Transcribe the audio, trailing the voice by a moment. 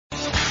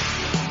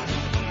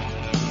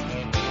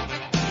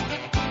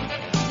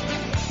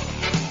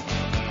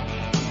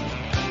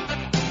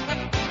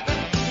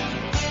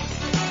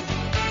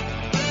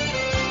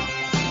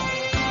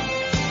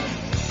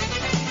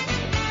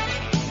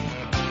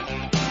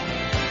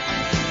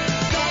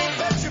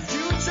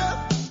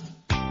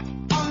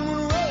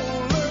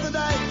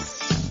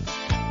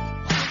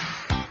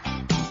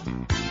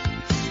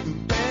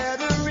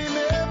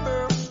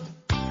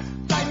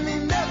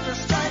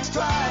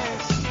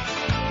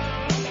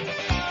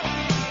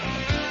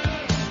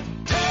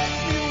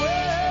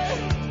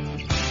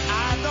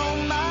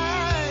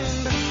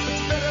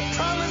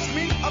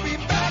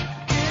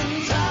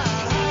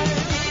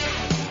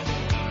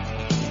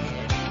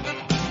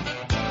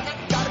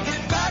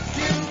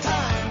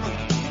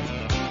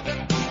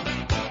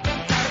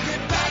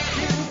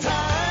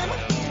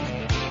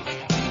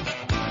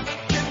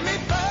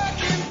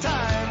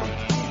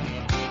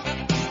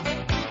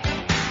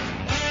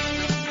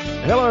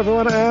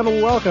everyone, and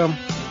welcome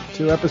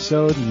to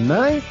episode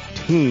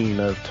 19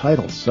 of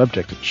Title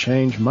Subject to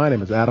Change. My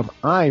name is Adam.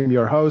 I'm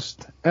your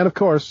host, and of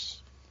course,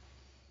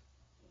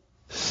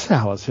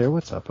 Sal is here.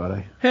 What's up,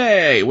 buddy?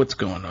 Hey, what's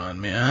going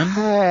on, man?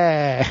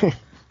 Hey.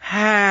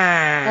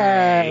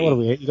 Hey. What are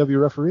we,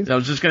 AEW referees? I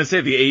was just going to say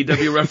the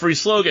AEW referee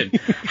slogan.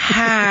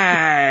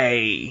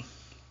 Hey.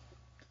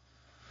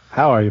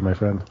 How are you, my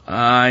friend?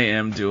 I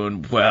am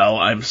doing well.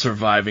 I'm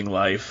surviving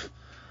life.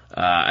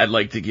 I'd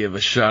like to give a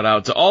shout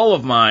out to all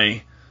of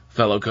my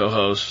fellow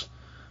co-hosts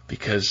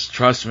because,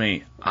 trust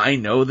me, I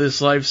know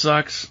this life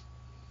sucks.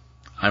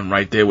 I'm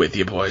right there with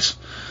you, boys.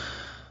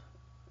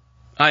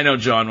 I know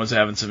John was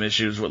having some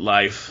issues with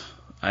life.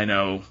 I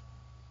know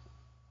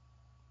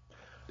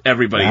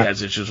everybody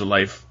has issues with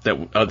life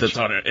that's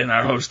on in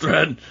our host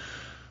thread.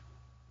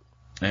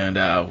 And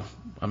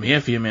I'm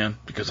here for you, man,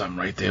 because I'm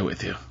right there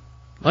with you.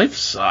 Life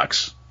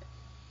sucks.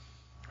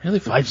 Really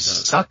fucking Life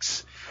does.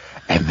 sucks,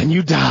 and then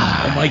you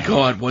die. Oh my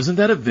God, wasn't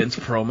that a Vince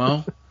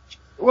promo?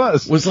 It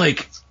was. Was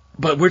like,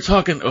 but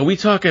are we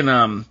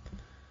talking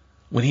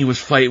when he was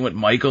fighting with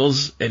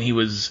Michaels and he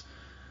was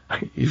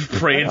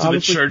praying to the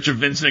Church of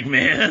Vince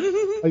McMahon?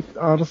 I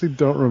honestly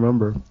don't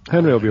remember.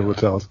 Henry will be able to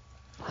tell us.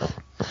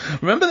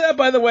 Remember that,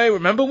 by the way?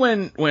 Remember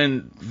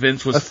when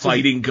Vince was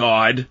fighting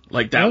God?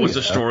 Like, that was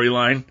a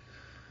storyline?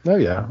 Oh,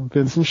 yeah.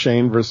 Vince and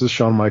Shane versus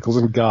Shawn Michaels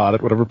and God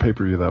at whatever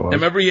pay-per-view that was. I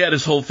remember he had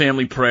his whole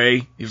family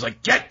pray. He was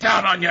like, get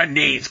down on your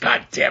knees,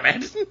 God damn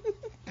it.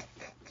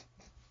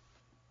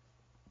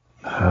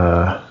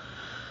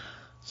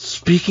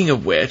 Speaking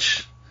of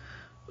which,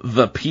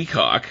 the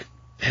Peacock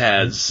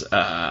has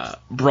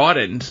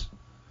broadened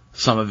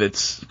some of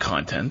its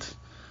content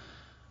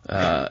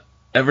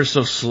ever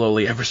so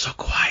slowly, ever so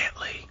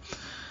quietly.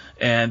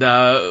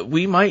 And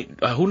we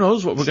might, who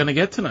knows what we're going to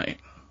get tonight.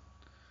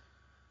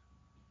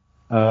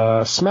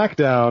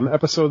 SmackDown,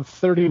 episode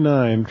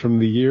 39 from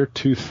the year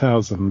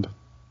 2000.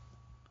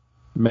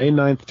 May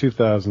 9th,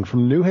 2000,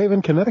 from New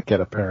Haven,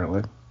 Connecticut,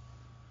 apparently.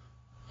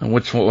 And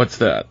what's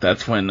that?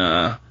 That's when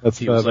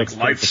he was like,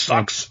 life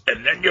sucks,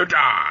 and then you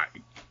die.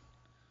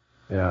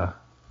 Yeah.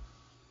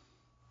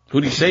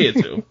 Who'd he say it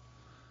to? Did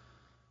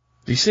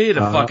he say it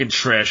to fucking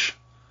Trish?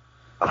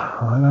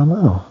 I don't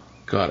know.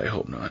 God, I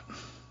hope not.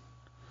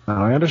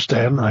 Now I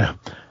understand. Now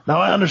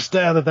I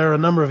understand that there are a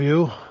number of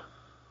you.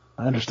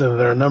 I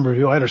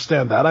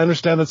understand that. I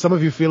understand that some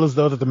of you feel as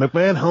though that the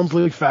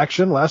McMahon-Helmsley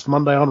faction last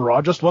Monday on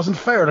Raw just wasn't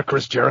fair to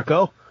Chris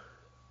Jericho.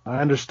 I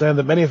understand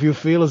that many of you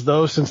feel as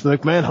though since the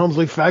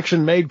McMahon-Helmsley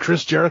faction made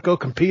Chris Jericho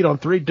compete on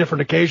 3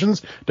 different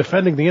occasions,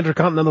 defending the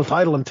Intercontinental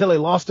title until he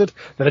lost it,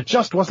 that it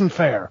just wasn't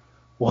fair.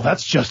 Well,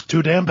 that's just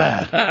too damn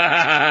bad.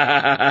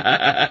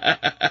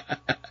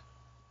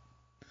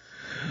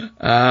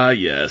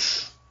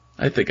 Yes.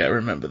 I think I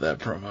remember that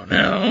promo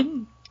now.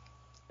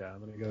 Yeah,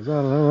 then he goes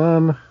on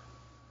and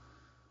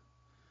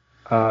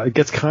on. It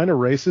gets kind of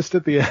racist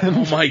at the end.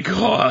 Oh my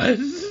God.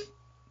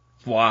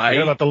 Why?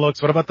 What about the looks?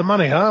 What about the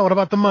money, huh? What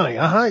about the money?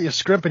 You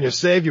scrimp and you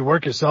save, you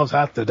work yourselves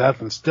half to death,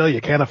 and still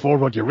you can't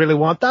afford what you really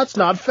want. That's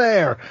not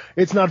fair.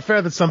 It's not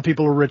fair that some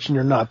people are rich and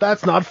you're not.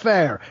 That's not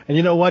fair. And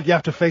you know what? You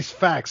have to face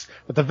facts.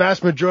 That the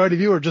vast majority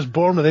of you are just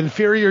born with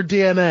inferior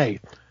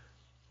DNA.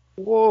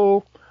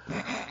 Whoa.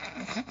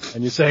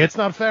 And you say, it's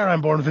not fair,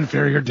 I'm born with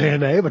inferior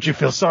DNA, but you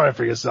feel sorry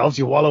for yourselves,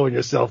 you wallow in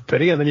your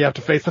self-pity, and then you have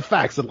to face the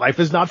facts that life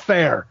is not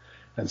fair.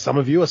 And some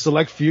of you, a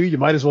select few, you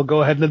might as well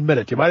go ahead and admit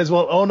it. You might as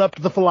well own up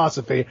to the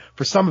philosophy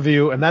for some of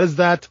you, and that is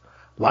that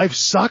life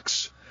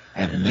sucks,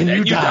 and then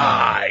you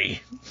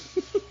die.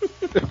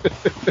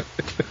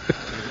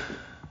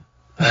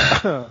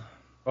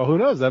 Well, who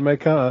knows? That may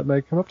come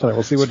up tonight.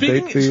 We'll see what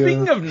date the...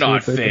 Speaking of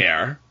not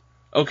fair,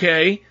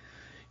 okay,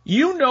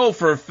 you know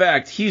for a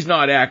fact he's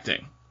not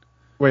acting.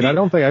 Wait, I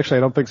don't think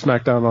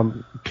SmackDown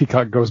on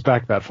Peacock goes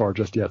back that far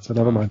just yet, so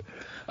never mind.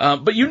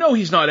 But you know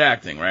he's not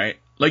acting, right?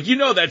 Like, you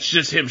know that's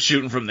just him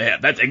shooting from the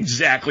hip. That's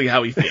exactly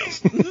how he feels.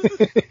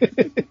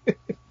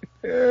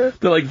 They're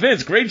like,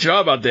 Vince, great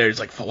job out there. He's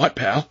like, for what,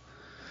 pal?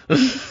 I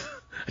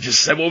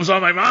just said what was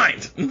on my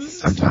mind.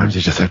 Sometimes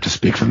you just have to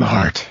speak from the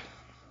heart.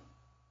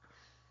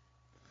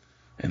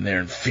 And their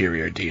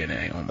inferior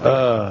DNA. Oh my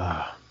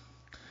God.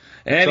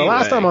 Anyway. So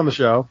last time on the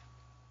show,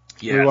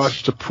 yes, we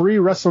watched a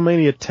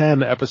pre-WrestleMania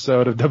 10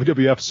 episode of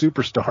WWF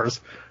Superstars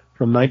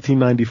from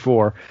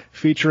 1994,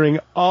 featuring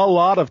a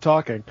lot of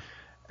talking,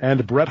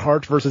 and Bret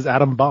Hart versus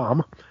Adam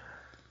Bomb.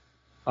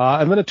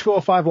 And then a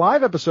 205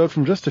 Live episode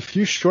from just a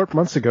few short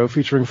months ago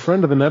featuring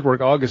friend of the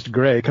network, August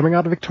Gray, coming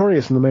out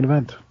victorious in the main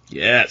event.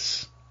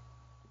 Yes.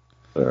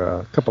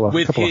 A couple of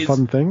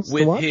fun things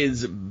to watch.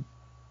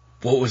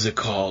 What was it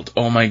called?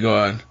 Oh my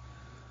God.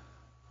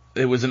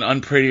 It was an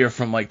unprettier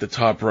from like the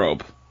top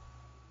rope.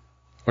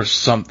 Or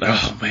something.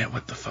 Oh man,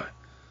 what the fuck?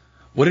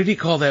 What did he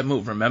call that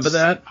move? Remember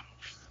that?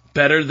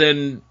 Better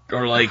than,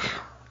 or like...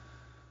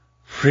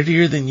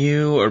 Prettier than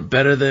you, or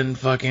better than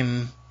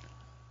fucking...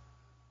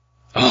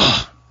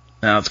 Oh,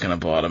 now it's gonna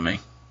bother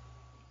me.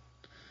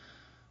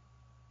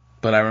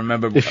 But I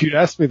remember... If you'd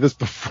asked me this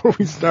before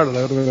we started,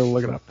 I would have been able to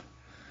look it up.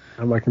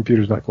 My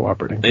computer's not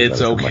cooperating.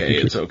 It's okay.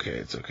 It's okay.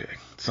 It's okay.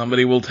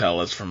 Somebody will tell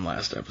us from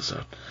last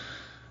episode.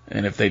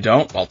 And if they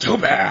don't, well, too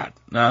bad.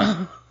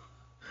 No.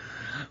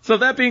 So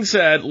that being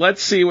said,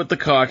 let's see what the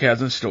cock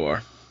has in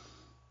store.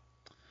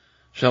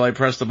 Shall I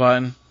press the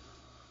button?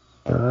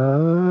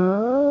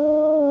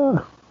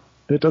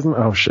 It doesn't.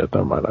 Oh shit!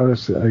 Never mind. I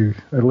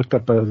looked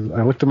up. I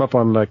looked him up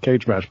on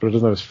Cage Match, but it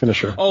doesn't have his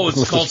finisher. Oh,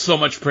 it's called So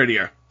Much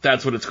Prettier.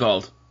 That's what it's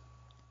called.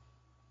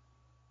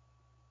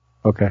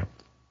 Okay.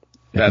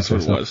 That's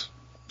what it was.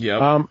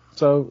 Yep.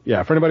 So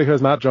yeah, for anybody who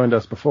has not joined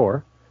us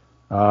before,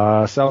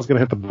 Sal's gonna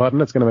hit the button.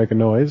 It's gonna make a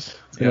noise.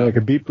 It's gonna make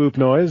a beep boop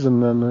noise,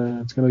 and then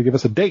it's gonna give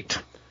us a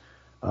date,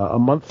 a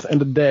month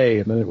and a day,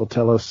 and then it will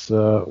tell us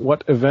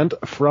what event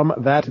from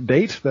that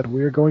date that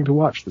we're going to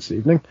watch this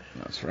evening.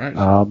 That's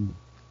right.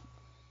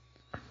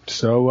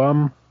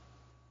 So,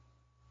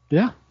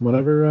 yeah,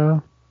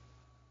 whenever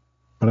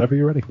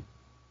you're ready.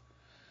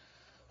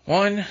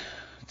 1,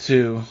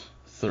 2,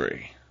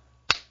 3.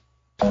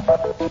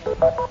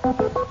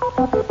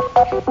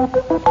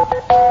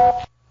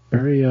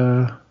 Very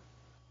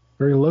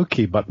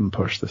low-key button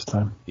push this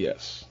time.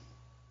 Yes.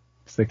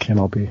 Because they can't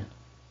all be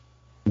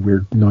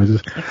weird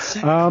noises.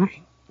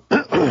 Exactly.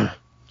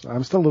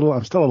 I'm still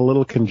a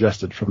little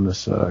congested from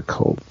this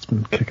cold that's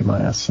been kicking my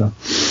ass. So.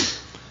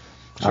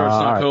 Sure, it's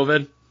not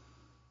COVID?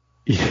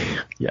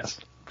 Yes.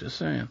 Just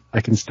saying.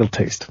 I can still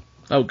taste.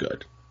 Oh,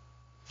 good.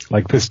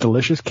 Like this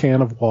delicious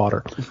can of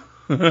water.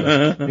 All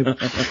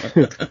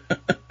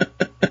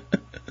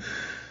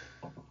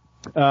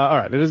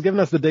right. It has given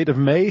us the date of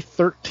May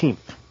 13th.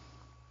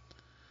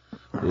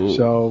 Ooh.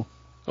 So.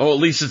 Oh, at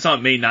least it's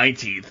not May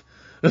 19th.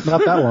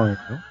 Not that long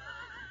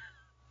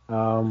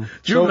ago.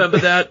 Do you remember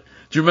that?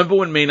 Do you remember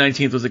when May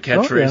 19th was a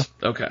catchphrase?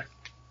 Oh, yeah. Okay.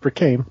 For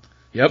Kane.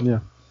 Yep.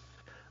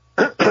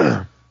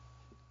 Yeah.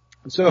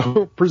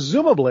 So,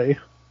 presumably,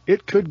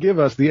 it could give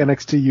us the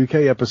NXT UK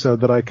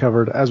episode that I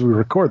covered as we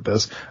record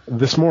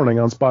this morning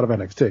on Spot of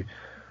NXT.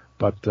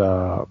 But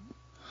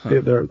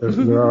hopefully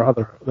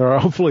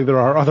there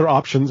are other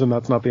options, and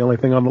that's not the only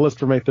thing on the list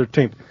for May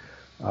 13th.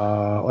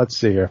 Let's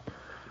see here.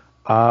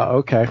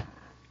 Okay.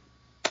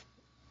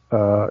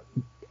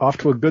 Off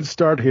to a good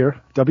start here.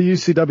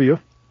 WCW.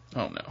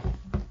 Oh, no.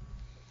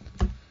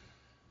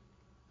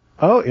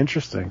 Oh,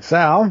 interesting.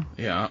 Sal.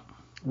 Yeah.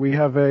 We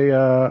have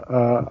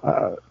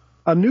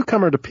a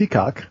newcomer to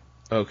Peacock.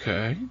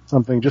 Okay.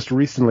 Something just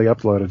recently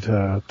uploaded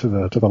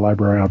to the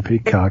library on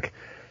Peacock.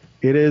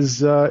 It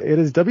is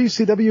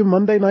WCW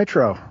Monday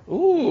Nitro.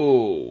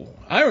 Ooh,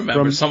 I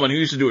remember someone who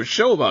used to do a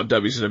show about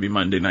WCW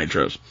Monday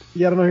Nitros.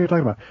 Yeah, I don't know who you're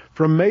talking about.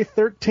 From May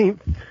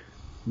 13th,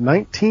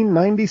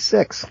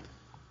 1996.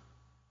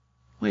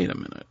 Wait a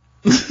minute.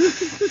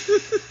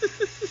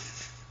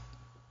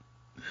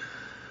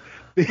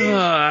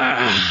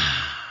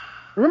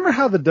 Remember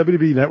how the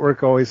WWE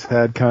Network always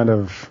had kind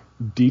of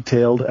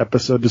detailed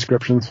episode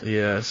descriptions?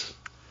 Yes.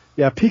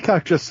 Yeah,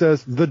 Peacock just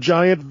says, The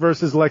Giant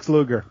versus Lex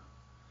Luger.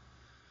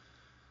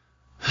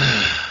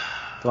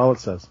 That's all it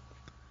says.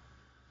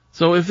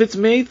 So if it's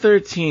May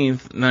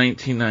 13th,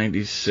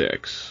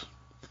 1996,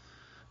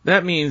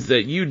 that means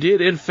that you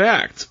did, in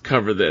fact,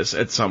 cover this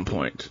at some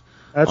point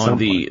on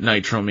the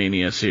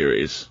Nitromania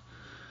series.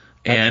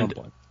 And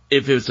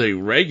if it's a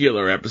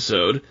regular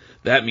episode,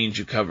 that means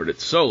you covered it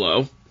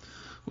solo,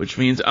 which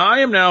means I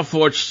am now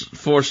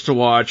forced to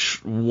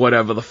watch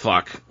whatever the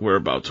fuck we're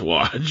about to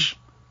watch.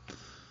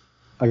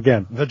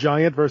 Again, The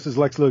Giant versus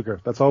Lex Luger.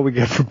 That's all we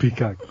get from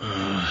Peacock.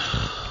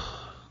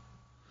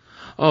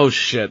 Oh,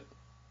 shit.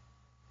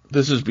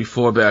 This is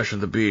before Bash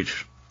at the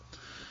Beach.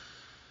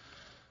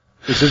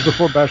 This is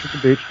before Bash at the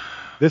Beach.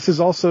 This is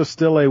also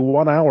still a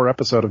 1-hour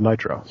episode of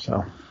Nitro,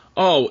 so.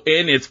 Oh,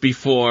 and it's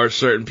before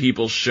certain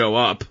people show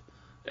up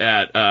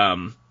at,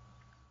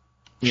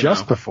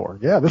 Just before.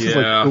 Yeah, this is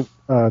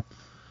like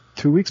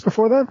 2 weeks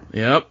before that?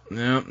 Yep.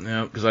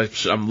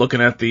 Because I'm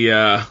looking at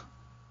the,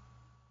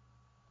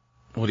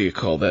 what do you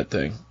call that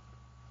thing?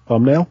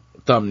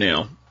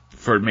 Thumbnail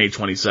for May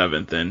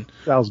 27th, and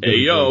hey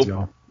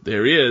yo,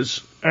 there he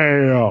is.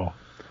 Hey yo.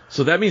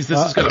 So that means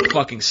this is gonna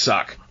fucking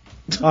suck.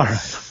 All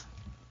right.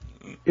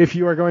 If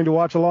you are going to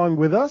watch along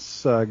with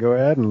us, go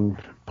ahead and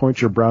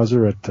point your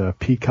browser at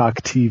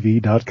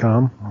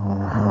peacocktv.com.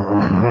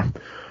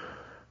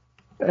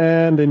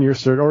 And in your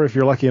search, or if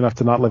you're lucky enough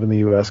to not live in the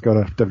U.S., go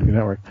to WWE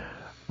Network.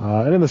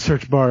 And in the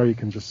search bar, you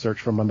can just search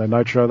for Monday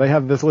Nitro. They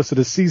have this listed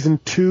as Season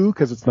 2,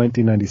 because it's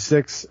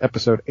 1996,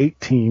 Episode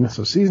 18.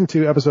 So Season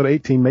 2, Episode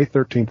 18, May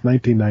 13th,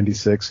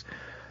 1996.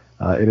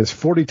 It is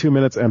 42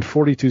 minutes and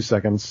 42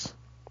 seconds.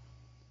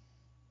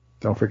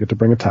 Don't forget to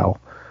bring a towel.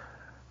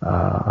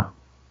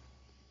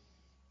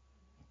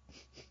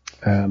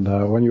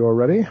 And when you are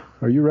ready,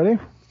 are you ready?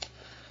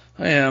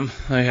 I am.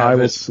 I have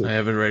it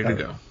ready to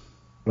go.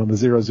 On the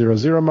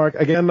 000 mark.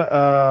 Again,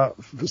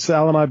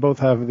 Sal and I both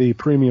have the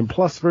Premium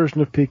Plus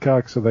version of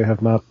Peacock, so they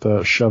have not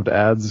shoved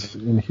ads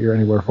in here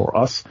anywhere for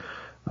us.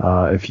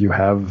 If you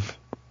have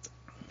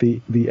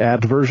the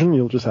ad version,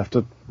 you'll just have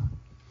to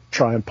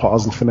try and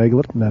pause and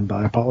finagle it, and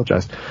I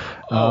apologize.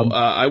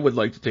 I would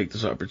like to take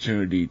this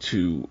opportunity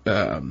to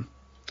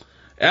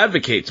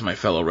advocate to my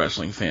fellow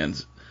wrestling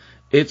fans,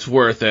 it's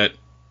worth it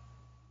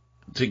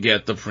to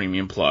get the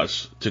Premium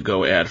Plus to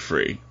go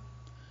ad-free,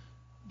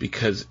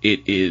 because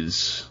it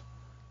is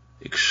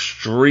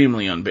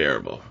extremely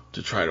unbearable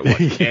to try to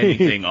watch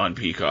anything on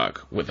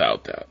Peacock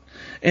without that.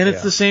 And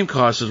it's the same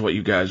cost as what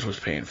you guys was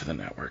paying for the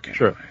network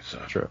anyway.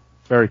 True.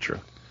 Very true.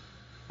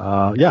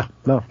 I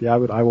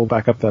will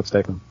back up that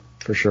statement.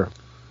 For sure.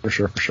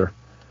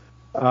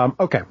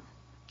 Okay.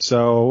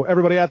 So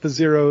everybody at the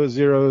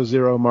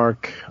 000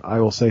 mark, I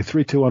will say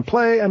 3, 2, 1,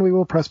 play, and we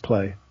will press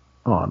play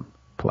on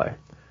play.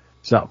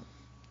 So,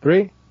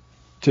 3,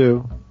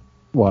 2,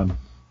 1,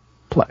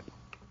 play.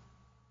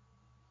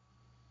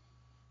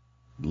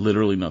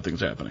 Literally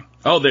nothing's happening.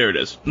 Oh, there it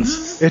is.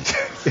 It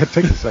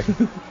takes a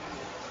second.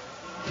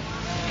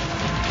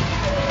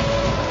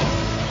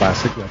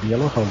 Classic red and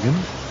yellow Hogan.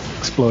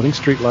 Exploding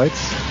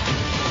streetlights.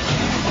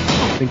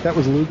 I think that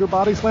was Luger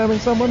body slamming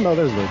someone? No,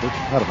 there's Luger.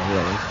 I don't know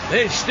who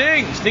Hey,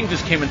 Sting! Sting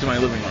just came into my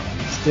living room.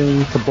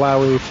 Sting,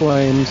 Kablowy,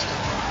 Flames,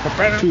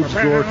 Tubes,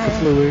 Gork,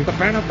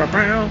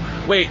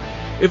 Kaflooey. Wait,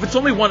 if it's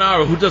only 1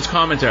 hour, who does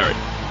commentary?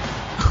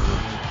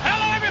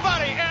 Hello,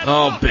 everybody, and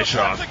welcome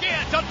Bischoff. once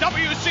again to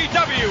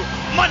WCW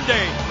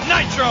Monday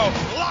Nitro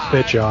Live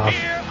Bischoff.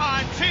 here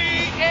on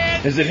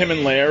TNT. Is it him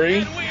and Larry?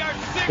 And we are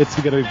sick It's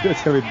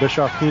gonna be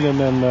Bischoff, Heenan,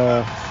 and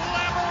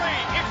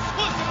Slamboree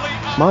exclusively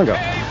on Mongo.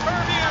 pay-per-view.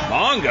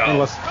 Mongo.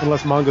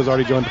 Unless Mongo's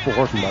already joined the Full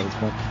Horseman by this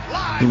point.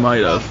 Live He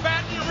might have. from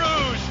Baton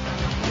Rouge.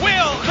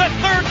 Will the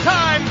third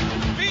time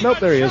be Nope,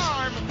 the there he is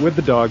charm with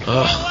the dog. for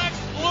Lex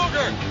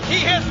Luger? He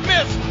has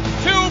missed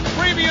 2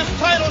 previous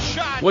title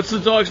shots. What's the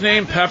dog's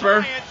name?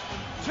 Pepper?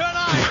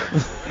 Tonight.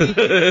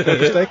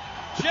 Pepper steak?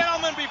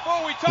 Gentlemen,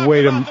 before we talk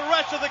Wait a about the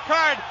rest of the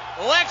card,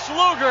 Lex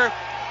Luger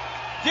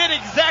did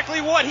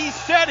exactly what he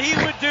said he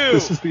would do.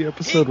 This is the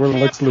episode where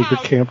Lex Luger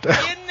camped out.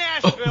 in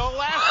Nashville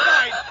last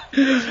night.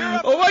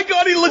 Oh my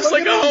god, he looks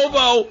like a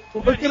hobo!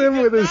 Look at him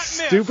with his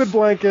stupid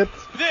blanket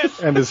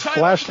and his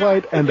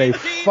flashlight and a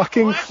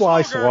fucking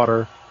fly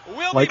swatter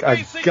like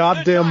a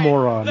goddamn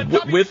moron.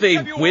 With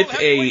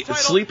a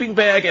sleeping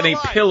bag and a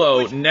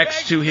pillow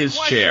next to his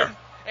chair.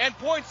 He's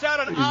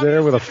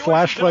there with a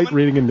flashlight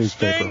reading a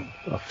newspaper.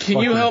 Can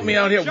you help me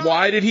out here?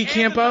 Why did he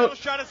camp out?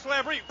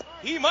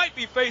 He might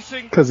be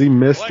facing Because he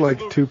missed like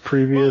 2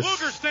 previous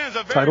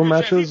title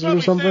matches or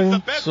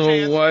something.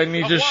 So why didn't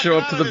he just show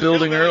up to the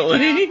building early?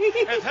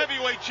 As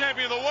heavyweight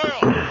champion of the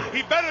world,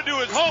 he better do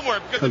his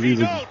homework Because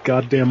he's a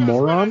goddamn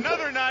moron.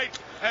 Another night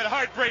at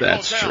Heartbreak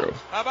That's Hotel. true.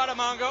 How about a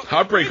Mongo?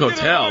 Heartbreak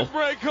Hotel?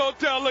 Heartbreak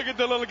Hotel. Look at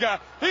the little guy.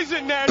 He's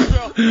in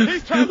Nashville.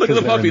 He's trying Look at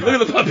the puppy, look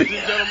at the puppy.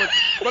 gentlemen.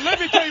 But let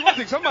me tell you one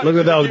thing. Somebody Look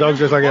at the dog. should Dog's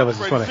give just like him Elvis.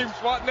 It's funny. seems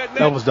swatting that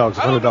net. Elvis dog's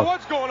I funny don't know dog.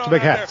 what's going It's a on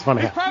big out hat. there. It's a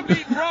funny He's hat. probably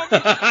eating wrong.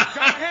 Got to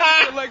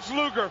hand it to Lex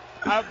Luger.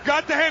 I've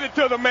got to hand it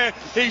to the man.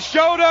 He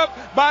showed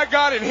up, by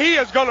God, and he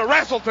is going to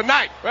wrestle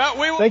tonight. Well,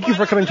 we will Thank you for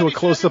find cutting out to a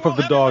close-up of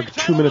the dog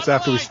 2 minutes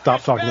after we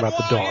stopped talking about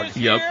the dog.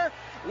 Yep.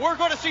 We're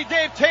going to see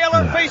Dave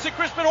Taylor facing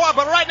Chris Benoit,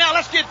 but right now,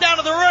 let's get down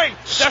to the ring.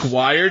 The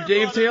Squire Steiner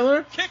Dave brothers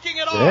Taylor? Kicking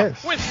it off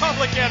Yes. with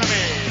Public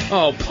Enemy.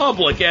 Oh,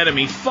 Public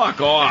Enemy, fuck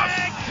off.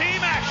 Tag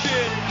team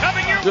action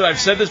coming your Dude, way. I've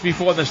said this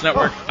before on this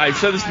network. I've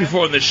said this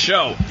before on this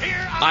show.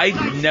 I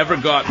never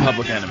got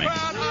Public Enemy.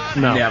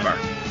 No. Never.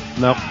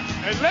 Nope.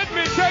 And let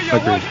me tell you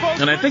Agreed. what,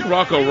 folks. And I think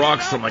Rocco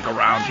Rock's from like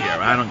around here.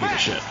 I don't give a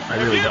shit. I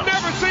really If don't. you've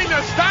never seen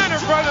the Steiner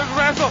brothers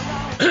wrestle,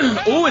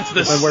 Oh, it's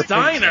the Men wear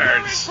pink.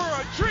 Steiners.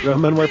 Real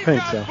men wear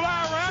pink, so.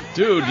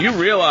 Dude, you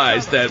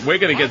realize that we're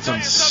going to get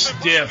some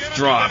stiff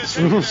drops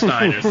from the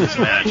Steiners this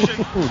match. The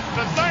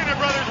Steiner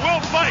brothers will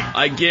fight.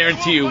 I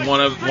guarantee you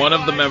one of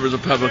the members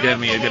of Public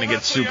Enemy are going to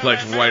get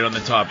suplexed right on the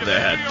top of their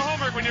head.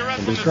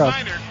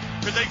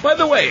 By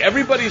the way,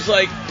 everybody's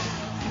like,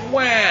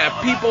 wow,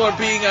 people are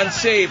being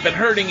unsafe and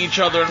hurting each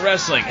other in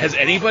wrestling. Has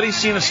anybody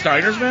seen a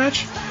Steiners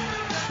match?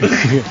 We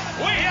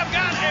have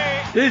got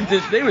a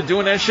They were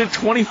doing that shit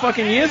 20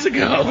 fucking years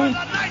ago.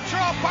 Nitro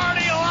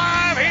party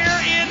live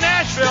here in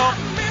Nashville.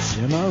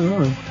 You're not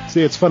wrong.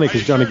 See, it's funny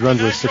because Johnny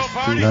Grunge was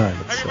 6'9".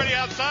 It's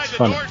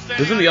funny.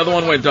 Isn't the other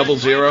one where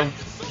 00?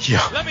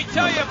 Yeah. Let me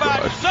tell you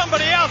about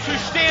somebody else who's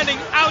standing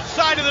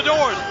outside of the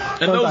doors.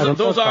 And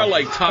those are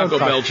like Taco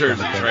Bell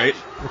jerseys, right?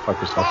 Go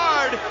fuck yourself.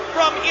 Barred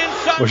from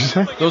inside. What'd you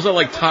say? Those are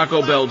like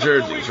Taco Bell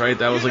jerseys, right?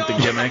 That was like the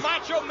gimmick.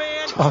 Macho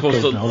Man. Taco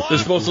Bell. They're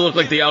supposed to look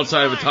like the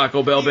outside of a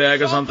Taco Bell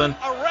bag or something.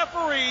 A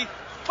referee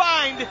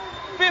fined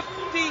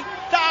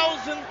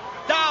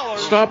 $50,000.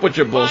 Stop with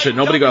your bullshit.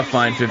 Nobody got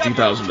fined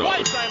 $50,000.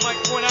 Twice, I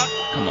might point out.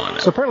 Come on now.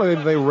 So apparently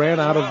they ran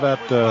out of that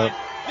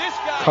This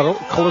guy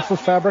colorful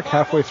fabric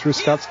halfway through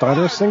Scott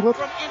Steiner's singlet.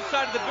 from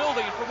inside of the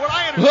building. From what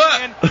I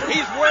understand,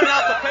 he's wearing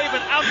out the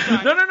pavement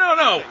outside.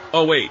 No.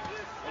 Oh, wait.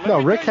 No,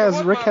 Rick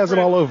has it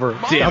all over.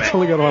 Damn Scott's it.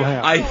 only got one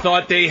half. I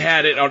thought they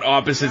had it on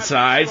opposite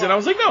sides, and I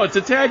was like, no, it's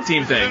a tag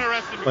team thing.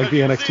 Like the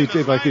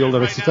NXT, like the old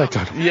NXT tag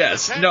title.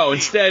 Yes. No,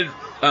 instead,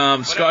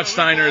 Scott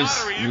Steiner's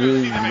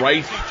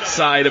right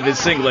side of his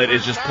singlet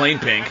is just plain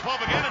pink,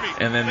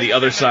 and then the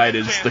other side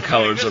is the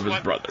colors of his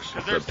brothers.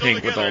 The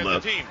pink with all the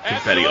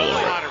confetti all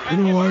over it.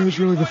 You know, I was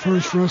really the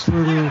first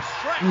wrestler to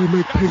really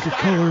make pink a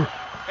color.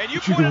 And you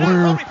pointed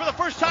out probably for the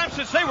first time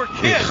since they were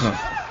kids,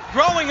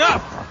 growing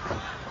up.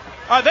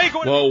 Are they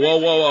going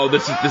Whoa.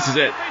 This is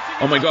it.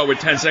 Oh, my God, we're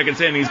 10 seconds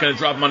in. He's going to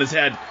drop him on his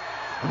head.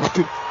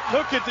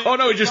 Look at the. Oh,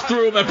 no, he just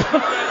threw him at.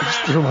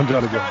 Just threw him on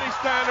down again. Scotty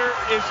Steiner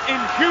is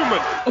inhuman.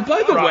 Oh,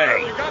 by the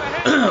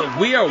way,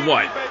 we are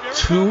what,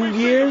 2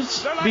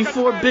 years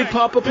before Big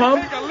Papa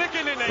Pump?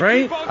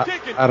 Right?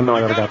 I don't know.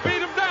 I never got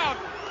there.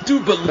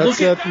 Dude, but That's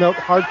look at... it. No,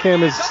 hard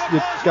cam is,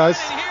 guys.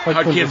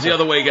 Hard cam's the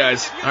other way,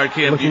 guys. Hard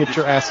cam. Looking at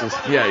your asses.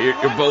 Yeah,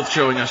 you're both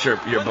showing us your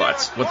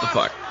butts. What the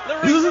fuck?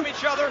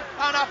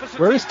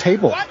 Where is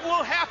Table? What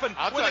will happen?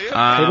 I'll tell you.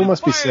 Table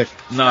must be sick.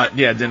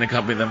 Didn't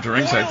accompany them to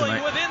ringside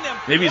tonight.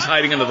 Maybe he's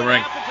hiding under the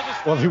ring.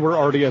 Well, they were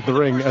already at the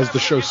ring as the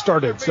show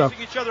started, so.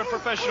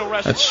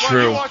 That's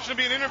true.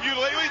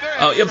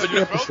 Oh, yeah,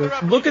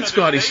 but look at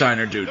Scotty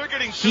Steiner, dude.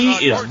 He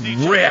is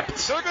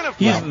ripped.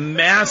 He's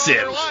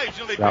massive.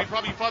 Yeah.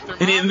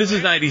 And this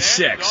is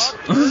 96.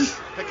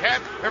 The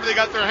cat, whatever they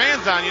got their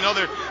hands on,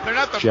 they're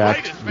not the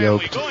Jacked, brightest family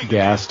yoked, going.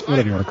 gassed,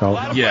 whatever you want to call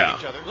it. Yeah.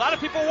 A lot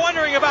of people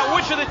wondering about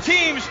which of the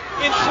teams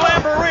in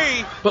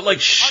Slamboree. But like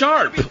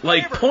sharp,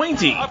 like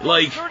pointy,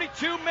 like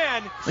 32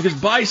 men. Like his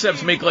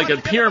biceps make like a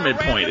pyramid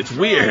point. It's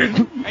weird.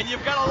 And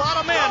you've got a lot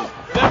of men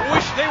that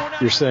wish they were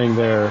not. You're saying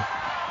they're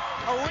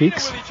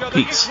peaks?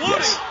 Peaks,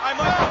 yes.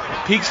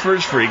 Peaks for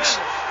his freaks.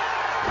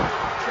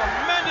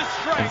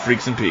 And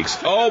freaks and peaks.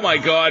 Oh my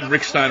God,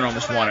 Rick Steiner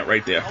almost won it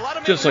right there.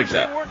 Just like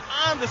that. They weren't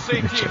on the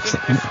same team,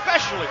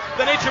 especially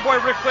the Nature Boy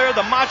Ric Flair,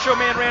 the Macho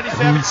Man Randy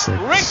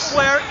Savage. Ric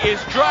Flair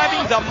is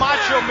driving the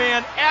Macho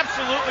Man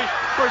absolutely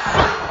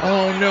berserk.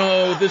 Oh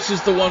no, this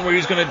is the one where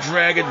he's going to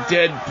drag a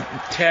dead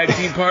tag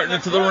team partner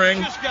to the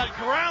ring. Just got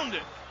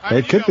grounded.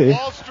 It could be.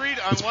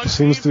 It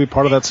seems to be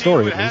part of that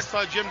story, at least.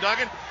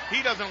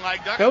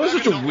 That was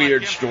such a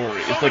weird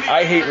story. It's like,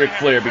 I hate Ric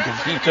Flair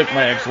because he took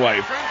my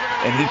ex-wife,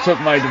 and he took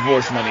my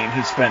divorce money, and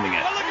he's spending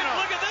it.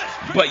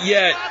 But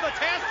yet,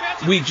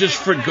 we just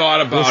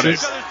forgot about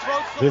it.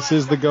 This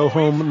is the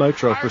go-home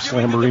Nitro for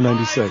Slamboree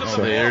 96.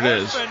 So. There it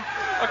is.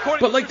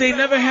 But, like, they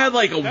never had,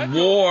 like, a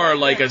war,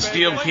 like a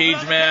steel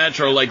cage match,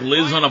 or, like,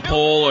 Liz on a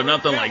pole, or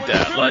nothing like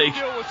that. Like,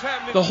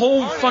 the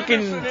whole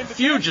fucking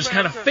feud just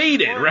kind of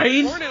faded,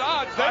 right?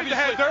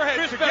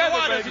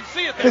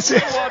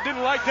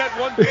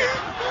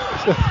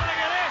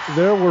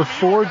 There were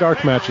 4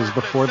 dark matches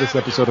before this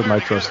episode of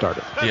Nitro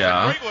started.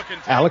 Yeah.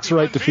 Alex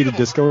Wright defeated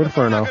Disco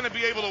Inferno.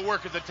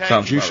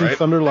 Sounds Jushin right.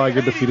 Thunder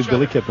Liger defeated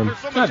Billy Kidman.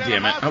 God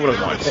damn it. I would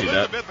have wanted to see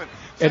that.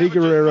 Eddie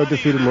Guerrero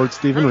defeated Lord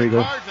Steven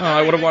Regal. Oh,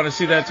 I would have wanted to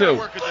see that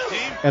too.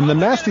 And the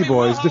Nasty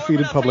Boys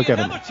defeated Public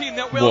Enemy.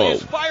 Whoa.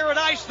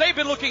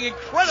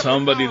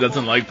 Somebody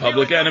doesn't like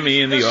Public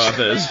Enemy in the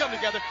office.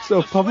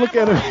 So Public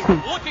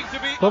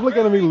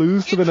Enemy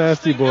lose to the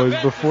Nasty Boys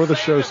before the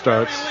show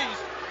starts,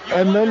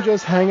 and then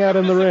just hang out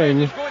in the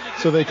ring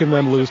so they can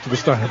then lose to the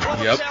Steiner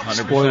Brothers. Yep,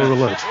 100%. Spoiler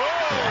alert.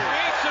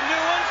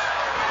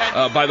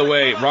 By the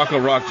way, Rocco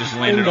Rock just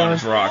landed on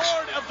his rocks.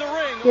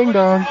 Ding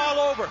dong.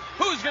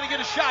 Who's going to get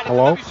a shot at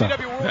Hello? the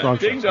WCW World Wrong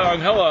Ding dong,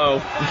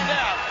 hello.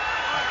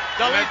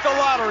 Delete the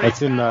lottery.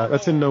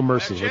 That's in No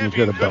Mercy when you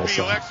hear the bell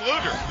sound.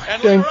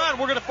 And later on,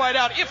 we're going to find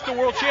out if the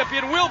world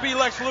champion will be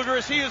Lex Luger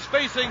as he is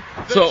facing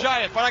the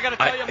Giant. But I got to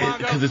tell you, Mongo,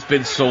 because it's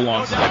been so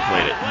long since I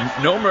played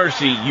it. No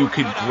Mercy, you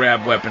could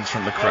grab weapons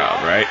from the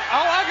crowd, right?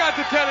 All I got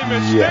to tell him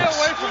is stay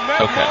away from that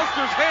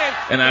monster's hand.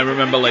 And I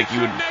remember, like,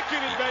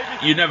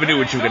 you never knew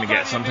what you were going to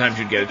get. Sometimes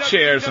you'd get a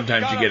chair,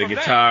 sometimes you'd get a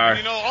guitar.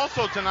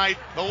 Also tonight,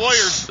 the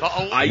Warriors.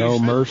 No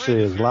Mercy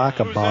is like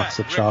a box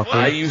of chocolate.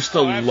 I used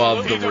to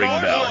love the ring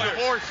bell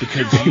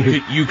because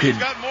you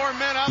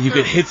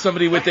could hit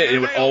somebody with it and it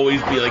would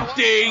always be like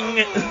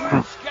ding.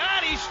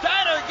 Scotty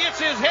Steiner gets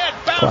his head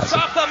bounced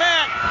off the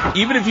mat.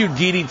 Even if you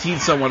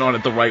DDT'd someone on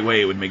it the right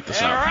way, it would make the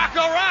sound. And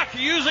Rocco Rock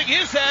using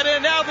his head,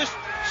 and now this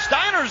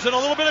Steiner's in a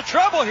little bit of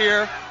trouble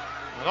here.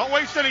 Don't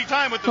waste any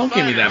time with the Don't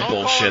give me that Steiners.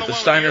 bullshit. The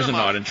Steiners are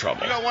not in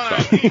trouble. You got one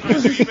on keep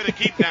it a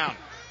keep down.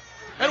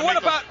 And what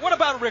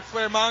about Ric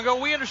Flair, Mongo?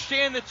 We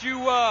understand that you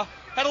had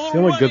a little The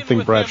only run-in good thing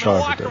with Brad him in the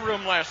Shaw locker did.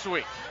 room last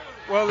week.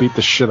 Well, Beat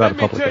the shit out of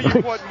Public Let me Enemy.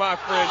 tell you what, my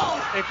friend.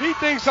 If he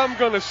thinks I'm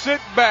going to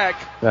sit back,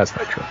 That's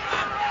not true.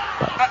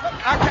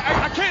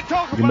 I can't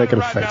talk You about make it it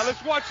a right face. now.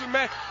 Let's watch the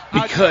match.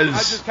 Because I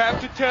just have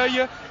to tell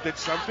you that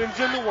something's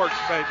in the works,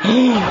 baby.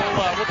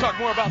 We'll talk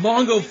more about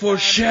Mongo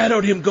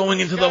foreshadowed him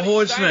going into the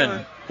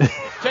Horsemen.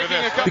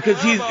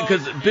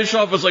 Because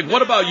Bischoff was like,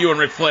 what about you and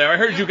Ric Flair? I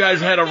heard you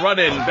guys had a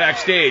run-in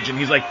backstage. And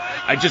he's like,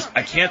 I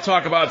can't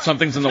talk about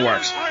something's in the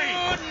works.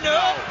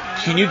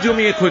 Can you do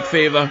me a quick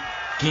favor?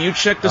 Can you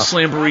check the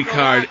Slamboree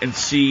card and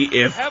see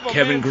if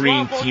Kevin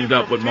Green teamed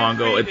up with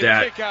Mongo at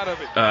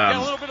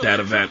that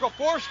event?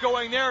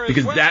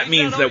 Because that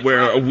means that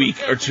we're a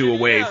week or two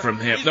away from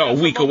him. No, a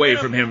week away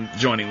from him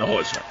joining the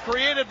Horsemen.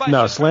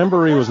 No,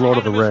 Slamboree was Lord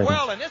of the Ring.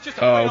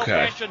 Oh,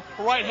 okay.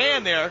 Right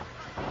hand there.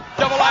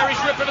 Double Irish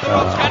rip into the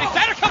rope. Scotty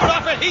Steiner coming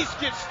off and he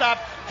gets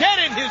stopped dead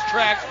in his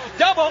tracks.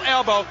 Double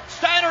elbow.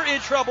 Steiner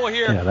in trouble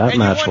here. Yeah, that and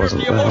match you wonder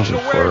wasn't if the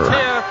emotional wear and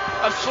tear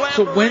of Slamboree.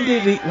 So when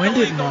did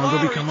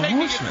Mongo become a taking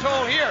horseman? its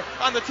toll here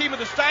on the team of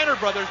the Steiner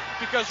brothers,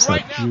 because It's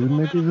right like now, June,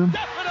 maybe then?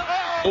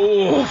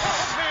 Oh.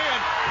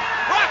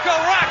 Rocco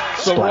Rock.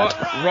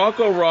 So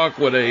Rocco Rock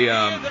with He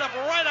ended up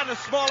right on the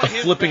small of a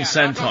his flipping back.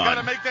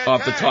 senton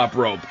off the top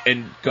rope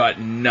and got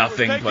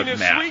nothing Taking but his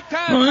mat. sweet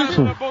time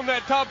coming up on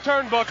that top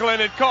turnbuckle,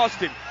 and it cost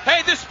him.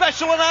 Hey, this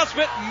special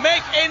announcement,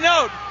 make a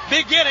note.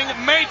 Beginning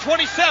May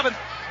 27th,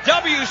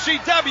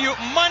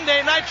 WCW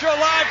Monday Nitro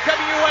Live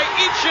coming your way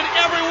each and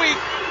every week,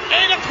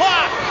 8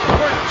 o'clock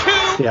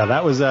for 2. Yeah,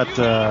 that was at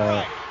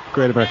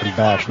Great American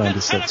Bash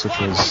 '96, which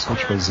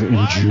was in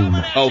June.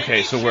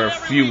 Okay, so we're a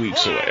few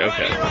weeks away.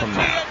 Okay, from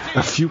that.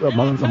 A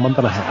month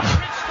and a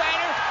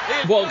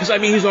half. Well, because I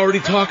mean, he's already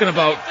talking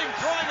about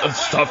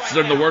stuff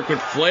starting to work with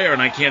Flair,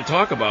 and I can't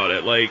talk about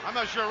it. Like, I'm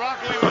not sure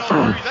Rocco even knows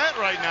where he's at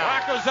right now.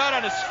 Rocco's out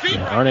on his feet.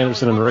 Yeah, Arn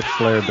Anderson and Ric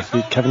Flair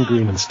defeat Kevin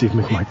Green and Steve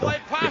McMichael.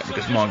 yeah,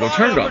 because Mongo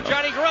turned on them,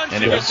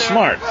 and it was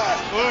smart.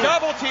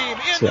 Double team.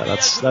 So yeah,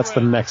 that's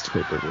the next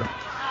pay-per-view.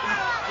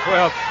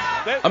 Well,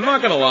 I'm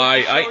not gonna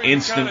lie, I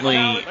instantly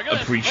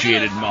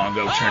appreciated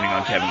Mongo turning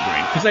on Kevin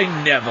Green because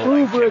I never liked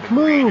Move, Rick, Kevin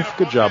Green. move.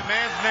 Good job.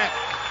 Man's neck.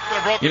 Could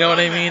have broken You know what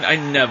I his mean? I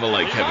never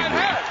liked Kevin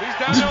Green. he's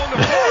down there on the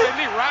floor, isn't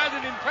he?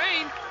 Writhing in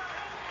pain.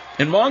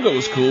 And Mongo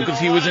was cool because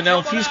he was in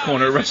LT's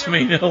corner at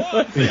WrestleMania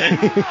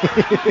 11.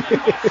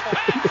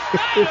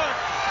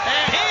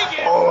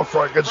 Oh,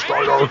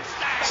 Frankensteiner.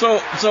 So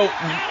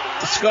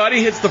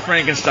Scotty hits the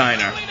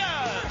Frankensteiner,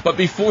 but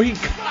before he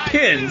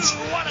pins,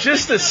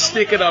 just to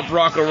stick it up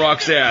Rocco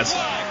Rock's ass,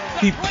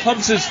 he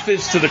pumps his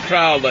fist to the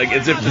crowd like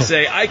as if to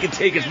say, I can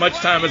take as much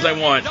time as I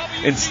want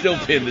and still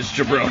pin this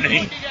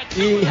jabroni.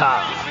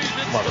 Yeehaw,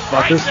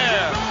 motherfuckers.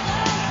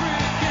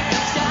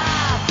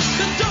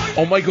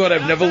 Oh my god,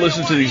 I've never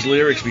listened to these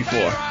lyrics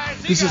before.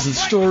 This is the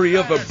story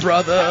of our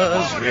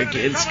brothers, Rick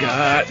and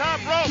Scott. top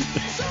rope.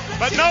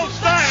 But no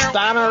Steiner.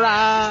 Steiner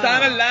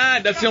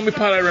line, that's the only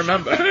part I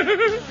remember.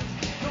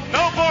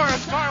 No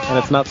Boris Karloff. And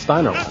it's not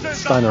Steiner Line, it's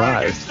Steiner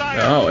Eyes.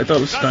 Oh, I thought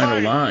it was Steiner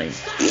line.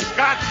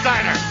 Scott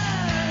Steiner.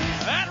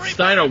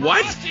 Steiner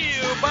what?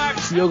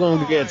 You're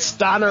gonna get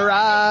Steiner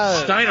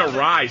Eyes. Steiner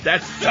Rise,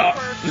 that's tough.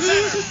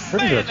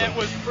 Pretty good. That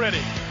was pretty.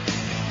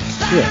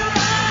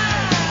 Yeah.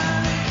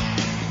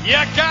 You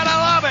gotta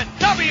love it.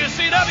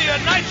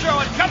 WCW Nitro,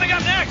 and coming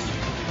up next,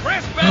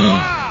 Chris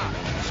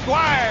Benoit,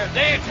 Squire,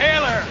 Dave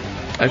Taylor.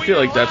 I feel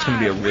like that's going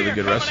to be a really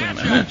good wrestling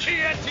match.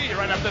 TNT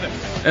right after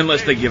this.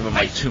 Unless they give him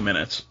like 2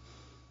 minutes.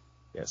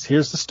 Yes,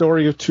 here's the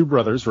story of two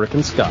brothers, Rick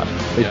and Scott.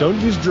 They don't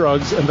use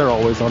drugs, and they're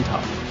always on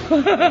top.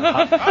 All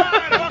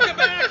right, welcome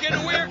back,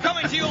 and we're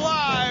coming to you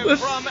live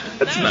from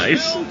That's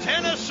Nashville, nice.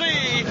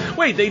 Tennessee.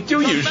 Wait, they do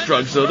use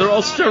drugs though. They're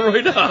all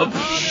steroid up.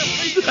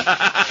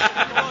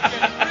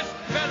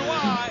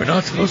 We're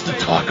not supposed to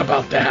talk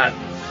about that.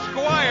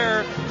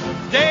 Squire,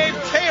 Dave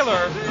Taylor,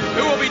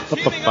 who will be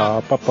teaming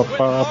up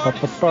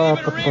with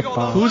Mark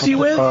Regal. Who's he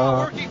with?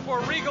 Working for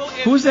Regal in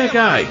Who's that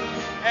guy?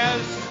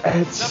 as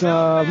It's,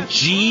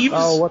 Jeeves?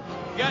 oh, what?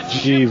 got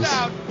shipped Jeeves.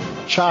 out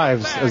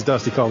Chives, as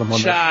Dusty called him on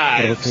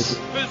Chives.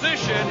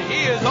 position.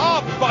 He is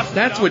all busted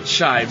That's up what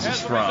Chives as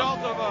is a from. result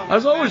of a I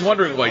was always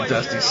wondering why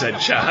Dusty said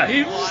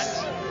Chives.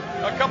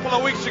 a couple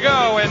of weeks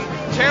ago,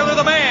 and Taylor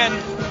the man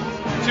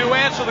to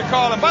answer the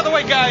call. And by the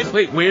way, guys,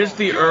 Wait, where's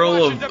the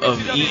Earl of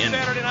WCW Eaton?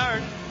 Saturday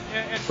Night,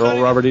 and Earl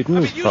Sunday- Robert Eaton I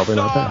is mean, you probably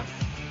not saw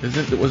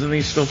there. Wasn't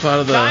he still part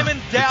of the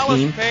Diamond the Dallas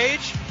team?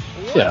 Page.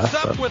 What's Yeah, up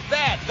but- with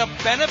that? The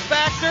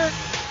benefactor?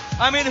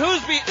 I mean,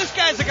 this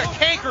guy's like a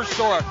canker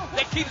sore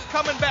that keeps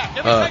coming back.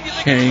 Every A time you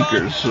think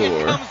canker it's gone, sore.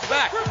 it comes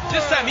back.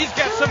 This time he's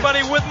got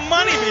somebody with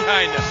money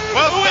behind him.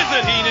 Well, who is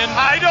it, Heenan?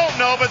 I don't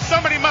know, but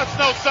somebody must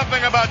know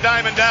something about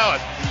Diamond Dallas.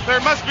 There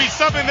must be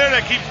something there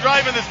that keeps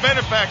driving this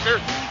benefactor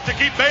to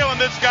keep bailing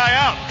this guy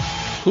out.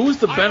 Who's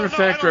the I don't know. I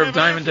benefactor don't of have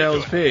Diamond an answer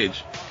Dallas to it.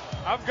 Page?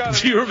 I've got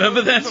Do you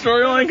remember that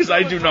storyline? Because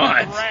I do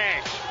not.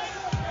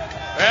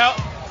 Well,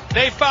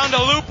 they found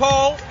a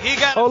loophole. He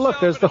got. Oh, look,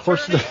 there's the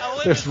horse.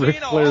 There's Ric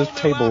Flair's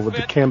table with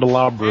the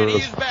candelabra. And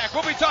he's back.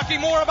 We'll be talking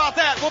more about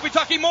that. We'll be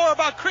talking more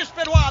about Chris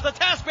Benoit, the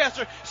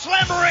Taskmaster,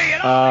 Slamboree,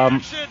 and all the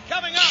action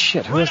coming up.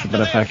 Shit, who was the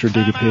right after benefactor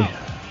this.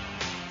 DDP?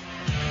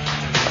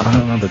 I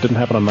don't remember. It didn't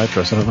happen on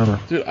Nitro, so I don't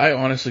remember. Dude, I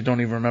honestly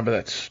don't even remember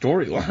that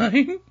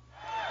storyline.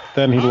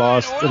 Then he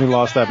lost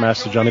that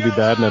match to Johnny B.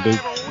 Bad and had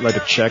to write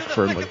a check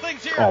for like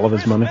all of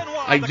his money.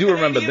 I do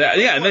remember that.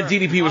 Yeah, and then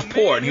DDP was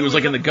poor, and he was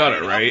like in the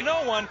gutter, right?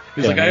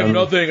 He's like, I have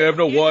nothing, I have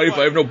no wife,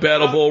 I have no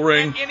battle bull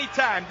ring.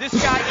 Anytime. This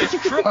guy is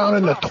triple. Down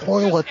in the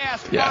toilet.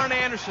 Ask Yeah. Arn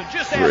Anderson.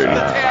 Just ask the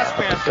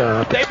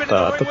Taskmaster. They've been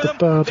touring with him.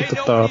 They know what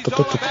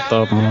he's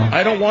all about.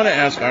 I don't want to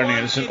ask Arn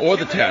Anderson or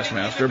the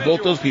Taskmaster.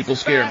 Both those people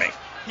scare me.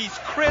 He's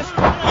crisp,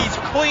 he's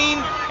clean,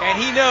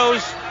 and he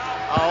knows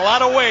a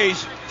lot of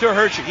ways to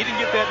hurt you. He didn't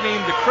get that name,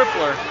 the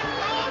Crippler,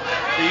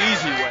 the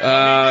easy way.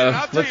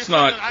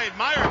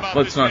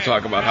 Let's not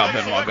talk about how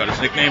Benoit got his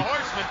nickname.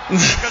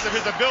 Because of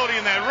his ability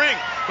in that ring.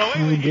 But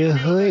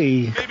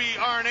lately, Yeah. maybe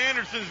Arn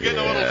Anderson's getting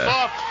a little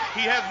soft.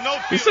 He has no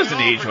This feeling doesn't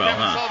at all age for well,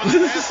 Kevin huh?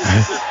 Sullivan's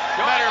ass.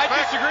 I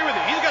disagree with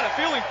him. He's got a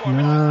feeling for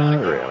him.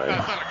 Not really.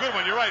 That's not a good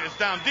one. You're right. us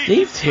down deep.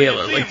 Dave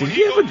Taylor, When like, did when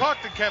he ever?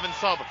 talk to Kevin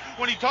Sullivan?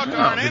 When he talked to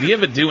No, Arn did he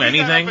ever Anderson, do he got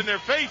anything? up in their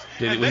face,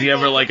 and Was they he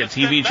ever both like a took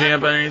step TV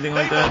champ or backwards. anything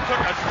like They that? both took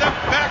a step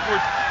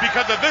backwards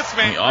because of this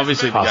man. I mean,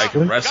 obviously the guy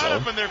can Got wrestle,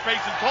 up in their face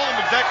and told them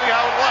exactly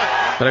how it was.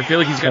 but I feel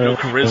like he's got no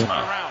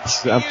charisma.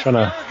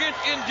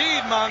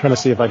 I'm trying to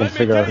see if I can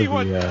figure out who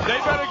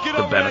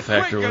The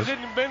benefactor was.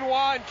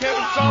 Benoit and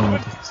Kevin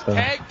Sullivan,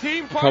 tag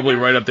team Probably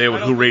right up there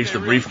with who raised the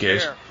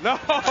briefcase. No,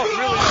 really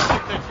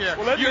don't think they care.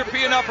 Well,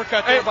 European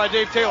uppercut there by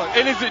Dave Taylor.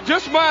 And is it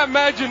just my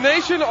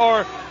imagination,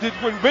 or did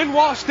when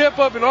Benoit step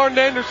up in Arn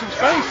Anderson's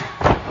face,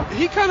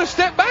 he kind of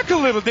stepped back a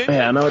little, didn't he?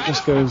 Yeah, no, it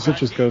just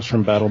goes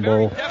from Battle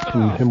Bowl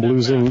and him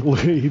losing,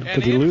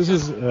 because he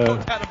loses he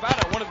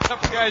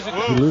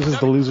loses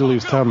the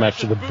loser-leaves town match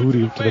to the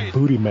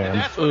booty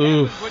man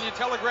Ooh.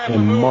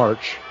 in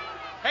March.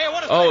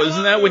 Oh,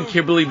 isn't that when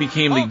Kimberly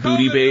became the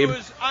booty babe?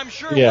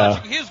 Yeah.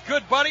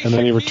 And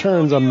then he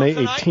returns on May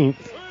 18th,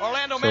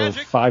 so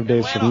 5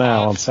 days from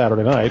now on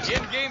Saturday night.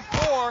 In game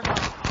 4,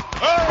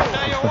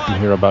 I can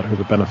hear about who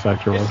the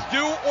benefactor was.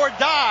 do or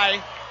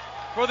die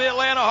for the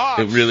Atlanta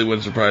Hawks. It really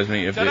wouldn't surprise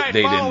me if Tonight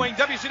they following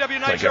didn't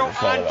WCW like Nitro ever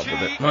follow on up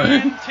with it.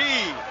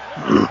 TNT.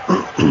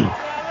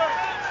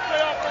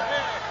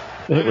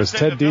 It was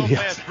Ted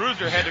DiBiase.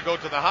 Bruiser had to go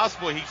to the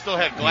hospital. He still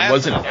had glasses.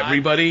 Wasn't on.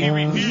 everybody? He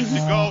refused to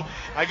go.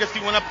 I guess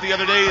he went up the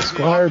other day.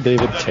 Squire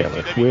David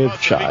Taylor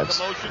with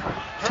chives.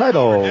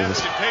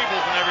 Titles.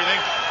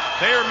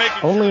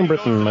 Only in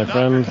Britain, my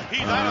friend.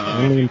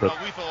 Only in Britain.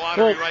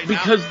 Well,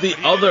 because the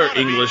other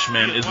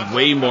Englishman is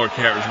way more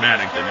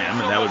charismatic than him,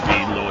 and that would be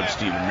Lord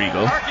Steven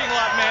Regal. Parking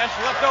lot match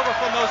left over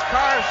from those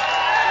cars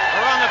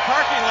around the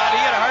parking lot. He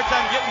had a hard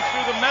time getting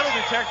through the metal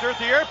detector at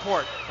the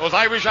airport. Those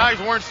Irish eyes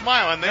weren't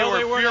smiling. They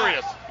were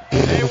furious.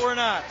 They were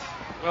not.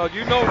 Well,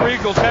 you know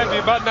Regal's happy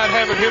about not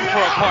having him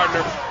for a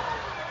partner.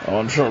 Oh,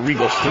 I'm sure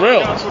Regal's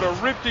thrilled. Guys would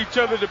have ripped each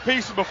other to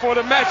pieces before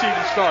the match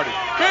even started.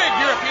 Big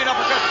European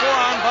uppercut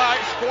forearm by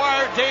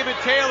Squire David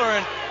Taylor,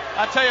 and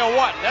I tell you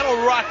what,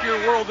 that'll rock your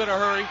world in a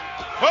hurry.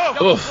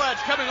 Oof.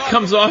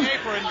 Comes off.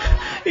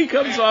 He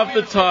comes off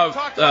the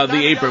top,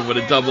 the apron with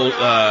a double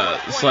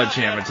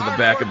sledgehammer to the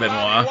back of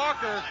Benoit.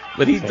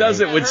 But he does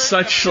it with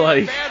such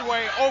like,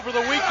 over the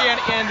weekend,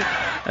 and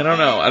I don't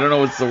know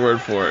what's the word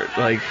for it.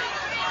 Like,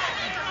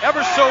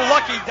 ever so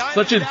lucky.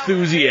 such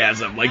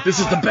enthusiasm. Like, this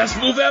is the best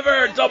move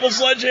ever. Double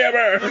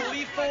sledgehammer.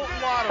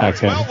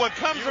 Axe handle.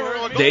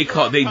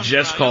 They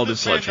just called it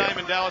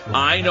sledgehammer.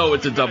 I know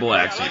it's a double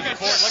axe handle.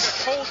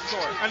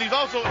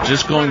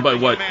 Just going by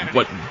what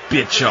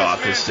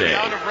Bischoff is saying.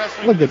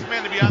 Look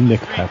at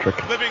Nick Patrick.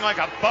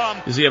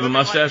 Does he have a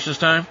mustache this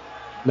time?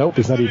 Nope,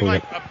 he's not evil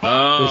yet.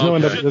 Oh,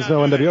 There's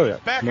no NWO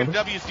yet. Back in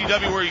Remember?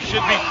 WCW where he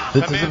should be.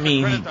 that doesn't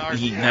mean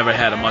he never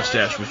had a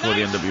mustache before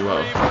the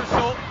NWO.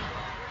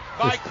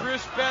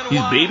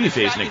 He's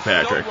babyface Nick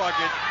Patrick.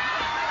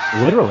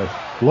 Literally.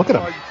 Look at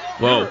him.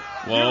 Whoa.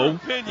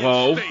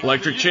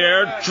 Electric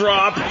chair,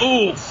 drop,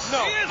 oof.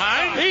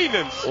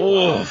 Heathens.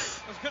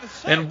 Oof.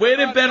 And where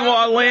did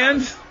Benoit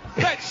land?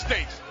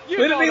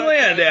 Where did he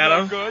land,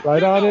 Adam?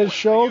 Right on his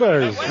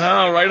shoulders.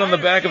 Oh, right on the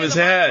back of his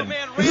head.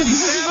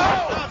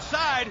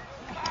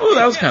 Oh,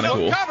 that was kind of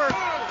cool.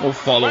 Oh,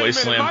 fall away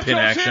slam pin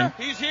action.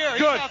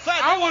 Good.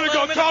 I want to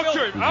go talk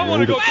to him. I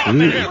want to go talk to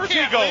him. Where's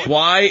he going?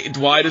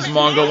 Why does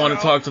Mongo want to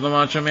talk to the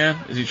Macho Man?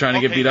 Is he trying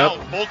to get beat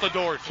up? Bolt the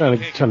doors. Trying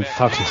to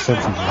talk some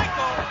sense into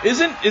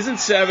him. Isn't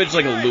Savage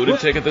like a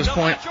lunatic at this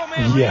point?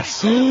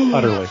 Yes,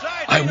 utterly.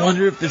 I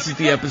wonder if this is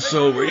the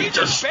episode where he's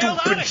just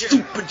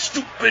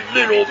stupid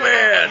little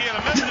man.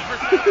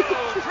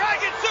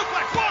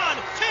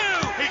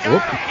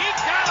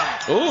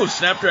 Oh,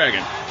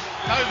 Snapdragon.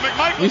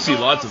 We see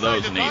lots of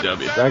those in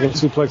AEW. Dragon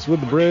suplex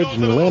with the bridge,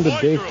 and he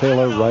landed Dave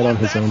Taylor right on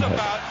his own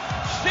head.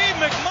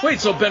 Wait,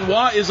 so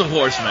Benoit is a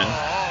horseman.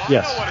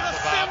 Yes.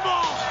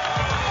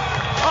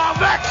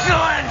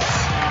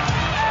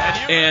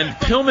 And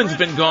Pillman's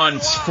been gone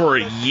for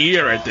a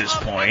year at this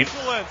point.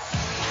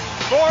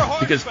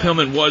 Because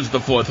Pillman was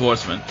the fourth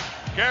horseman.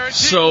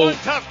 So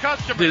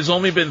there's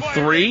only been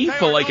 3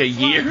 for like a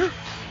year?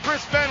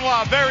 Chris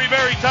Benoit, very,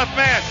 very tough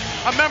man.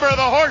 A member of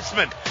the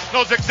Horsemen,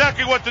 knows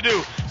exactly what to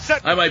do.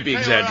 I might be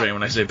exaggerating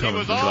when I say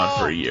Pillman's been gone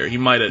for a year. He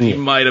might have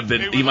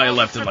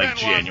left in like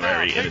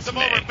January and it's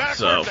May.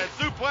 So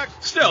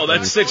still,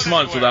 that's 6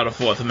 months without a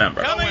fourth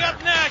member. Coming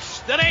up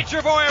next, the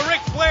Nature Boy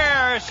Ric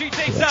Flair. She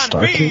takes on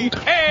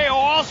BK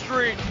Wall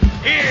Street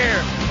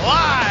here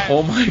live.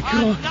 Oh my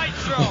god!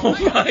 Oh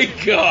my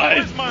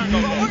god!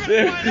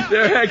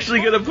 They're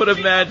actually gonna put a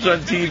match on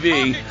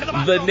TV.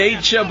 The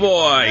Nature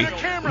Boy,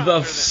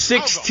 the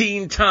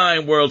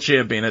 16-time world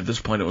champion at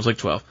this point. It was like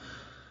 12.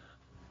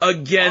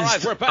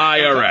 Against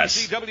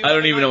IRS. I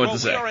don't even know what to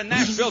say. We are in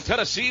Nashville,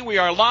 Tennessee. We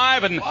are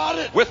live, and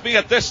with me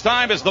at this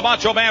time is the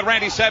Macho Man,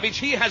 Randy Savage.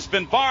 He has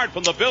been barred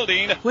from the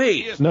building.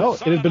 Wait. No,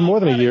 it had been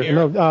more than a year.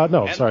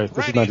 No, sorry.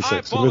 This is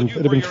 96. It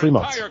had been 3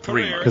 months.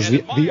 3 months.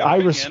 Because the I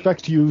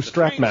Respect You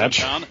strap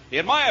match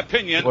in my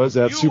opinion, was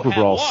at Super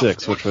Brawl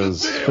 6, which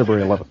was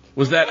February 11th.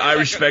 Was that I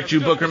Respect You,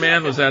 Booker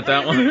Man? Was that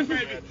one?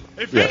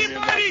 If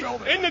anybody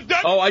in the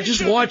WWE I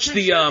just watched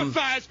the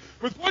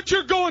with what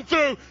you're going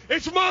through,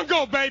 it's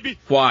Mongo, baby.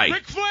 Why?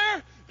 Ric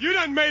Flair, you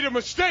done made a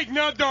mistake.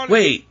 Now, darling.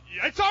 Wait.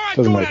 It's all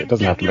right.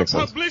 Doesn't have to make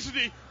sense.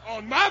 Publicity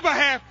on my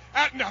behalf.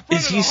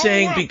 Is he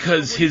saying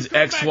because his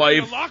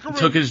ex-wife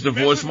took his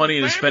divorce money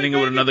and is spending it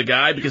with another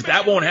guy? Because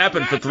that won't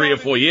happen for 3 or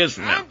 4 years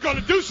from now. I'm going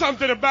to do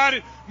something about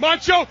it.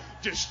 Macho,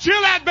 just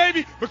chill out,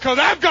 baby, because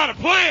I've got a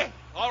plan.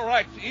 All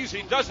right,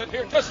 easy does it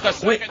here. Just a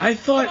second. Wait, I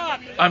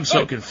thought... I'm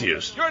so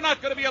confused. You're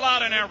not going to be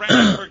allowed in there,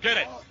 Randy. Forget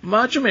it.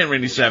 Macho Man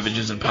Randy Savage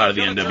isn't part of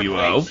the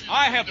NWO.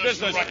 I have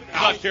business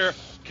left here.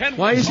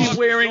 Why is he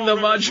wearing the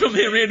Macho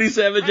Man Randy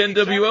Savage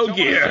NWO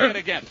gear?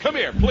 Again. Come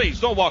here,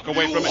 please. Don't walk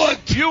away from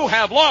it. You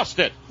have lost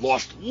it.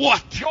 Lost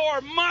what?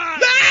 Your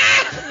mind.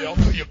 I'll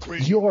tell you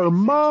crazy. Your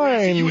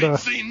mind. You ain't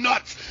seen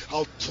nuts.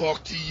 I'll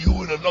talk to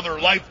you in another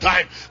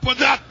lifetime, but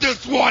not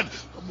this one.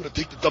 I'm going to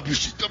take the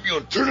WCW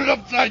and turn it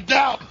upside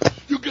down.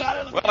 You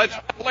got it? Well, it's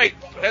late.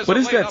 What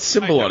is that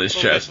symbol on his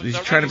chest? Is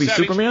he trying to be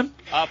Superman?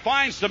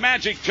 Finds the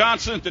Magic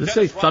Johnson. Does it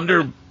say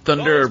Thunder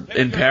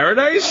in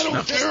Paradise?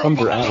 No.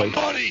 Thunder Alley,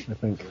 I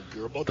think.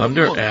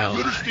 Thunder Alley.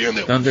 You understand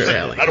that? Thunder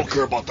Alley. I don't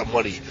care about the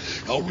money.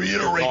 I'll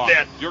reiterate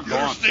that. You're You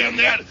understand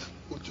that?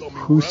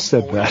 Who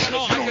said that?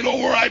 You don't know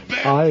where I've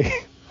been.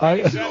 I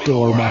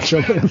adore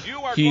Macho Man.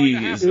 He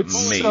is It's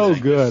amazing. so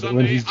good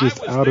when he's just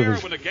out of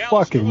his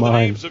fucking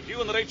mind.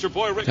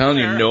 Telling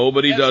you,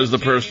 nobody does the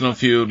personal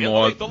feud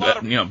more,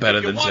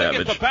 better than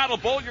Savage.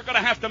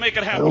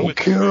 I don't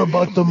care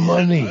about the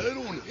money.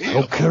 I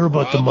don't care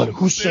about the money.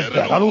 Who said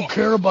that? I don't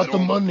care about the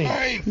money.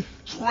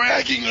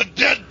 Dragging a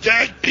dead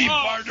tag team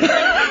partner.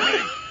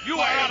 You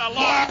are out of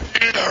luck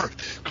here.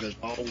 Because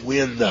I'll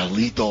win the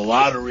lethal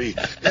lottery,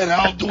 and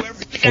I'll do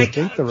everything I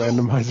think the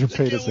randomizer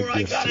paid us a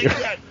gift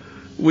here.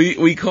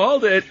 We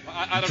called it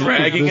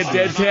dragging a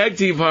dead tag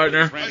team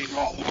partner. I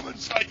call woman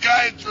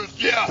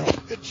psychiatrist, yeah.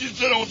 And she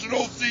said I was an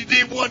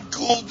OCD, one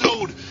cool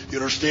dude. You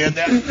understand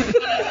that?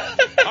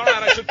 All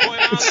right, I should point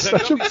out It's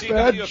that such a WCW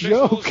bad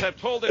officials joke. have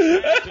told this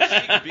man to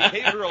seek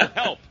behavioral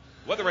help.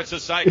 Whether it's a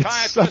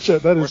psychiatrist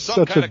That or is some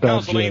such kind a of bad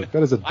counseling, joke.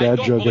 That is a I dad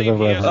don't joke I've believe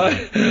ever he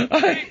heard.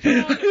 I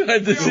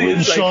had to see a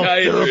therapist.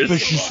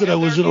 psychiatrist. She said I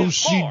was an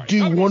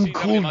OCD, one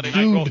cool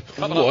dude.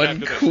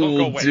 One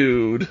cool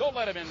dude. Don't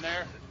let him in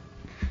there.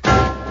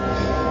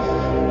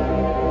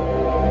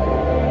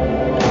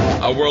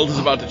 Our world is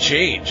about to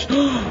change.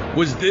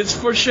 Was this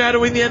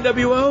foreshadowing the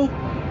NWO?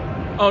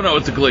 Oh no,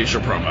 it's a Glacier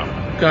promo.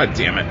 God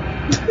damn it.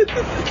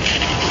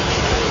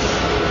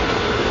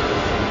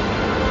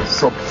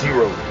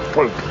 Sub-Zero.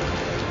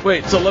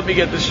 Wait, so let me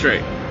get this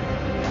straight.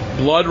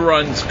 Blood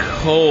runs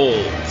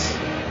cold.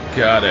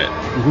 Got it.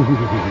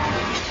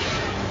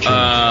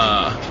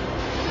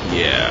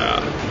 Yeah.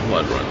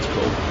 Blood runs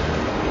cold.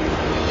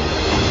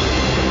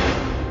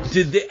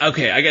 Did they?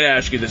 Okay, I gotta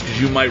ask you this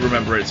because you might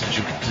remember it since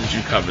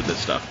you covered this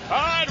stuff.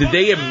 Did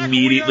they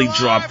immediately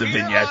drop the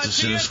vignettes as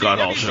soon as Scott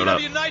Hall showed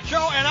up,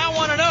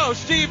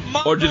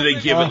 or did they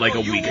give it like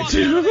a week or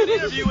two?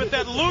 Interview with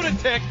that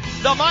lunatic,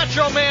 the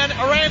Macho Man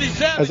Randy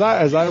Savage.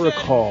 As I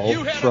recall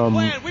from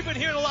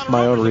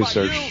my own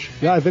research,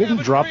 yeah, they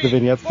didn't drop the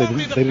vignettes. They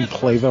didn't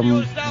play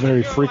them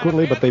very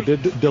frequently, but they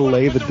did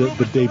delay the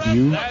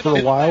debut for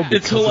a while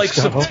Until like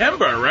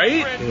September,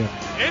 right?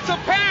 Yeah. It's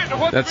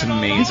apparent. That's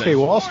amazing. Okay,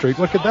 Wall Street.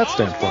 What could that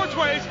stand for?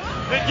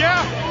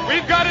 Yeah,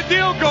 we've got a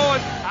deal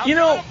going. You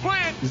know,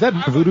 is that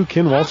Voodoo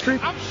Kin Wall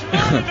Street?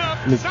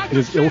 in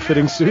his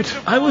ill-fitting suit?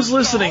 I was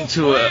listening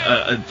to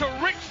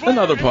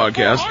another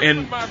podcast,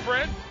 and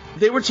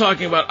they were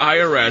talking about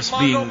IRS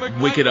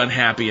being wicked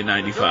unhappy in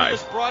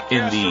 '95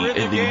 in the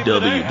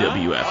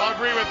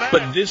WWF.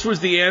 But this was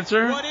the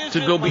answer, to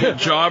go be a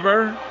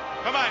jobber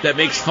that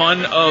makes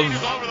fun of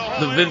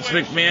the Vince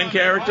McMahon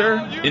character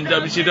in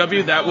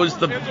WCW. That was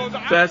the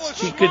best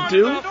he could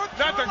do.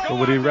 Or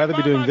would he rather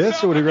be doing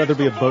this, or would he rather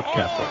be a boat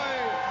captain?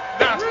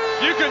 Now,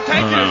 you can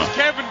take it as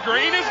Kevin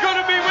Green is going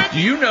to be with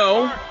you. Do you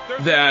know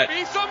that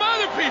Be some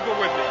other people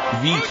with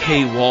me.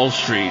 VK Wall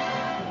Street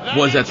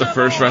was at the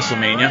first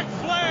WrestleMania?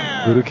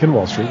 Voodoo Kin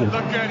Wall Street. Look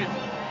at him.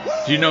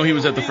 Do you know he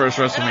was at the first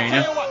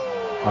WrestleMania?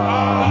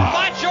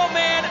 Macho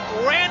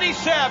Man Randy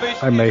Savage.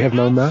 I may have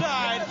known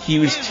that. He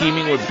was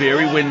teaming with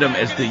Barry Windham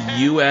as the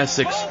U.S.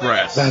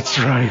 Express. That's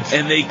right.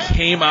 And they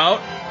came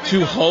out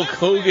to Hulk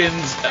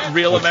Hogan's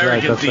Real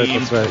American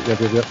theme. That's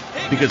right. Yep.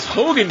 Because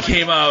Hogan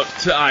came out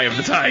to Eye of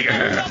the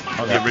Tiger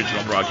on the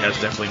original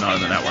broadcast, definitely not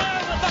on the network.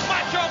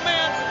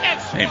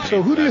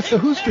 So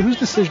whose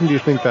decision do you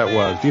think that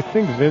was? Do you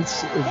think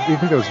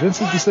that was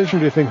Vince's decision, or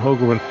do you think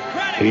Hogan went,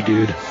 "Hey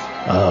dude,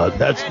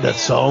 that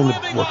song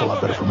would work a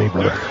lot better for me,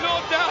 brother"?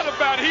 No doubt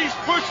about it. He's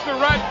pushed the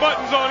right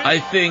buttons on it. I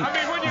think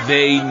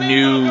they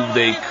knew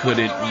they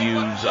couldn't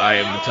use Eye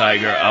of the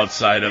Tiger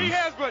outside of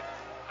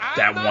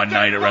that one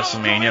night at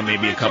WrestleMania,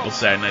 maybe a couple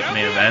Saturday night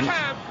main event.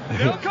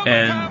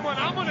 And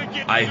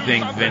I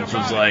think Vince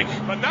was like,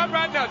 but not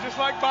right now, just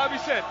like Bobby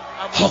said.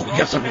 "Oh, we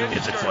got some new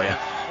music for you."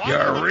 You're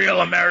a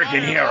real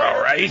American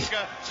hero, right?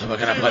 So we're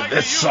gonna put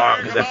this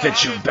song that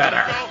fits you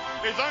better.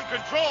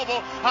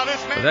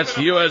 But that's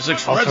the U.S.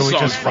 Express Also, we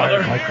song, just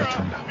fired brother. Mike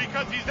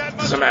Rotunda.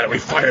 Doesn't matter, we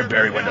fired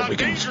Barry Windham. We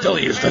can still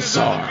use the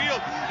song.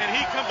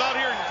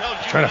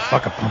 Trying to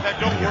fuck up.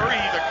 Don't worry,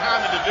 he's a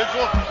calm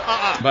individual.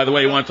 By the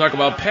way, you want to talk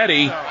about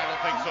petty?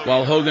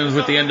 While Hogan's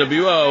with the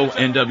NWO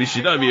and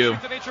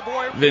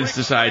WCW, Vince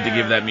decided to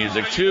give that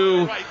music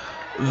to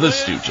the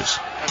Stooges.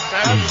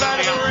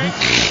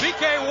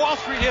 BK Wall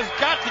Street has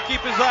got to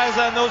keep his eyes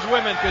on those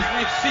women because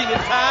we've seen it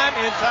time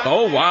and time.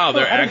 Oh wow,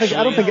 they're I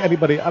don't think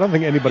anybody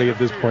at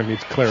this point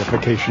needs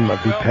clarification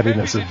of the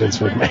pettiness of Vince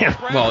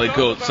McMahon. Well, it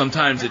goes.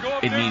 Sometimes it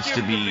needs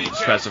to be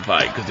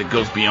specified because it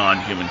goes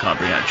beyond human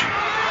comprehension.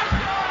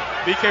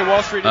 BK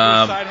Wall Street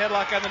side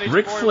headlock on the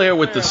Ric Flair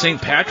with the St.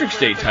 Patrick's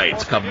Day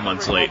tights a couple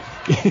months late.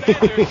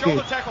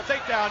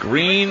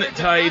 Green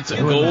tights,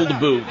 gold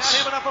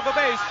boots.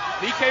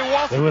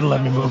 They wouldn't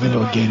let me move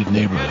into a gated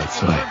neighborhood,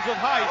 so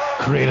I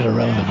created a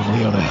relative of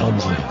Leona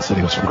Helmsley and said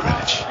he was from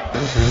Greenwich.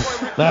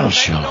 That'll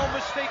show. No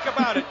mistake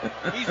about it.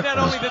 He's not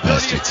only the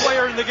dirtiest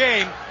player in the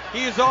game,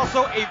 he is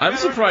also a I'm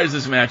surprised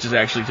this match is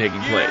actually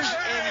taking place.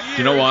 Do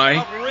you know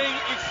why?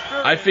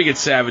 I figured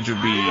Savage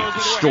would be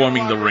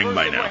storming the ring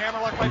by now.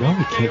 No,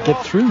 we can't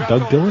get through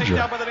Doug Dillinger.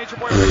 Yeah,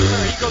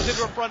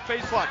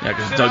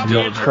 because Doug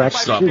Dillinger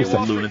stopped the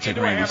lunatic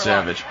Randy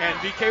Savage.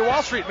 BK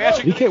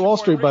Wall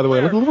Street, by the way,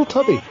 look a little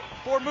tubby.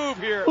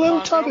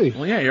 Little tubby.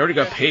 Well, yeah, you already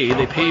got paid.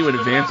 They pay you in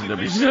advance in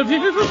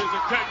WCW.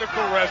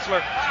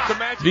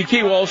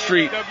 BK Wall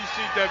Street,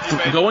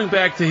 going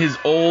back to his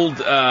old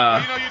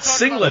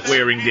singlet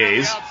wearing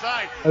days.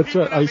 That's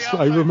right.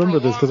 I remember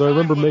this because I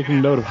remember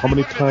making note of how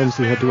many times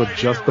he had to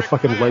adjust the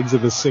fucking legs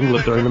of his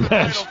singlet during the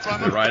match.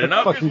 Riding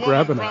up. Fucking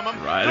grabbing it.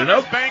 Riding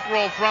up.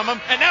 Bankroll from him.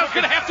 And now he's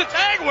going to have to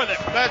tag with it.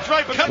 That's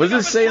right. But What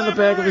does it say on the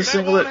back of his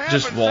singlet?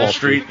 Just Wall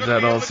Street, is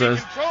that all it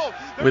says?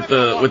 With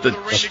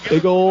the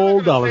Big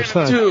old dollar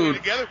sign. dude,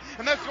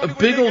 a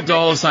big old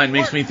dollar sign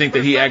makes me think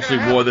that he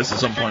actually wore this at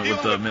some point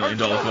with the $1 Million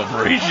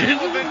Corporation.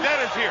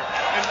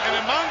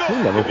 He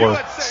never wore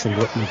a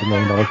singlet with the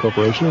 $1 Million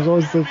Corporation. It was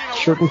always the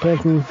shirt and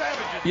pants, and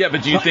Yeah,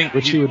 but do you think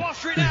which he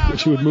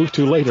would move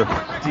to later.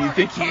 do you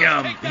think he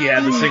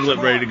had the singlet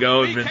ready to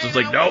go and Vince was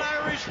like, nope,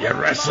 you're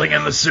wrestling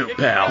in the suit,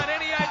 pal.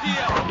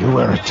 You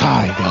wear a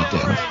tie,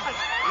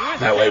 goddammit.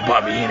 That way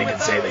Bobby Heenan can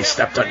say they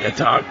stepped on your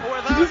tongue.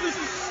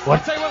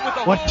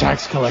 What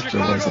tax collector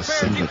wears a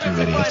singlet, you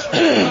idiot?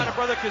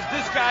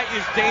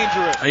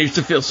 I used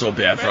to feel so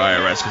bad for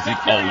IRS because he'd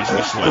always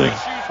be sweating.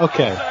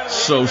 Okay.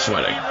 So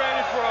sweating.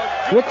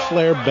 Ric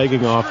Flair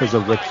begging off is a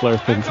Ric Flair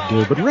thing to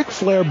do, but Ric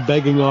Flair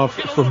begging off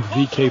from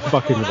VK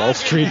fucking Wall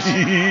Street.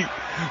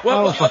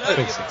 Well,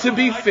 to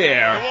be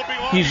fair,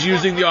 he's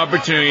using the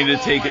opportunity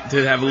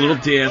to have a little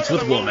dance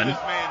with woman.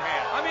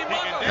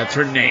 That's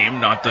her name,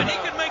 not the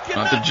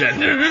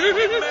gender.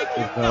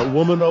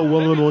 Woman, oh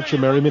woman, won't you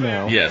marry me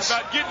now? Yes.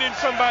 About getting in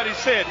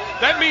somebody's head.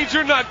 That means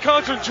you're not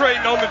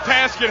concentrating on the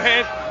task at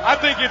hand. I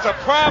think it's a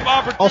prime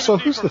opportunity. Also,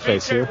 who's the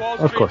face here?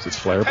 Of course it's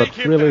Flair, but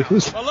really,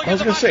 who's... I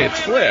was going to say, it's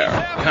Flair,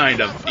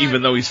 kind of,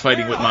 even though he's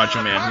fighting with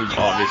Macho Man, who's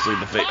obviously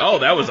the face. Oh,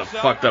 that was a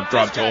fucked up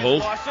drop toe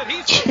hold.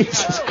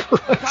 Jesus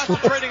Christ.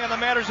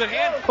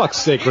 Fuck's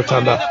sake,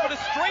 Rotunda.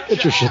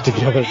 Get your shit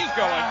together.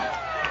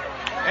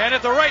 And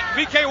at the right,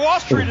 VK Wall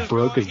Street is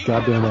broke his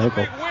goddamn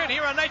ankle.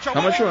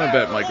 How much you want to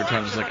bet Mike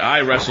Rotunda's like, I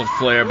wrestled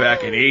Flair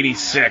back in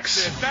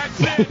 '86.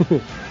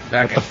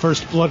 Back at the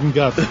first blood and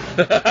guts.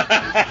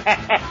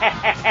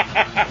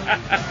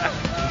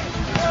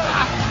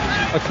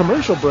 A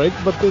commercial break,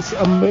 but this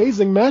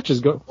amazing match is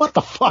going. What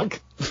the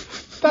fuck?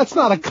 That's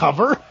not a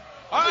cover.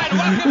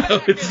 No,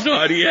 it's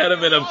not. He had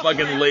him in a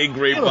fucking leg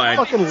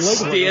grapevine,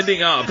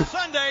 standing up.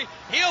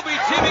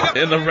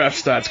 And the ref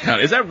starts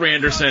counting. Is that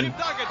Randerson?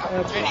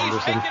 That's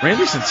Randerson.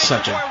 Randerson's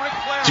such a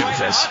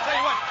doofus.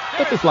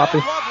 Flippy floppy.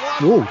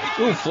 Ooh.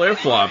 Ooh, Flair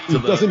flop to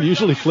He doesn't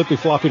usually flippy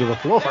floppy to the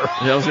floor.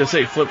 Yeah, I was going to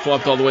say flip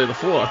flopped all the way to the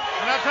floor. And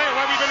I'll tell you,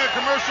 we've been in a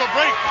commercial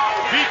break.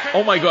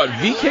 Oh my god,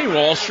 VK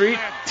Wall Street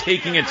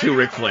taking it to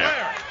Ric Flair.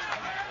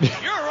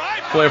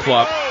 Flair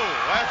flop.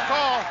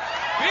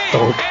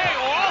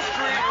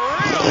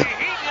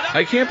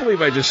 I can't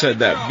believe I just said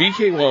that.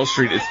 VK Wall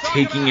Street is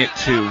taking it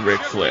to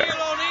Ric Flair.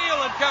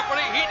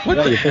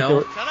 What the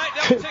hell?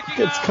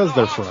 It's because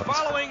they're friends.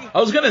 I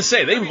was going to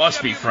say, they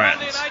must be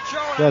friends.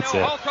 That's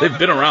it. They've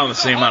been around the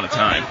same amount of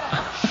time.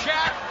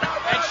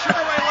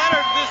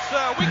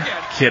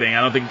 Kidding.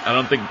 I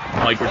don't think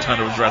Mike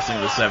Rotunda was wrestling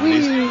in the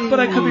 70s, but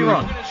I could be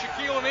wrong.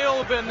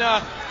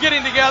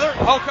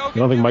 You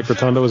don't think Mike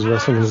Rotunda was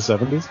wrestling in the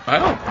 70s? I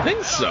don't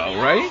think so,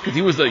 right? Because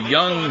he was a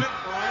young,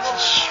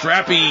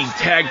 strappy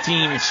tag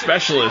team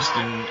specialist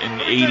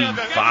in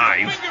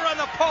 '85.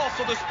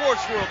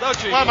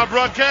 I'm a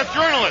broadcast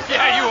journalist.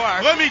 Yeah, you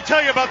are. Let me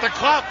tell you about the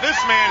clout this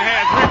man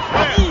has. Ric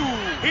Flair.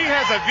 He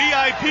has a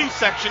VIP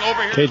section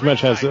over here. Cage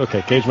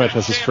Match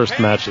has his first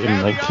match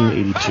in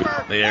 1982.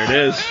 There it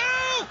is.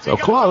 So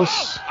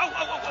close.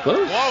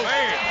 Close.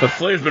 But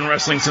Flair's been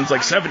wrestling since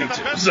like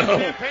 '72,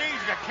 so.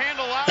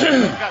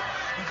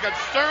 He's got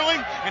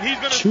Sterling, and he's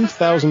going to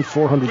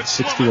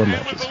 2,461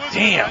 matches.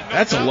 Damn,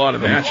 that's a lot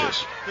of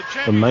matches.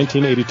 From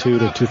 1982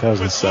 to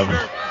 2007.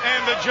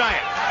 And the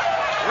Giant.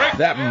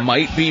 That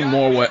might be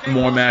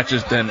more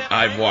matches than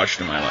I've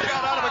watched in my life.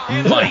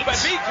 Might.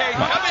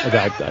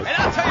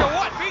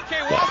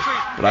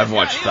 But I've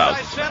watched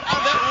thousands.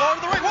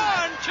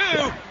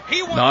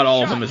 Not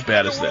all of them as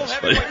bad as this.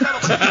 But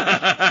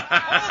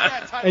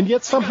and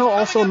yet somehow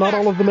also not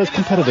all of them as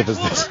competitive as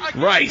this.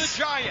 Right.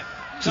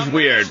 Which is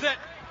weird.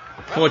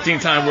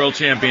 14-time world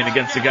champion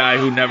against a guy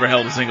who never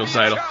held a singles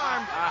title.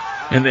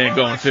 And they're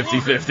going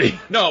 50-50.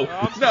 No,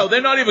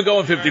 they're not even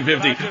going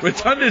 50-50.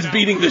 Rotunda's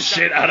beating the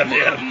shit out of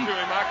him.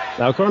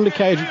 Now, according to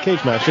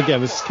Cage Match,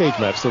 again, this is Cage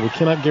Match, so we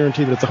cannot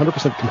guarantee that it's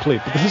 100%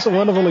 complete, but this is a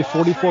run of only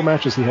 44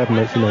 matches he had in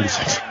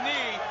 1996.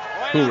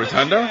 Who,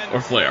 Rotunda or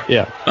Flair?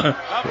 Yeah.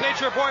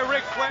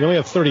 He only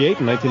had 38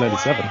 in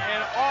 1997.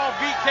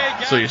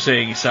 So you're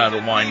saying he started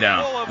to wind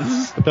down.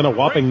 But then a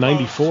whopping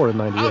 94 in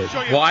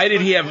 98. Why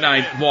did he have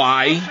 9?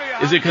 Why?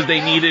 Is it because they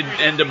needed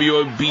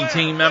NWB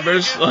team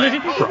members?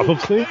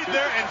 Probably.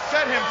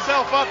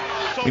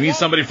 We need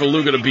somebody for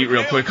Luger to beat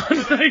real quick on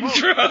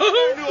Nitro.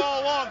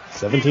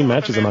 17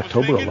 matches in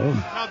October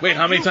alone. Wait,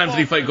 how many times did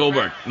he fight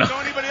Goldberg? No.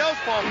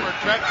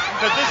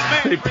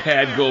 They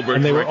pad Goldberg.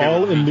 And they were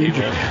all in New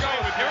Japan.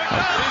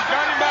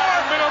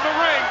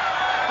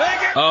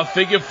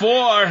 Figure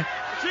four,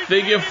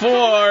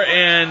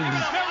 and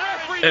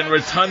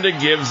Rotunda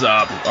gives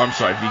up. Oh, I'm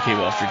sorry, VK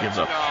Wall Street gives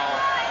up.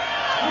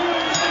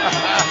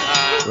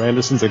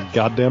 Anderson's a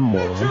goddamn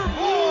moron.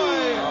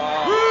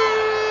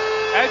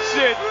 That's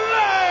it.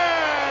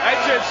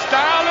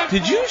 Styling.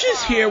 Did you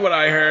just hear what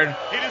I heard?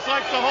 He just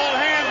likes to hold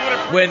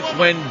hands with a...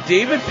 When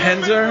David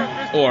Penzer,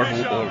 or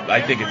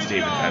I think it's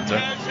David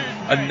Penzer,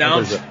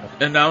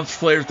 announced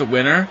Flair's the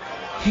winner,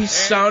 he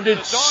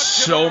sounded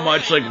so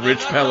much like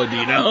Rich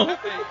Palladino.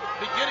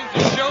 Beginning to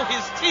show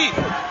his teeth,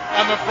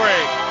 I'm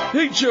afraid.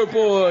 Hey, your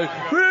boy, Ric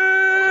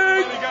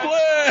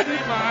Flair.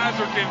 My eyes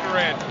are getting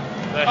red.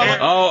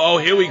 Oh,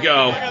 here we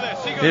go.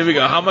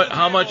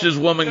 How much is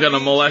woman gonna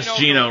molest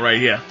Gino right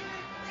here?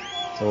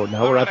 So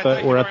now we're at the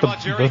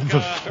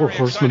Four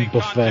Horsemen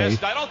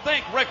buffet. I don't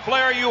think, Ric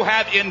Flair, you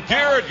have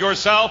endeared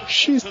yourself.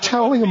 She's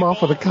toweling him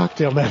off with a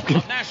cocktail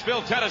napkin.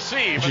 Nashville,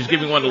 Tennessee. She's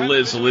giving one to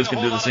Liz, so Liz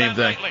can do the same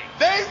thing.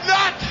 They've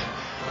not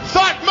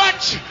thought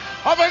much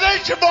of a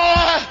Nature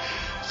Boy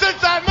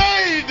since I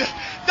made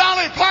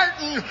Dolly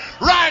Parton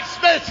ride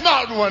Space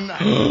Mountain one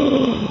night.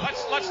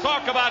 Let's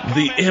talk about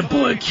the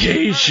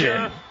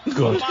implication.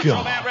 Good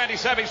God. Man Randy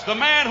Savage, the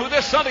man who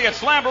this Sunday at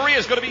Slamboree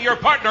is going to be your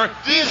partner.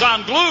 He's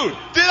unglued.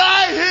 Did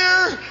I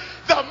hear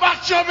the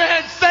Macho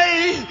Man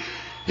say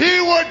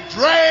he would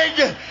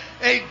drag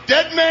a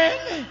dead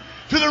man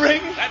to the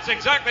ring? That's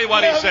exactly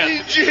what he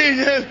said.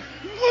 Genius.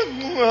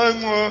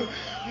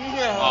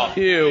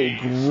 Ew,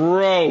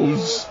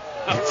 gross.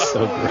 It's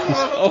so gross.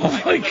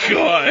 Oh my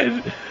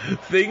God.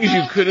 Things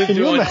you couldn't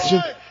do.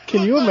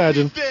 Can you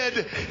imagine?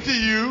 Dead to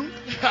you.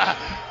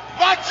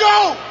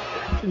 Macho!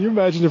 Can you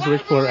imagine if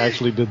Ric Flair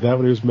actually did that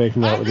when he was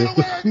making out with her?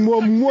 And we're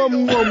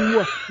going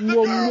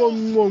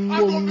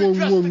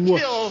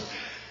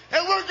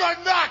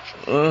to knock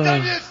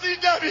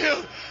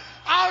WCW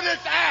out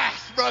its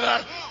ass,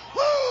 brother.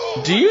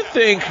 Woo! Do you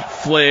think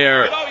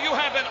Flair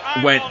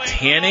went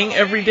tanning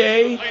every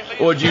day,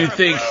 or do you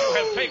think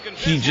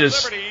he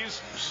just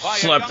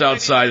slept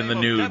outside in the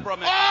nude?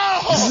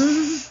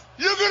 Oh!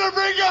 You're going to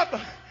bring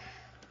up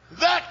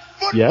that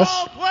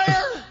football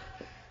player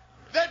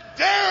that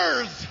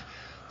dares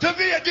to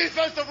be a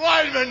defensive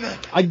lineman.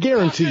 I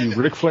guarantee you,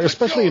 Ric Flair,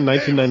 especially in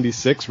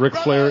 1996, Ric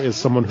Flair is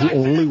someone who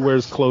only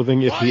wears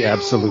clothing if he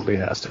absolutely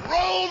has to.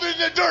 Rolled in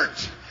the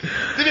dirt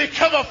to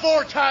become a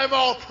 4-time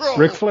All-Pro.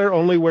 Ric Flair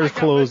only wears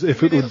clothes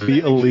if it would be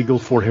illegal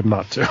for him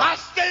not to. I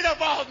stayed up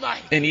all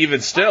night. And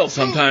even still,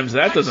 sometimes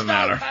that doesn't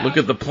matter. Look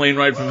at the plane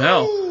ride from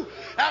hell.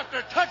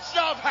 After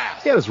touchdown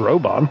pass. He had his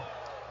robe on.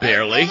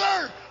 Barely.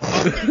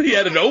 He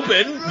had it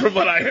open, from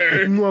what I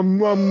heard. I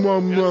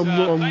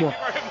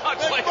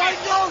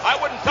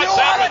wouldn't touch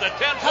that with a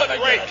 10-foot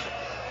rake.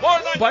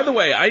 By the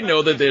way, I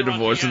know that they're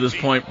divorced at this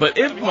point, but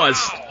it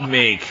must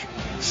make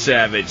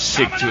Savage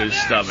sick to his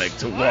stomach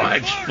to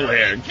watch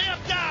Flair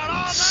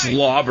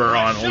slobber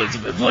on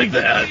Elizabeth like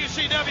that.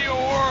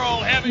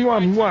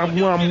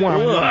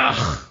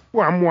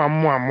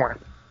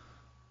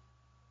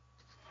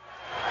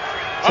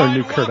 It's our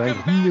new Kurt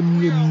Angle.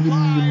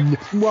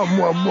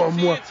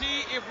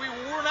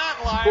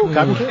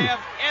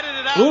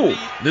 Ooh,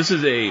 this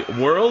is a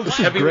World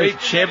Heavyweight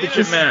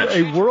Championship match.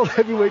 A World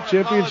Heavyweight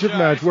Championship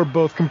match where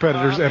both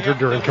competitors enter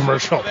during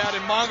commercial.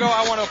 Mongo,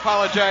 I want to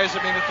apologize.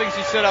 I mean, the things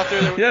he said out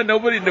there. Yeah,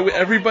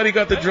 everybody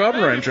got the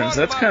jobber entrance.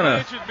 That's kind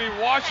of. Should be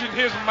washing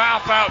his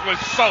mouth out with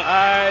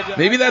soap.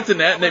 Maybe that's a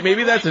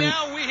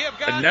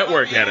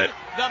network edit.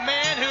 The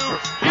man who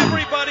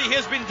everybody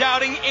has been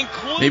doubting,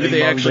 including. Maybe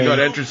they actually got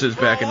entrances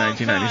back in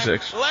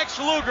 1996. Lex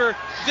Luger,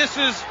 this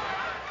is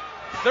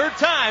third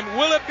time.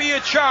 Will it be a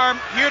charm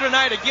here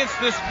tonight against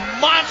this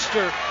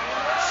monster,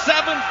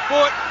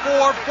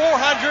 7'4",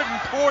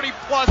 440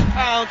 plus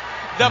pounds,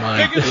 The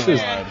My biggest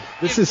God.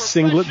 This is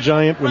singlet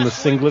giant when the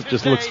singlet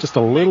just looks just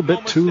a little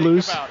bit too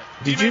loose.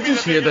 Did you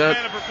just hear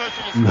that?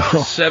 No.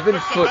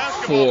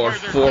 7'4",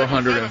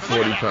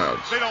 440 pounds.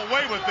 They don't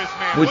weigh what this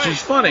man Which weighs.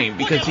 is funny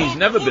because he's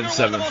never been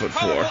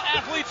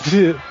 7'4",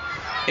 Dude,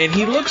 and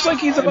he looks like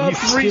he's about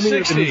he's skinnier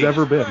 360. than he's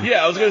ever been.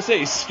 Yeah, I was gonna say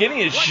he's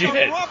skinny as shit.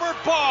 Like a rubber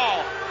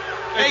ball.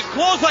 A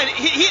clothesline.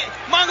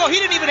 Mongo, he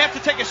didn't even have to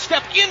take a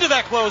step into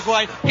that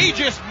clothesline. He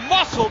just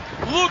muscled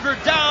Luger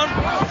down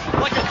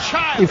like a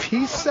child. If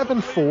he's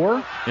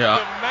 7'4", Yeah.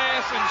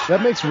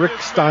 that makes Rick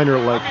Steiner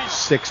like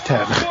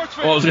 6'10".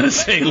 Well, I was gonna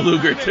say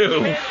Luger too.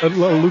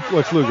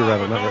 Lex Luger,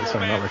 rather, not Rick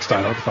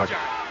Steiner. What the fuck?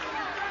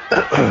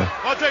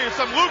 I'll tell you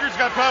something. Luger's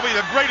got probably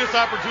the greatest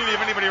opportunity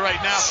of anybody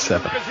right now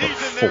because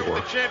he's in there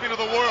with the champion of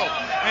the world,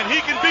 and he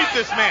can beat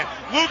this man.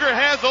 Luger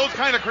has those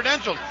kind of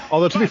credentials.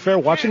 Although to be fair,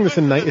 watching this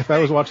if I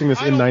was watching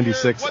this in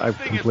 '96, I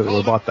completely would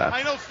have bought that.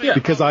 Yeah.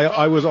 Because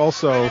I was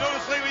also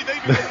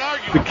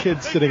the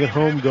kid sitting at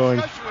home going,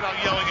 it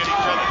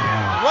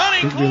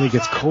really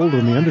gets cold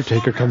when the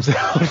Undertaker comes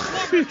out.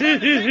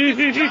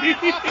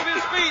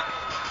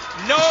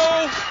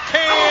 No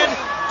can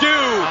do.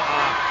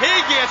 He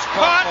gets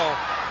caught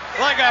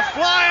like a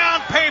fly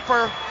on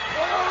paper.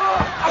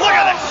 Look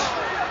at this.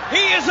 He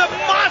is a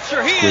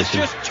monster. He is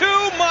just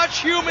too much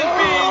human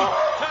being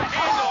to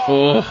handle.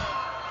 Oh,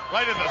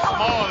 Right in the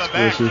small of the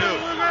back, too.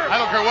 I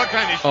don't care what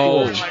kind of Oh.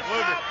 like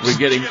Luger. we're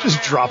getting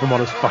Just drop him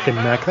on his fucking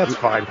neck. That's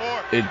fine.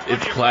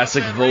 it's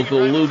classic vocal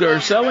Luger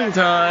selling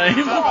time.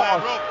 That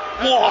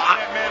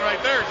man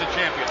right there is a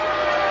champion.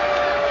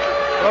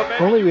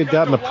 If only we had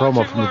gotten a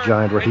promo from the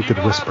Giant where he could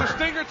whisper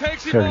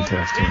fairy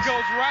tales to us.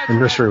 Or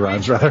nursery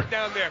rhymes, rather.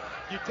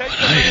 You take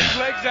the man's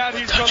legs out,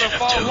 he's going to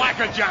fall like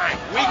a giant.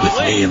 With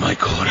me in my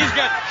corner.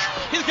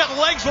 He's got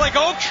legs like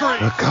oak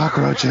trees. A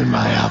cockroach in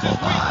my apple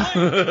pie.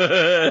 He's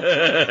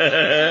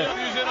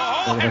in a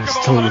whole heck of a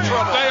lot of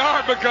trouble. They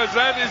are, because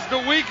that is the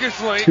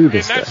weakest link, To and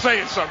this that's day.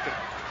 saying something.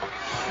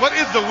 What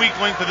is the weak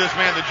link to this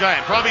man, the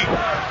Giant? Probably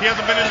he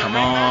hasn't been in the Come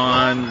ring that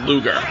long. on,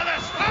 Luger.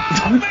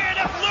 Oh, man,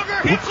 if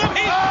Luger hits him,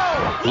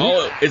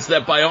 Oh, it's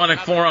that bionic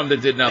forearm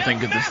that did nothing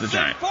because it's the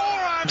Giant.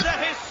 forearm that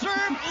has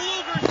served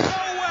Luger so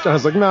well.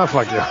 John's like, nah,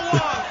 fuck you.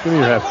 Give me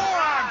your head.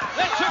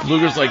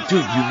 Luger's like,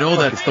 dude, you know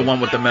that's the one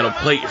with the metal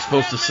plate. You're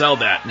supposed to sell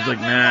that. He's like,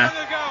 nah.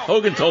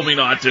 Hogan told me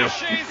not to.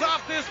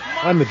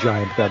 I'm the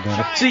Giant,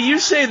 goddammit. See, you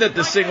say that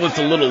the singlet's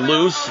a little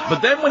loose,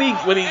 but then when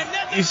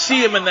you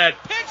see him in that,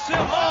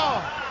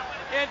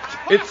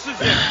 it's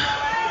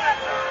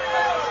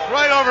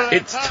Right over that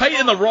it's top tight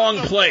in the wrong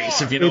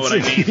place, if you know what I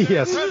mean.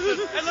 Yes. And look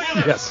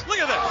at Yes. this. Look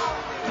at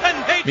this.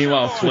 The nature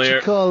Meanwhile, of-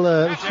 Flair.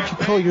 What you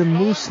call your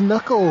moose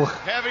knuckle?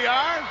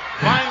 Caviar,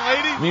 fine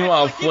lady.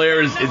 Meanwhile,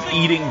 Flair is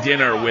eating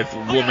dinner with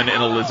Woman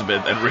and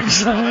Elizabeth at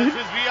ringside. His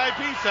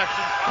VIP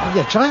section. Oh,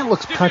 yeah, Giant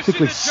looks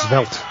practically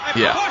svelte.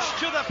 Yeah. Push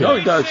to the Oh,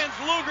 he does. sends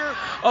Luger.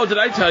 Oh, did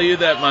I tell you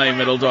that my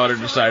middle daughter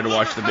decided to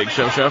watch the Big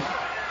Show show?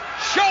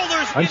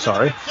 Shoulders. I'm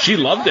sorry. She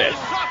loved it.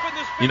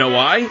 You know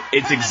why?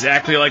 It's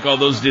exactly like all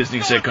those Disney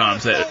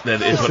sitcoms that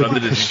is put on the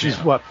Disney She's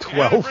Channel. what,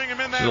 12? Bring him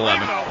in She's that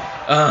 11. ring,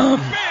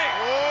 Um,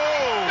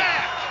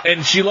 though.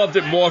 and she loved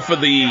it more for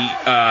the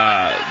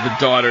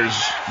daughter's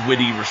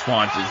witty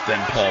responses than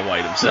Paul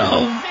White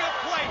himself.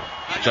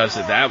 Which I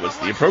said that was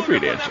the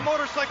appropriate answer.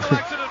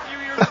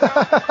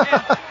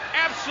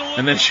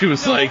 And then she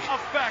was like,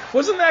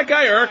 "Wasn't that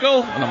guy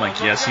Urkel?" And I'm like,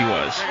 "Yes, he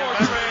was."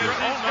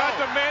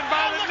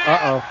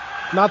 Uh-oh.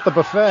 Not the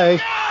buffet.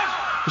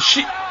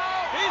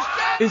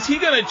 Is he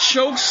gonna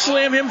choke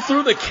slam him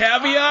through the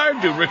caviar?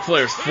 Dude, Ric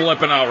Flair's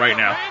flipping out right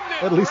now.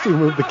 At least he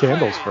moved the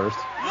candles first.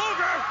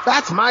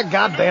 That's my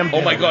goddamn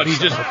Oh my God, he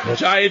son just of a bitch.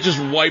 Giant just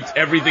wiped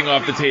everything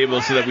off the table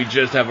so that we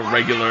just have a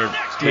regular Make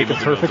table it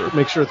to go perfect. through.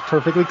 Make sure it's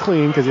perfectly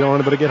clean because you don't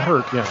want anybody to get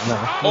hurt. Yeah, no.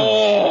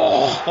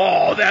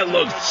 Oh, that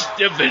looks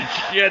stiff as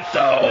shit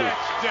though.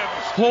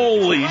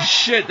 Holy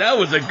shit, that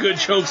was a good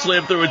choke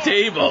slam through a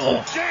table.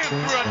 Jammed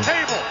through a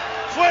table.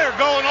 Flair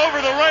going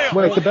over the rail.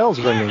 Wait, the bell's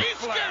ringing.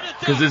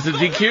 Because it's a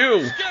DQ.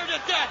 Scared to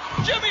death.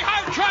 Jimmy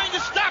Hart trying to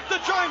stop the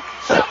joint.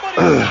 Somebody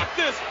stop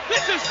this.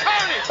 This is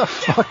carnage.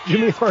 Fuck,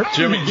 Jimmy Hart. what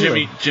are you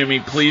doing? Jimmy,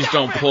 please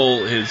don't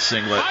pull his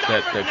singlet.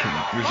 That can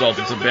result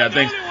in some bad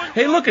things.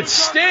 Hey, look, it's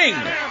Sting.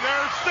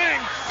 There's Sting.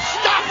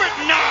 Stop it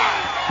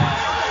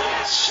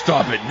now.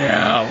 Stop it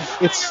now.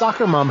 It's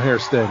soccer mom hair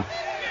Sting.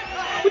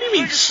 What do you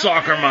mean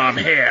soccer mom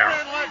hair?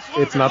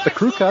 It's not the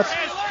crew cut.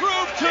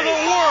 Prove to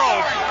the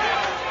world.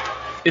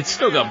 It's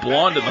still got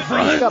blonde in the He's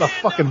front. got a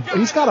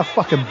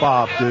fucking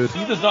bob, dude.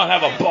 He does not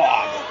have a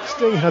bob.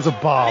 Sting has a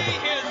bob.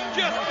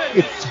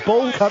 It's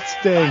bowl cut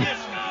Sting.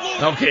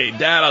 Okay,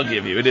 that I'll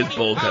give you. It is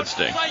bowl cut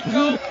Sting. Sit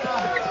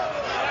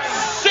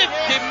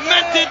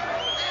demented.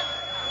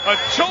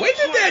 When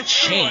did that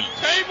change?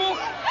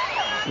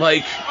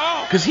 Like,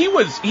 because he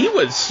was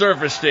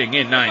Surfer Sting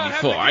in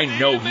 '94. I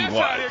know he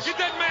was.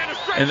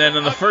 And then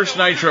in the first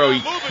Nitro, he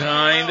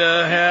kind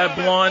of had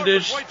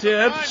blondish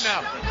tips.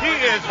 He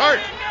is hurt.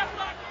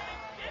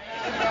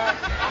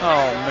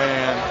 Oh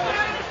man.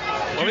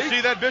 Did you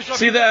see that, Bishop?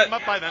 See He that? picked him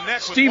up by the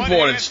neck Steve with one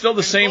Borden, hand still the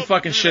and same broke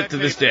fucking through shit that to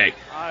this table.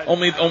 day.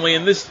 Only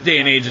in this day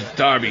and age, it's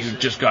Darby who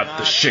just got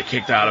the shit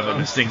kicked out of him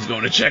and Sting's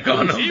going to check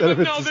on him. Even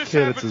Even if though it's his this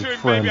kid, happened it's his to him,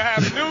 friend. baby, I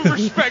have new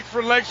respect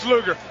for Lex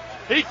Luger.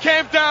 He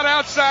camped out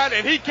outside,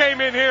 and he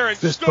came in here and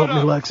Fist stood bump up.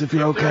 me, Lex, if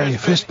you're okay.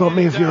 There's Fist been bump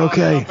me if you're any doubt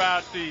okay.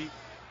 about the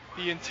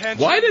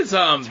intention, Why does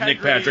Nick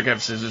integrity Patrick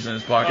have scissors in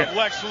his pocket? of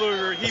Lex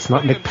Luger. He It's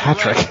not put Nick them to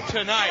Patrick. rest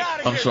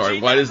tonight. I'm sorry,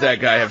 why does that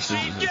guy have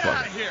scissors in his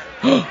pocket?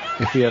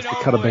 If he has to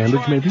cut a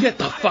bandage, maybe. Get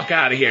the fuck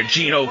out of here,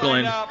 Gene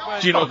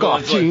Okerlund. Gene Fuck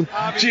off, Okerlund's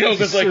like, Gene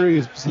Okerlund's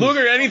Serious like, business.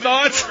 Luger, any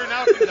thoughts? Luger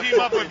now can team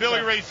up with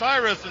Billy Ray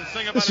Cyrus and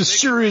sing about This his is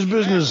serious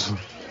business.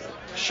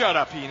 Shut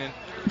up, Heenan.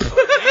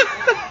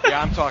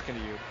 Yeah, I'm talking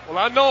to you. Well,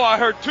 I know I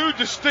heard two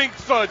distinct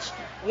thuds.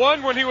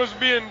 One when he was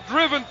being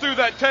driven through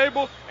that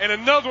table, and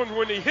another one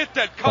when he hit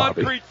that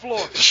Bobby. concrete floor.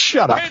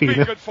 Shut up, Can't be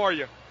Heenan. good for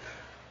you.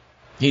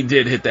 He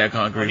did hit that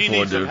Well, concrete he floor,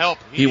 needs some dude. help.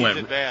 He He needs went.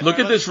 it bad. Look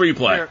at this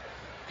replay. Here.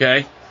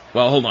 Okay.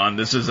 Well, hold on.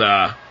 This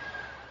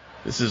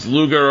is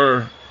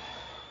Luger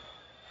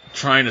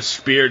trying to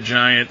spear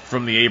Giant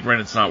from the apron.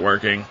 It's not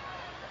working.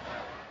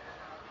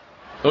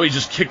 Oh, he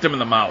just kicked him in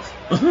the mouth.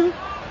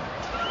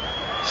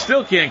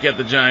 Still can't get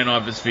the Giant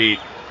off his feet.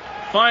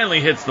 Finally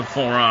hits the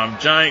forearm.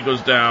 Giant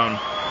goes down.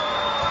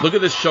 Look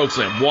at this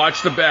chokeslam.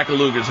 Watch the back of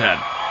Luger's head.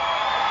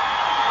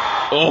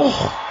 Oh,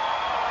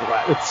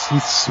 He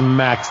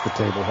smacks the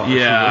table hard.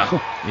 yeah.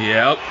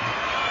 Yep.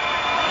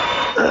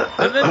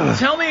 And then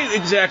tell me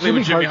exactly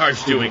what Jimmy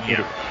Hart's doing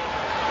here.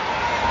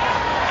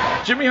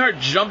 Jimmy Hart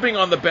jumping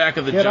on the back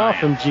of the Get Giant.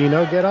 off him,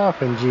 Gino. Get off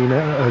him,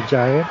 Gino.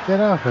 Giant. Get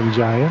off him,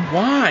 Giant.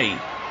 Why?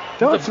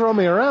 Don't throw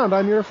me around.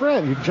 I'm your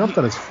friend. You jumped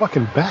on his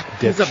fucking back,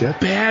 He's a dipshit.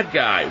 bad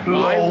guy.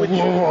 Why would you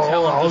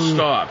tell him to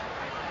stop?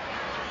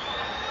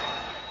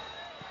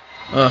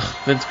 Ugh,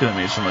 Vince could have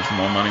made so much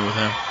more money with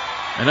him.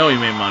 I know he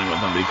made money with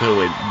him, but he could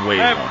have made way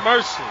Have more.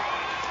 mercy.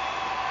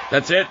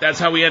 That's it? That's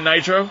how we end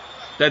Nitro?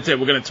 That's it?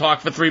 We're going to talk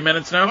for 3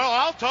 minutes now? Well,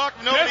 I'll talk.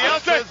 Nobody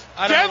else says.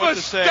 I don't know what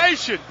to say.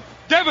 Devastation.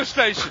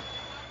 Devastation.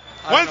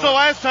 When's the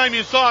last time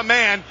you saw a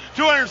man,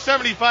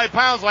 275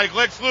 pounds like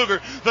Lex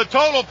Luger, the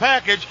total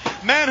package,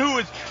 man who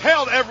has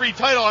held every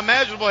title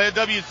imaginable at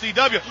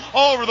WCW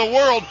all over the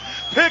world,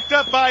 picked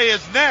up by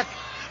his neck,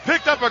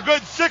 picked up a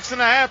good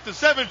 6.5 to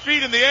 7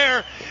 feet in the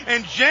air,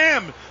 and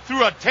jammed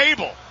through a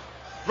table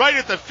right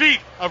at the feet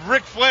of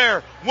Ric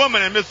Flair,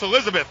 woman, and Miss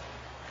Elizabeth?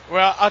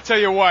 Well, I'll tell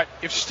you what.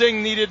 If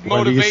Sting needed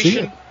Where do you see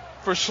motivation it?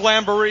 for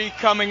Slamboree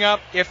coming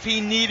up, if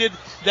he needed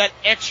that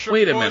extra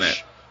Wait a push,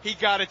 minute. he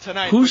got it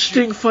tonight. Who's But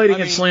Sting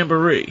fighting at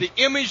Slamboree? The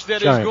image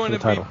that Giant is going for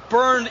to the be title.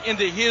 burned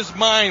into his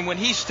mind when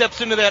he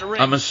steps into that ring.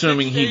 I'm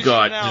assuming 6 he days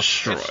got from now,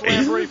 destroyed. at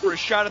Slamboree for a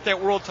shot at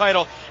that world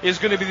title is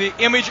going to be the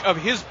image of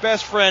his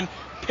best friend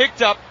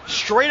picked up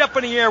straight up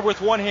in the air with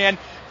one hand,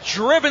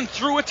 driven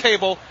through a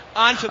table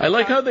onto the I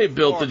like how they concrete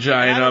built the floor.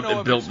 Giant And I up don't know and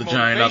if built it's the Giant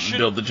up and motivation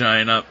built the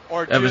Giant up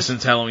or ever just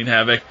since Halloween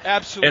Havoc.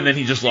 absolute And then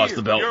he just lost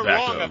the belt You're back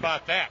wrong to him.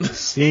 about that.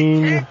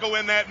 Scene. He can't go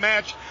in that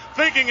match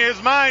thinking in his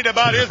mind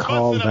about his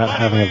Call busting a that buddy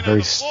having a laying very on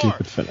the floor.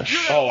 stupid finish. You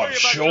don't Oh, worry I'm about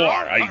sure. your own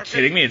Are you market,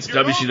 kidding me? It's your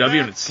own WCW and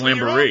back, it's your own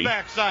Slamboree.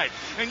 backside.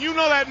 And you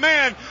know that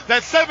man,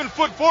 that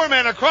 7'4"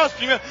 man across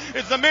from you,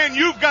 is the man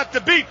you've got to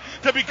beat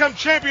to become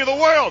champion of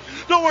the world.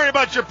 Don't worry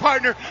about your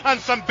partner on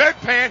some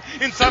bedpan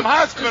in some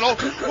hospital.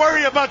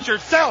 Worry about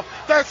yourself.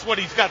 That's what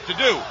he's got to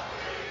do.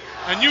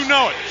 And you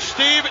know it.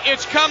 Steve,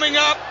 it's coming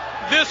up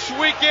this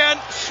weekend.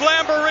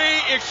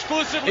 Slamboree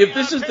exclusively. If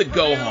this is the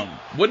go home,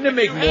 wouldn't it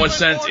make more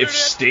sense if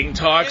Sting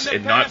talks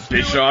and not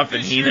Bischoff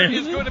and Heenan?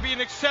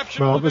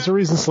 Well, there's a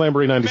reason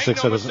Slamboree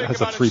 96 has a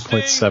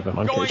 3.7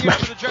 on Cage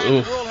Match. The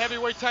Giant World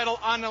Heavyweight title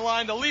on the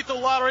line. The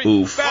Lethal Lottery.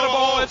 Oof. Battle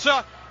Ball. It's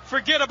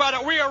forget about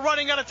it. We are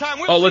running out of time.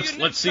 We'll Oh, see let's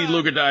you let's next see time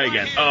Luger die right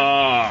again. here Oh,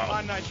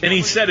 on Nitro. and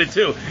he said it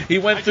too. He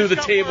went through the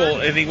table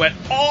and he went,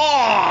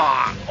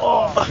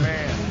 oh,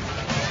 Man.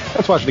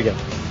 Let's watch it again.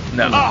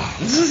 no.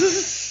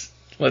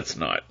 Let's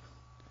not.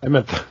 I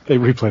meant they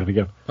replayed it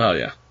again. Oh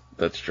yeah,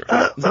 that's true.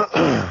 I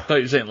thought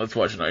you were saying let's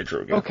watch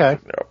Nitro again. Okay.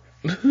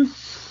 No.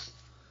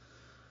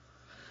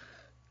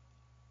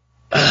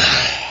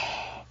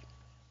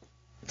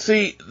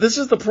 See, this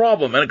is the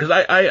problem, man, because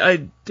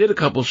I did a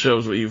couple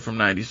shows with you from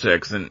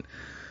 '96, and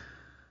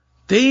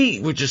they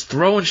were just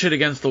throwing shit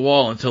against the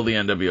wall until the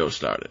NWO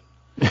started.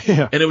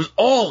 Yeah. And it was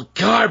all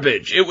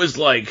garbage. It was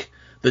like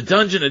the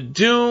Dungeon of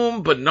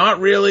Doom, but not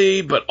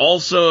really, but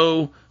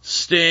also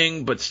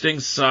Sting, but Sting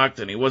sucked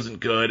and he wasn't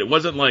good. It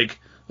wasn't like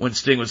when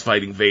Sting was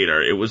fighting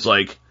Vader. It was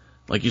like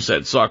you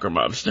said, soccer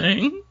mob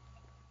Sting.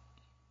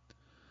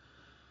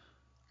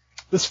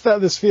 This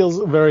feels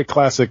very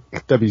classic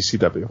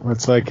WCW.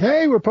 It's like,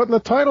 hey, we're putting a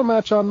title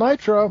match on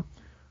Nitro.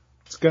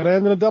 It's going to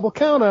end in a double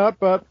count out,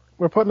 but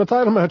we're putting a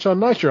title match on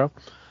Nitro.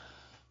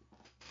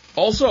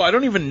 Also, I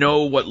don't even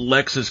know what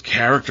Lex's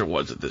character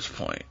was at this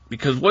point,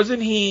 because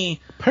wasn't he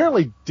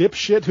Apparently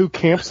dipshit who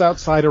camps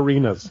outside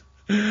arenas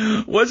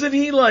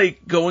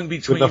like going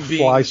between with a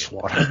being fly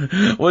swatter.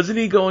 wasn't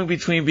he going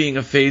between being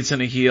a face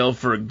and a heel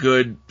for a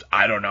good,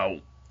 I don't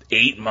know,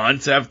 8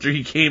 months after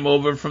he came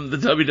over from the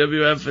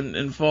WWF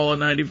in fall of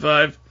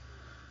 '95?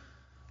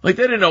 Like,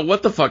 they didn't know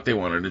what the fuck they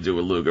wanted to do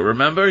with Luger.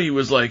 Remember? He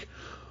was like,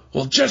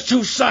 well, just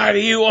whose side are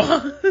you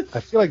on? I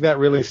feel like that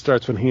really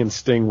starts when he and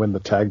Sting win the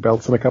tag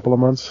belts in a couple of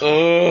months.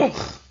 Ugh.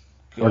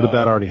 Or did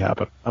that already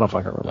happen? I don't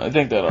fucking remember. I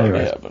think that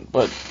already happened,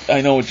 but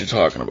I know what you're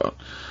talking about.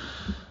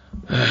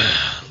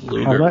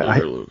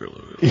 Luger.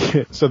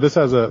 Yeah, so this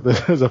has a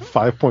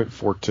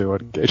 5.42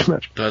 on Gage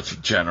match. That's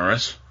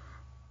generous.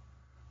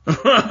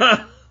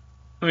 I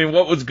mean,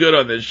 what was good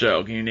on this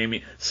show? Can you name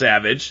me?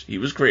 Savage. He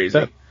was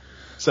crazy.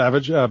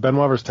 Savage.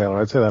 Benoit versus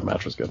Taylor. I'd say that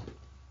match was good.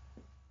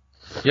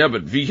 Yeah,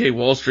 but VK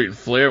Wall Street and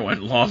Flair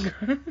went longer.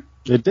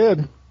 It did.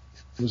 It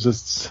was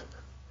just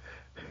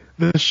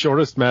the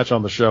shortest match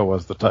on the show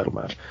was the title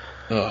match.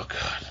 Oh,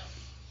 God.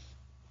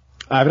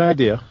 I have an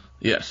idea.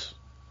 Yes.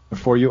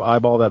 Before you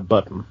eyeball that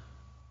button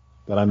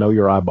that I know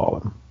you're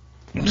eyeballing.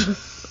 Do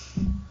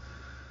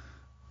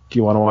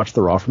you want to watch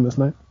the Raw from this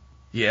night?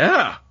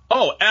 Yeah.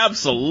 Oh,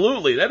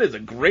 absolutely. That is a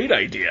great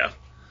idea.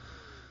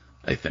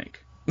 I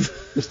think.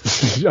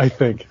 I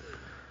think.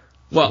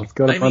 Well, let's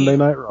go to Monday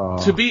Night Raw.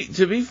 To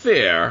be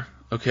fair,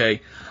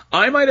 okay,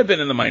 I might have been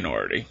in the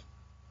minority.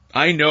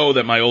 I know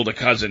that my older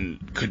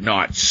cousin could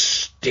not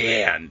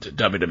stand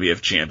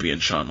WWF champion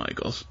Shawn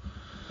Michaels.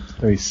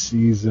 A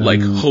season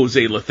like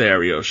Jose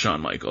Lothario,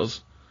 Shawn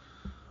Michaels.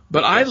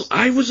 But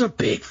I was a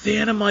big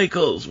fan of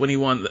Michaels when he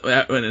won,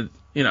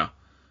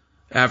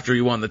 after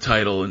he won the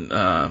title in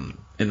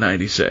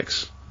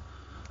 '96.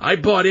 I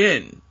bought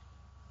in.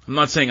 I'm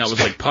not saying I was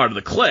like part of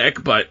the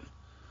clique, but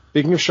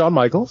speaking of Shawn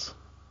Michaels,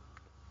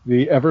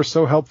 the ever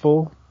so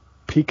helpful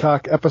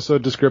Peacock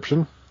episode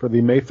description for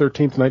the May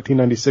 13th,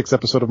 1996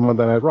 episode of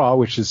Monday Night Raw,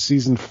 which is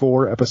season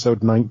 4,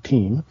 episode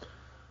 19.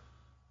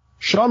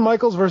 Shawn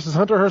Michaels versus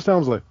Hunter Hearst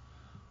Helmsley.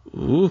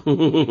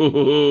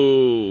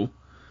 Ooh,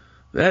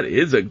 that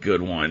is a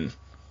good one.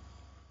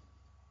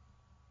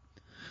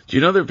 Do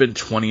you know there have been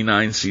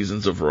 29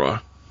 seasons of Raw?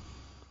 Can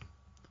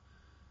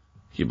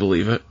you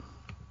believe it?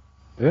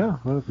 Yeah,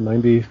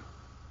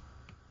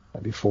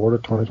 94 to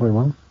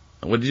 2021.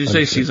 What did you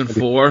say, season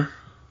 4?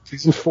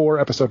 Season 4,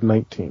 episode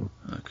 19.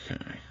 Okay.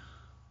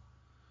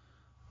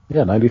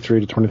 Yeah,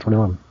 93 to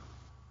 2021.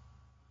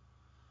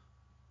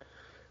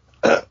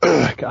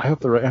 I hope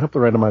the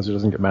randomizer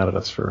doesn't get mad at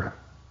us for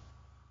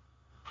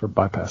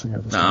bypassing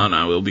it.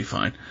 No, we'll be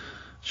fine.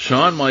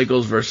 Shawn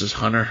Michaels versus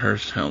Hunter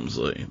Hearst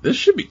Helmsley. This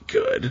should be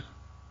good.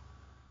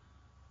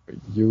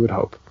 You would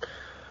hope.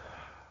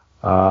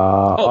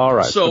 All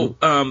right. So,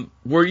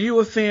 were you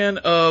a fan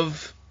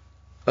of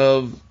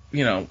the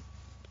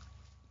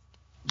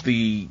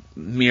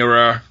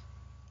Mira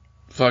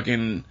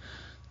fucking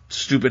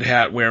stupid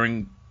hat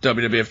wearing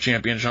WWF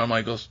champion Shawn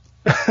Michaels?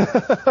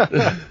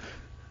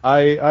 I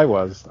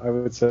was. I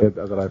would say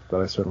that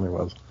I certainly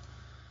was.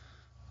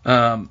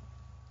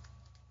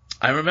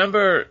 I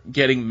remember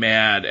getting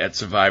mad at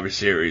Survivor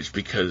Series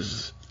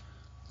because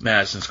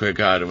Madison Square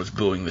Garden was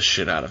booing the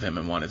shit out of him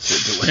and wanted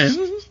Sid to win. I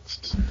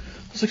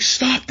was like,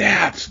 stop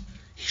that!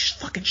 He's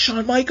fucking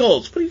Shawn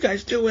Michaels. What are you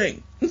guys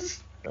doing?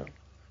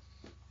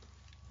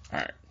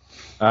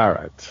 All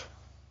right.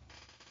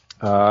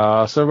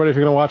 So everybody, if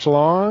you're going to watch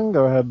along,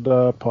 go ahead,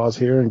 pause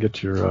here and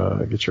get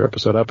your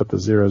episode up at the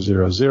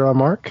 000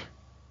 mark.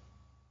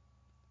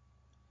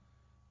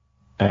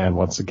 And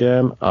once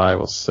again, I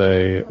will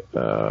say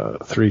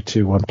 3,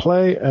 2, 1,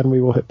 play, and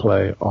we will hit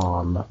play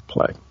on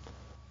play.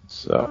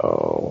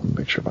 So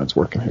make sure mine's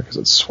working here because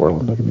it's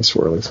swirling. Look at me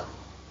swirlies.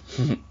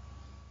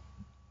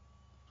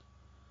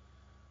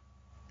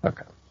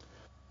 Okay.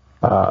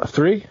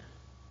 3,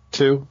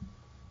 2,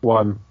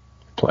 1,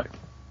 play.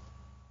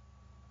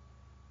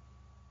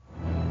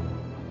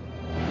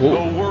 The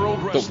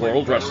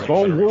World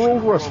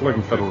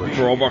Wrestling Federation.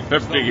 For over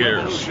 50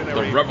 years,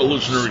 the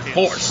revolutionary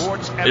force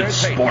in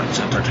sports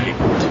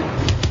entertainment.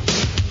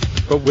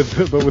 But with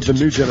the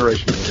new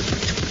generation.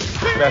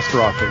 Best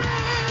rocking.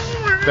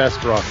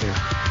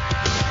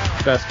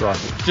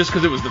 Just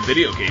because it was the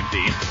video game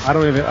theme. I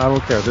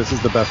don't care. This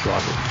is the best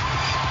rocking.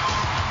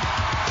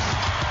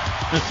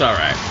 It's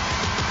alright.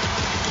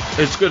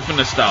 It's good for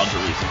nostalgia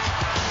reasons.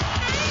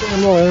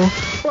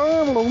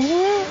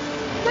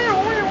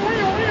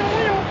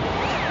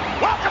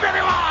 Welcome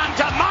everyone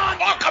to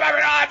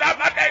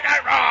Monday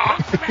Night Raw.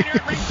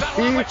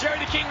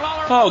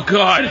 Oh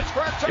God,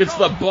 it's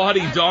the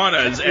Body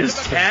Donnas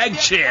as tag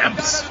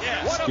champs.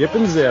 Skip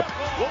and Zip.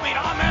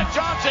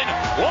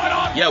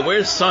 Yeah,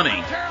 where's Sonny?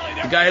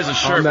 The guy has a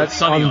shirt with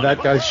Sonny on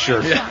that guy's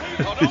shirt. Yeah.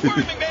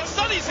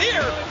 Sonny's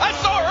here. I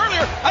saw her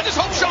earlier. I just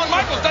hope Shawn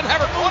Michaels doesn't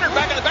have her cornered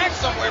back in the back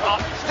somewhere.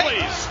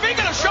 Hey,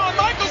 speaking of Shawn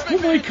Michaels, oh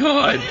my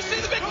God. Did you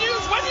see the big news?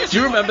 Do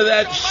you remember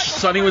that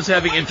Sonny was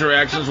having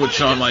interactions with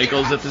Shawn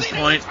Michaels at this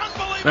point?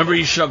 Remember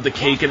he shoved the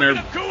cake in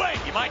her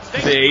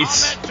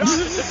face? I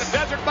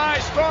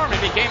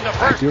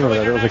do remember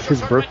that. It was like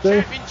his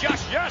birthday?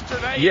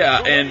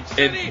 Yeah,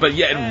 but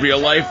in real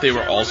life they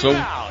were also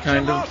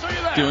kind of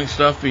doing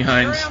stuff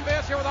behind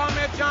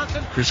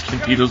Chris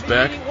Campito's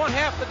back.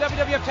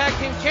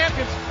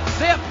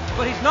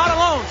 But he's not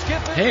alone.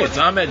 Hey, it's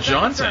Ahmed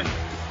Johnson.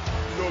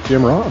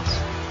 Jim Ross.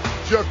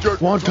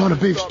 Wonton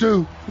beef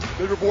stew.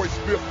 Your boy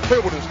Smith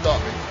Table didn't stop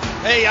me.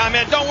 Hey,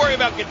 man, don't worry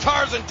about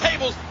guitars and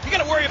tables. You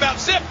got to worry about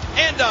Zip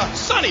and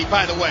Sonny,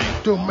 by the way.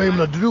 Don't make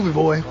me doobie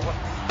boy.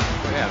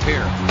 Yeah,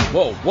 here.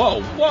 Whoa,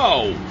 whoa,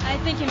 whoa. I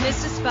think you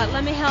missed a spot.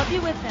 Let me help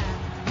you with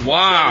that.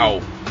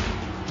 Wow.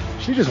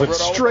 She just went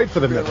straight for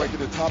the middle. Ranked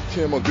in the top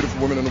 10 most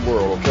beautiful women in the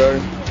world, okay?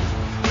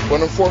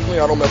 But unfortunately,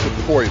 I don't mess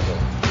with poison.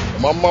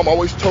 And my mom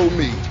always told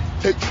me,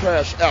 take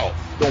trash out,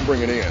 don't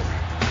bring it in.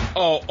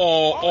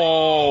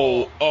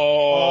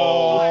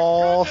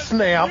 Oh,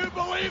 snap.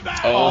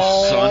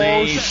 Oh,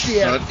 Sonny.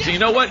 shit. You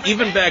know what?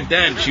 Even back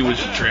then, she was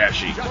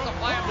trashy.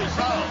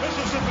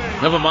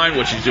 Never mind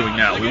what she's doing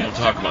now. We won't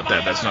talk about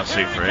that. That's not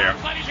safe for air.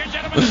 Ladies and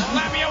gentlemen,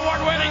 Slammy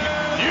award-winning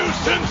new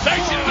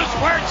sensation in the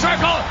squared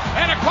circle,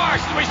 and of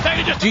course, we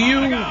stated just Do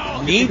you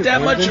need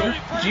that much?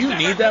 Do you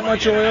need that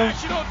much oil?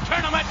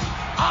 tournament.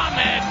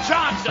 Ahmed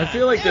Johnson. I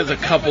feel like there's a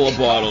couple of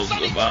bottles on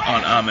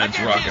Ahmed's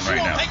rocking right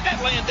now. Take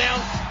that laying down.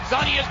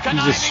 Sonny is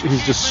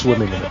He's just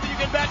swimming in it. You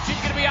can bet she's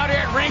going to be out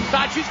here at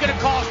ringside. She's going to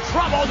cause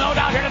trouble, no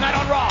doubt, here tonight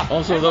on Raw.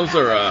 Also, those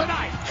are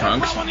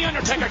trunks. When the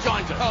Undertaker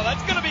joins us. Oh,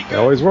 that's going to be They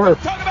good. always were.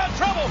 Talk about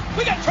trouble.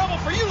 We got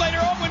trouble for you later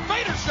on when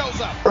Vader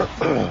shows up.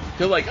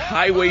 They're like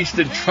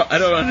high-waisted.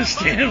 I don't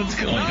understand what's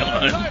going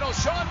on.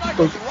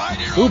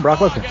 Ooh,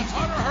 Brock Lesnar.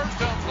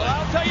 Well,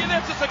 I'll tell you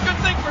this, it's a good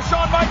thing for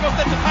Shawn Michaels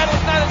that the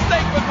title's not at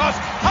stake because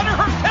Hunter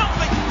Hearst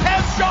Helmsley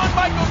has Shawn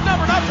Michaels'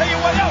 number. And I'll tell you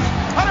what else,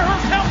 Hunter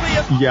Hearst Helmsley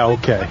is... Yeah,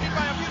 okay.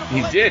 He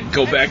did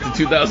go back to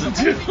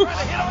 2002. He'll be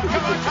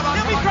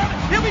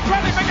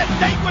trying to make a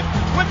date with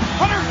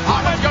Hunter.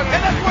 And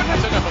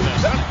that's enough of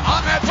this.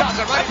 Ahmed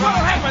Johnson, right? That's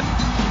what'll happen.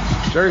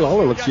 Jerry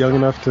Lawler looks young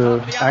enough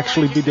to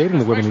actually be dating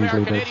the women he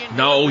usually dates.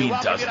 No, he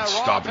doesn't.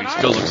 Stop it. He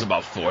still looks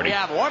about 40. We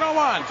have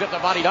 101 Zip the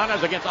Body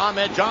Donnas against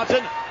Ahmed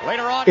Johnson.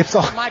 Later on, It's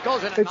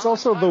it's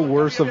also the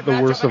worst of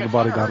the worst of the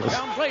Body Donnas.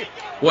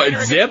 What,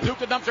 Zip?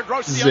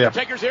 Zip.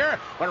 Here,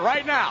 but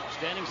right now,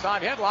 standing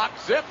side headlock,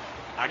 Zip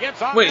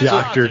against Ahmed Wait, so-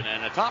 Johnson.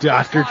 And the top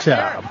Dr. spot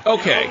there. Tom.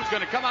 Okay. Who's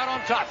going to come out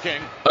on top,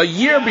 King? A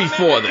year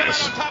before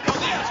this,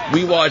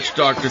 we watched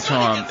Dr.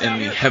 Tom in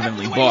the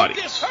Heavenly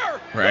Bodies,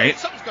 right?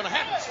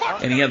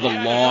 And he had the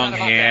long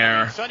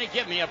hair,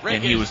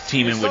 and he was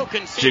teaming with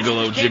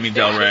Gigolo Jimmy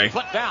Del Rey.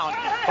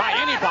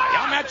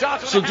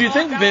 So do you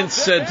think Vince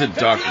said to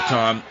Dr.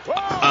 Tom,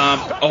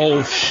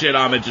 oh shit,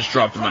 Ahmed just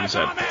dropped him on his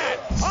head.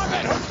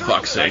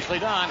 Fuck's sake. Do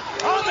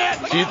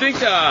you think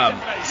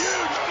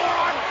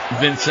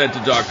Vince said to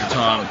Dr.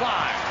 Tom,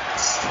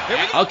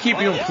 I'll keep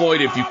you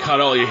employed if you cut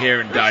all your hair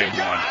and dye it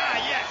blonde?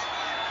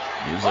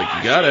 He was like,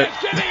 you got it.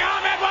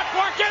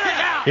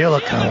 You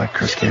look kind of like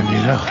Chris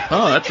Gambino.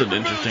 Oh, that's an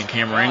interesting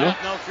camera angle.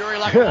 No fury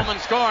like a woman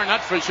scorn,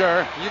 that's for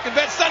sure. You can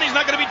bet Sonny's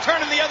not going to be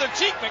turning the other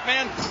cheek,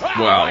 McMahon.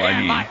 Well,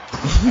 I mean...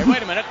 Hey,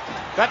 wait a minute.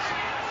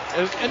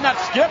 Isn't that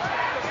Skip?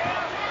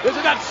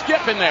 Isn't that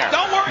Skip in there?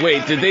 Don't worry.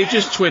 Wait, did they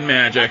just twin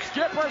magic?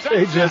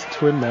 They just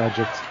twin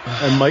magicked.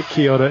 And Mike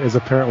Chioda is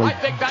apparently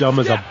dumb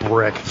as a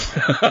brick.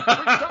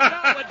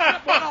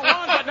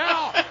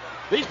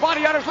 These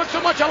body hunters look so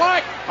much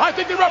alike. I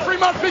think the referee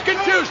must be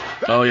confused.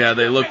 Oh yeah,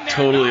 they look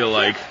totally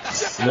alike.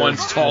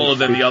 One's taller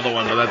than the other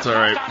one, but that's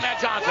alright. What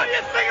do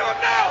you think of him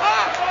now,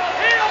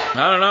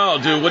 huh? I don't know,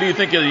 dude. What do you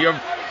think of your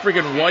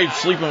freaking wife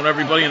sleeping with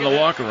everybody in the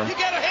locker room? You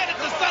got to hand it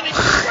to Sonny.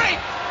 She's great.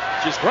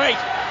 She's great.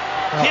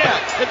 Yeah,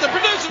 if the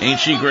producers... Ain't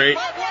she great?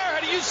 Barbed wire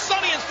had to use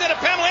Sonny instead of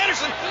Pamela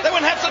Anderson, they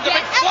wouldn't have such a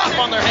big flop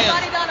on their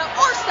hands. Donna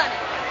or Sonny.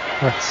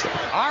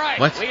 All right.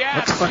 What? We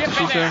have What the fuck did Skip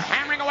she in there, say?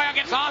 hammering away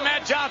against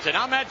Ahmed Johnson.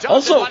 Ahmed Johnson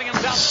Also, fighting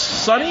himself.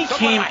 Sonny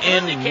came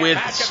in with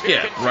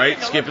Skip, right?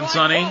 Skip and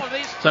Sonny?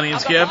 Sonny and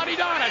Skip?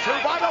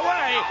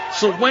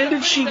 So when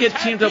did she get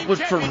teamed up with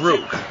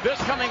Farouk? This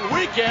coming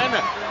weekend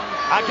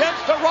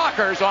against the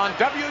Rockers on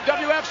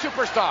WWF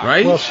Superstar.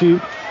 Right? Well,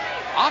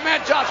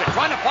 Ahmed Johnson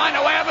trying to find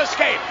a way of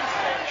escape.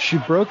 she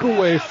broke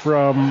away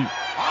from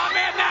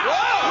Ahmed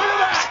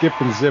now. Skip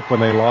and Zip when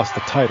they lost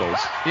the titles.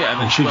 Yeah,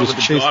 and then She went just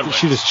with the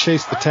Godwins.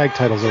 chased the tag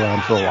titles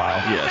around for a while.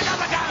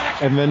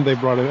 Yes. And then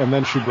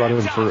she brought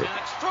in Farouk.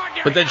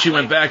 But then she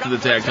went back to the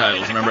tag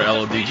titles. Remember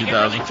LOD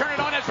 2000?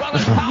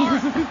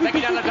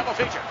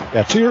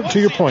 Yeah, to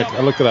your point,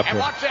 I looked it up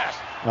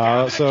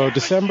here. So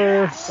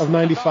December of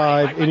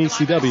 95 in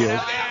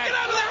ECW.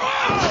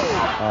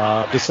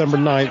 December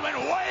 9th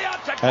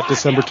at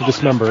December to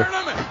Dismember,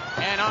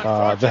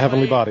 the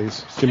Heavenly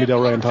Bodies, Jimmy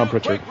Del Rey and Tom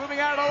Pritchard,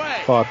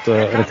 fought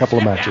in a couple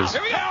of matches.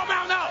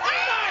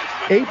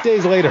 8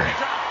 days later,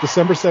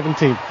 December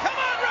 17th,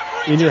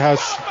 In Your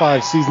House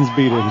 5 Seasons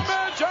Beating,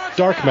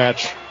 dark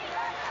match.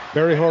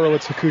 Barry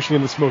Horowitz, Hakushi,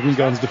 and the Smoking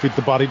Guns defeat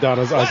the Body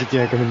Donnas, Isaac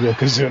Yankem, and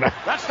Yokozuna.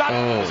 That's not.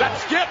 Is that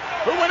Skip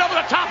who went over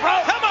the top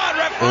rope? Come on,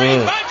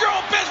 referee, mind your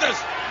own business.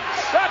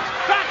 That's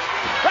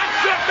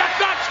Skip. That's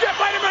not Skip.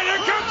 Wait a minute,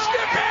 here comes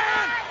Skip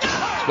in.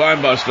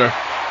 Spinebuster.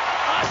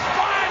 A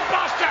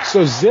spinebuster.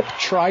 So Zip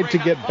tried to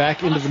get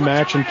back into the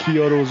match, and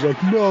Chioda was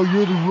like, "No,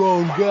 you're the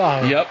wrong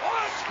guy." Yep.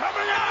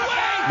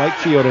 Mike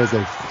Chioda is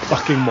a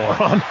fucking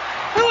moron.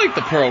 I like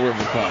the Pearl River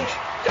Punch.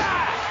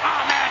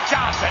 Ahmed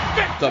Johnson.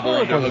 Double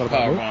underhook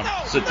powerbomb.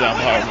 Sit down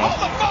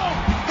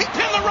powerbomb. He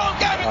pinned the wrong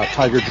guy.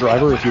 Tiger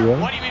Driver, if you will.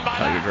 What do you mean by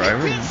Tiger that?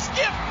 Driver? Real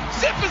Skip.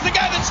 Skip is the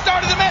guy that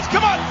started the match.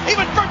 Come on,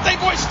 even birthday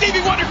boy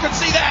Stevie Wonder could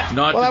see that.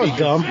 Not Well, that to was be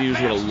dumb.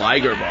 confused with a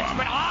Liger Bomb.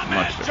 But Ahmed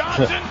Much different.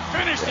 Johnson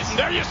finished it. And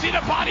there you see the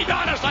body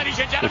donors, ladies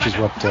and gentlemen. Which is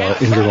what And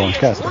Inger Tony Orange is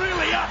Cassidy.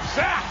 really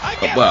upset. I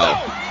guess Well.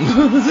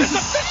 so. This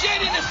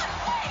officiating is.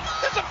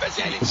 This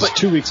officiating. This is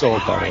 2 weeks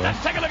old, by the way.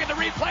 Let's take a look at the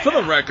replay. For the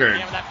now. record,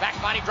 Yeah, that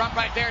back body drop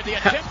right there. The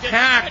attempted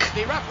Pac catch.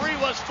 The referee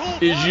was full.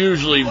 is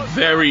usually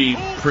very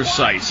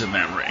precise in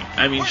that ring.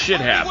 I mean,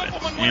 shit happens.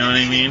 You know what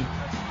I mean?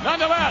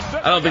 Nonetheless,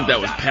 I don't think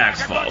that was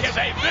Pac's fault. It's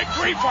a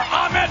victory for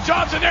Ahmed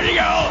Johnson. There you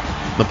go.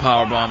 The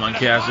powerbomb on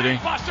Cassidy.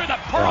 Buster, the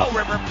Pearl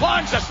River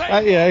plunge. The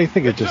same. Yeah, I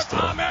think it just,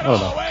 I don't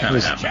know. Kinda It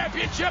was- happened.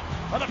 Championship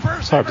of the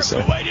first hard ever to say.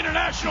 Kuwait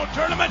International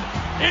Tournament,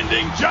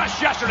 ending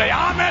just yesterday.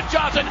 Ahmed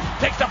Johnson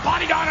takes the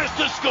body donors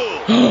to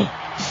school.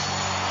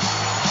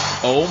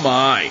 Oh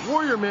my.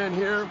 Warrior Man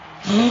here.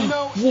 You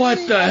know, What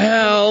any the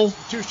hell?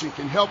 institution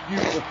can help you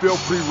fulfill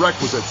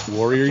prerequisites.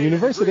 Warrior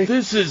University.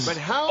 This is But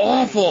how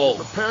awful.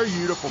 prepare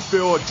you to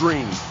fulfill a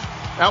dream?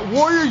 At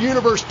Warrior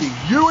University,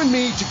 you and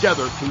me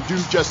together can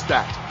do just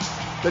that.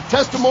 The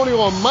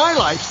testimonial on my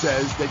life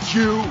says that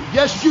you,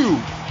 yes you,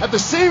 have the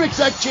same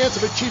exact chance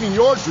of achieving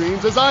your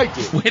dreams as I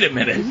did. Wait a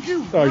minute. If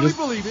you Sorry, really just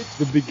believe it,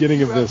 the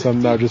beginning of this,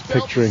 I'm now just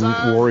picturing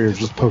Warrior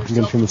just poking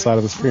him from the side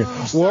of the screen.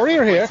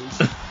 Warrior here.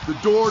 the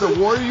door to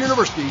Warrior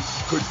University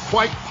could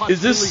quite possibly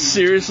Is this lead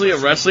seriously a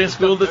to wrestling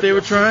school that they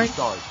were trying?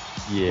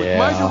 With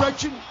my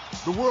direction,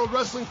 the World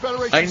Wrestling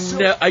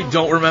Federation. I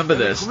don't remember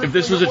this. If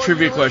this was a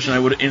trivia question, I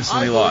would have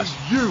instantly lost.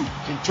 You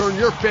can turn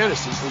your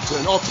fantasies into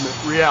an ultimate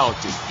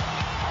reality.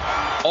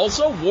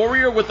 Also,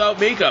 Warrior without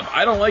makeup.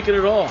 I don't like it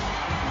at all.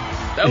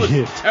 That was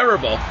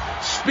terrible.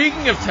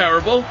 Speaking of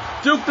terrible,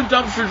 Duke the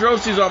Dumpster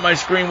Drosty's on my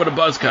screen with a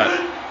buzz cut.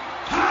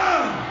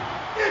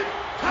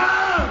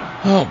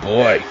 Oh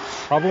boy.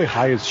 Probably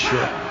high as shit.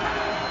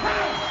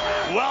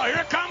 Well,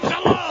 here comes the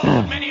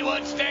low.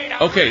 Manywood State.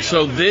 Okay,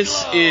 so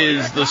this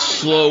is the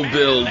slow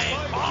build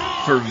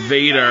for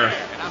Vader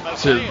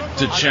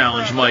to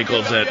challenge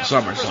Michaels at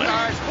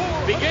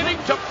SummerSlam. Beginning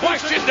to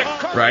question the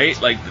Right?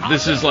 Like,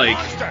 this is like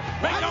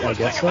I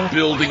guess so.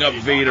 building up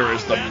Vader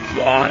as the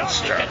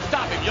monster. Can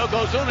stop him.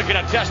 Yokozuna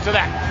can attest to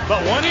that.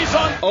 But when he's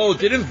on, Oh,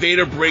 didn't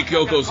Vader break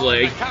Yoko's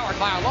leg? coward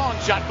by a long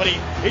shot, but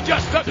he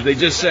just doesn't. They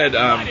just said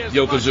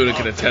Yokozuna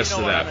can attest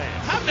to that.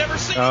 I've never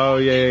seen. Oh,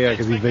 yeah,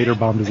 because he Vader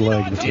bombed his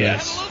leg. That's right.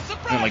 Yes.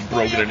 And like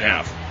broke it in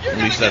half. You're At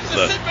least gonna that's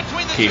get the to sit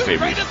between the two kayfabe reason.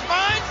 greatest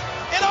minds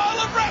in all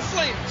of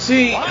wrestling.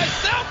 See,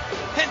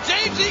 Myself and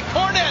James E.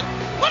 Cornette.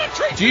 What a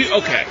treat do you, for you,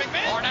 okay,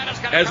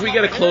 McMahon. as we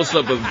get a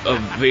close-up of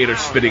Vader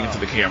spitting into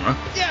the camera,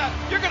 Yeah,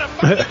 you're gonna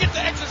finally get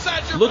to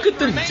exercise your look right at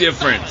to the remain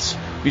difference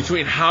silent.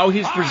 between how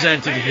he's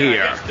presented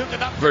here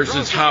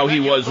versus how he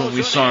was when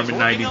we saw him in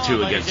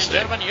 92 against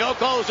Sting.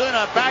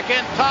 Yokozuna back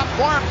in top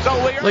form, so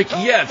we are Like,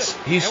 told yes,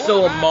 that- he's and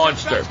still we're a back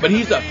monster, to but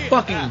he's a Best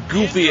fucking Friends.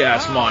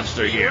 goofy-ass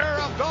monster here.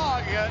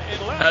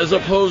 As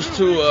opposed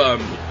to,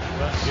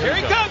 Here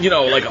he comes. you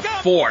know, Here like he a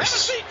comes.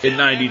 force Have a seat, in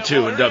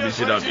 92 in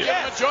WCW.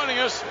 Joining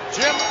us,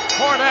 Jim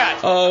Cornette.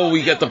 Oh,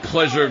 we get the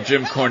pleasure of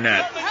Jim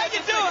Cornette. How you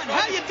doing?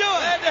 How you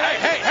doing?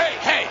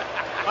 Hey.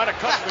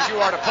 Unaccustomed as you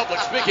are to public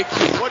speaking,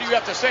 what do you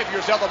have to say for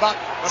yourself about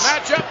the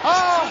matchup?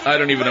 Oh, I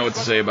don't even know what to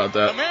say about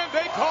the that. man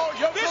they call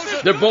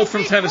Yokozuna. They're both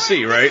from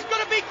Tennessee, right? This is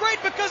going to be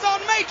great because on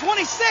May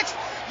 26th,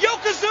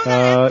 Yokozuna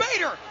and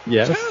Vader,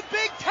 yes. two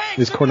big tanks,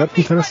 Is are gonna Cornette from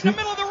meet right Tennessee? in the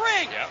middle of the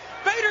ring.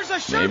 Vader's a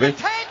Sherman Maybe.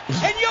 tank,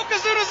 and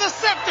Yokozuna's a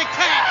septic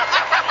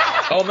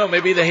tank. Oh no,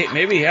 maybe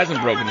he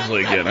hasn't broken his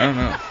leg yet. I don't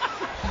know.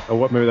 Oh,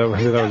 what? Maybe that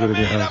was it in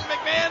your head.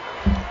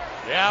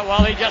 Yeah,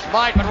 well, he just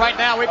might, but right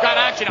now we've got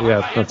action.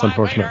 Yeah, that's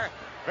unfortunate.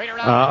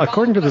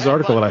 According to this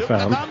article that I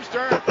found,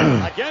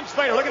 Against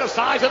Vader. Look at the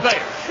size of Vader.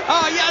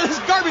 Oh, yeah, this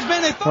garbage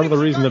man. They part of the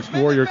reason that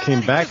Warrior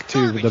came back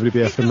to the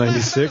WWF in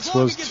 '96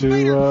 was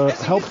to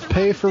help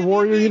pay for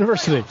Warrior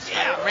University,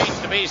 Yeah, remains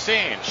to be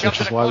seen. which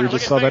is why we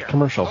just saw that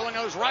commercial. Vader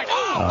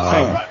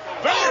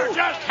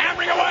just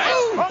hammering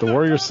away. The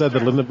Warrior said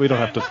that Linda. We don't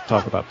have to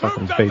talk about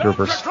fucking Vader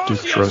versus Duke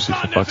Droese,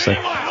 for fuck's sake.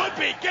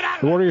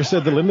 The Warrior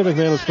said that Linda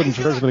McMahon was put in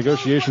charge of the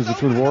negotiations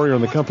between Warrior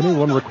and the company.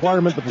 One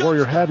requirement that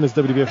Warrior had in his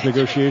WWF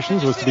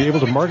negotiations was to be able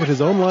to market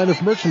his own line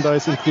of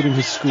merchandise, including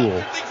his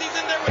school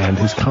and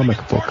his comic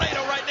book.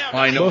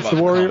 I know Both about the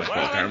the Warrior- comic book.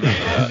 I remember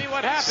that. See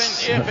what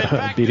happens if, in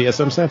fact,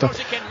 BDSM Santa.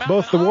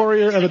 Both the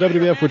Warrior and the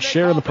WWF would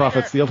share in the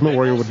profits. The Ultimate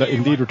Warrior would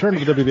indeed return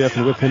to the WWF,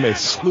 and with him a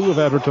slew of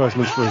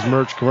advertisements for his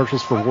merch.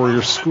 Commercials for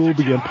Warrior's school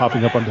began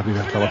popping up on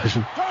WWF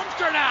television.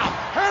 Dumpster now,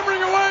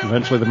 hammering away.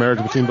 Eventually, the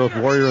marriage between both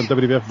Warrior and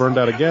WWF burned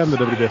out again. The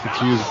WWF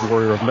accused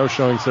Warrior of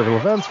no-showing several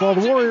events, while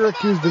the Warrior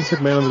accused Vince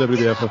McMahon and the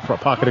WWF of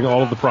pocketing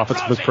all of the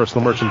profits of his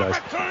personal merchandise.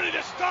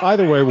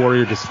 Either way,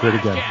 Warrior disappeared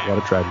again. What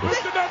a tragedy.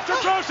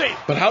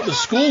 But how'd the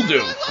school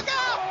do?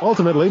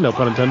 Ultimately, no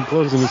pun intended,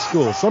 closing his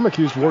school. Some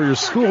accused Warrior's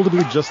school to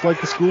be just like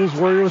the schools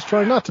Warrior was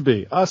trying not to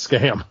be. A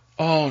scam.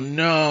 Oh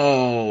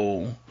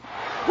no.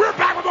 We're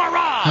back with more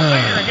Raw.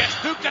 Vader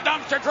against Duke the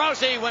Dumpster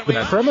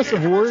The premise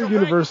of Warrior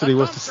University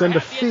was to send a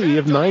fee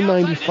of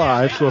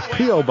 $9.95 to a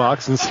P.O.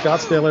 box in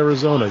Scottsdale,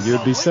 Arizona. You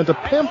would be sent a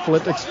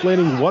pamphlet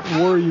explaining what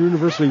Warrior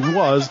University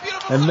was,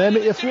 and then,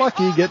 if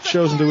lucky, get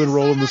chosen to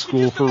enroll in the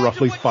school for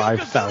roughly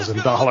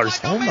 $5,000.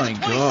 Oh my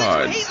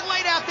God.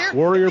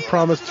 Warrior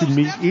promised to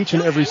meet each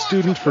and every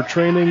student for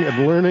training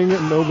and learning.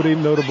 Nobody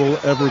notable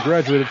ever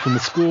graduated from the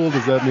school.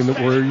 Does that mean that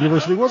Warrior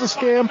University was a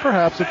scam?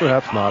 Perhaps or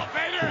perhaps not.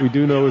 What we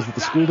do know is that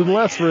the school didn't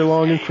last very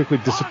long and quickly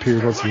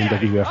disappeared once the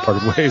NWF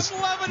parted ways.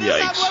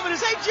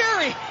 Yikes. Hey,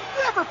 Jerry,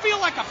 you ever feel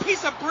like a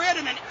piece of bread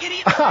and an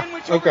idiot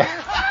sandwich over Okay.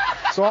 here?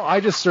 So I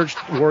just searched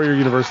Warrior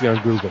University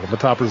on Google, and the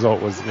top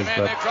result was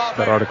that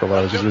article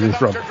I was just reading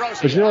from.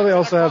 But you know they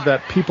also have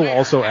that People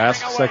Also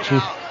Ask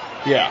section?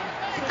 Yeah.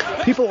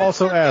 People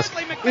also ask,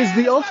 is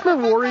the Ultimate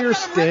Warrior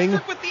Sting?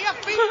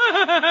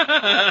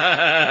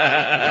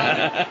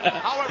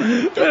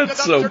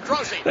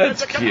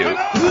 That's cute. You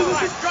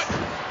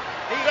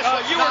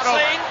were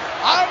saying?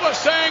 I was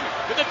saying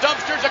that the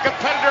Dumpster's a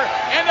competitor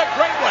and a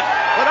great one.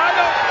 But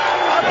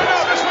I don't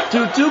know this one.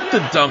 Dude, Duke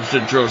the Dumpster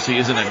Droese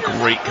isn't a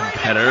great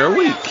competitor.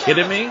 Are you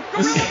kidding me?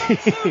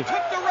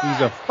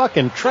 He's a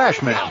fucking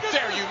trash man. How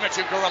dare you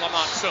mention Gorilla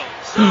Monsoon?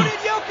 So did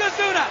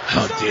Yokozuna.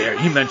 How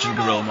dare you mention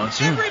Gorilla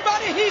Monsoon?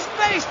 Everybody he's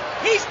faced,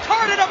 he's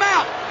carted them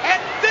out.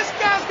 And this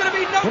guy's going to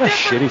be no What a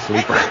different. shitty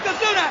sleeper. And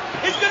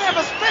Yokozuna is going to have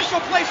a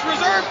special place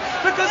reserved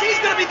because he's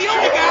going to be the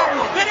only guy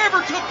that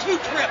ever took 2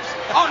 trips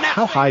on that.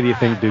 How high do you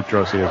think Duke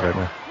Droese is right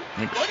now?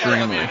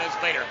 Extremely.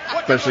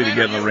 Especially to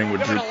get in the ring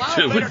with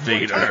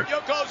Vader.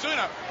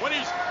 Yokozuna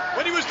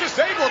when he was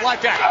disabled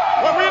like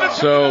that.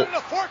 So,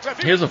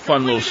 here's a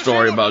fun little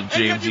story about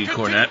James E.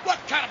 Cornette. What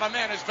kind of a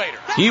man is Vader?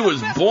 He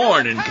was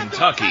born in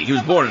Kentucky. He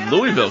was born in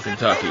Louisville,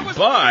 Kentucky.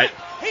 But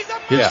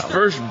his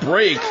first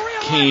break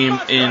came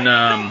in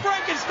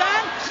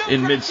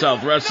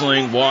Mid-South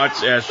Wrestling.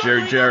 Watts asked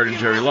Jerry Jarrett and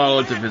Jerry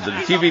Lawler to visit a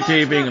TV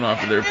taping and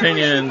offer their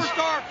opinions.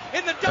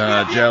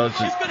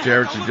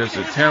 Jarrett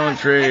suggested a talent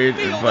trade,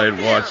 invited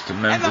Watts to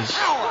Memphis,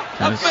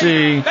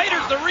 Tennessee.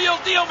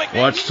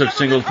 Watts took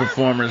singles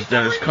performers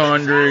Dennis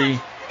Condrey,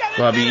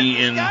 Bobby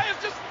Eaton,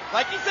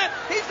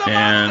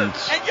 and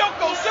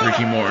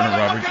Ricky Morton and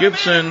Robert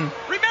Gibson.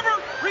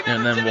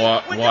 And then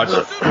Watts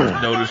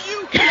noticed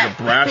the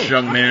brash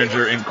young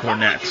manager in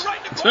Cornette.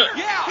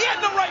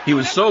 He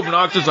was so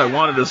obnoxious I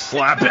wanted to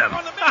slap him.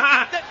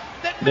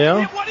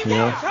 Yeah.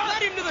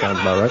 Sounds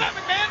about right.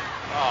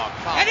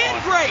 And in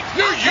great.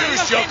 You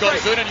used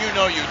Yokozuna and you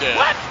know you did.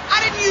 What?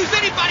 I didn't use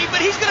anybody, but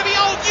he's going to be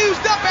all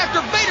used up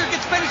after Vader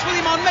gets finished with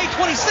him on May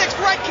 26th,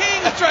 right,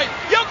 King? That's right.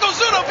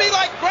 Yokozuna will be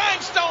like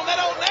Grindstone, that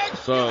old neck.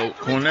 So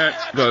Cornette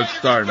got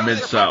started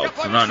Mid-South,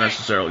 so not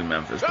necessarily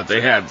Memphis, but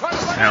they had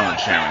talent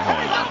sharing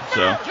going on.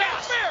 So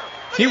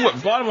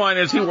bottom line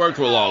is he worked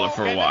with Lawler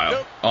for a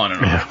while, on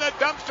and off. And the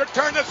Dumpster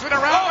turned this one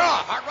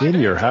around. In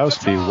your house,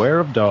 beware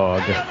of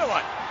dog.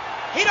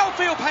 He don't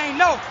feel pain,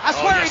 no. I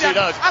swear he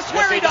does. I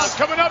swear he does.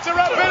 Coming up the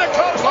rope in a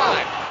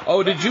clothesline.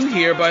 Oh, did you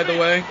hear, by the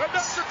way,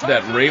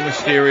 that Rey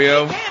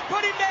Mysterio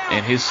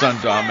and his son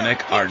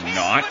Dominic are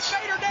not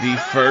the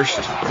first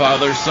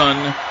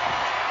father-son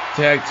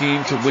tag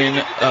team to win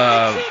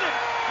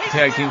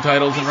tag team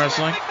titles in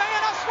wrestling?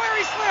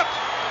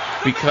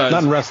 Because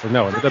Not in wrestling,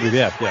 no, in the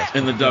WWF, yes.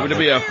 in the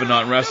WWF, but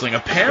not in wrestling.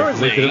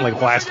 Apparently, They did it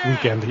like last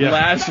weekend, yeah.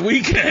 last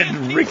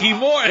weekend, Ricky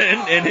Morton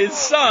and his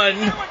son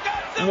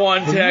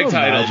won tag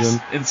titles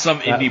in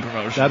some indie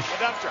promotion.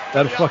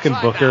 That fucking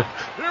booker.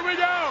 Here we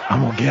go.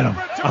 I'm gonna get him.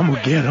 The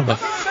undefeated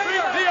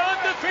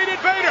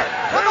Vader.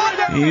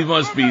 He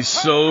must be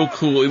so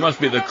cool. He must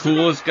be the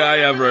coolest guy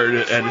ever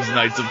at his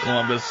Knights of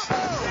Columbus.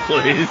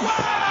 Please.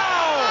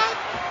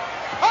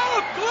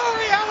 Oh,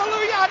 glory,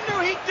 hallelujah. I knew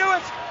he'd do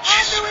it.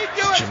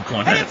 Jim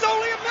Cornette. And it's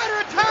only a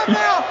matter of time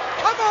now.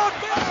 Come on,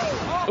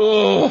 Vader.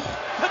 Oh.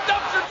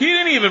 He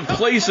didn't even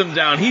place him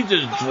down. He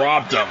just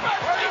dropped him.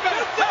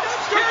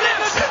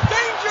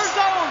 Danger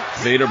zone.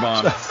 Vader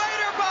bomb. The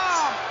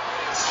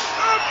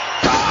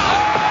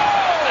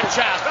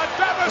chest. The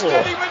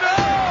devastating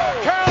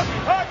count.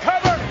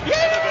 Cover.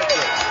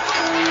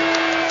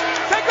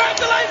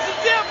 Congratulations,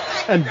 Jim.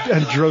 And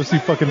Droese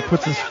fucking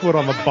puts his foot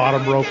on the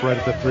bottom rope right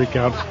at the 3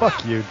 count.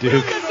 Fuck you,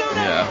 Duke.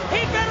 Yeah.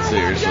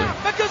 Seriously.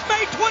 Because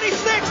May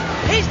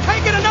 26th, he's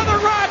taking another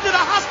ride to the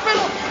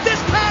hospital. This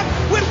time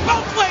with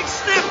both legs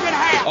snapped in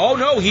half. Oh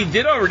no, he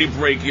did already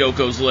break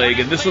Yoko's leg,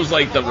 and this was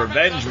like the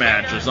revenge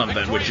match or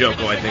something, which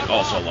Yoko I think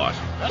also lost.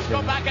 Let's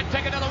go back and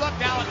take another look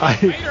now at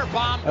the Vader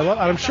bomb.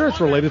 I'm sure it's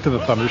related to the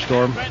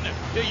thunderstorm.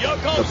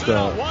 That's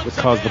that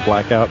caused the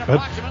blackout.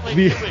 But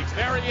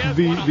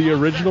the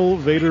original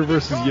Vader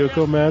versus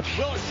Yoko match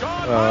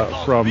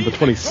from the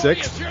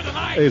 26th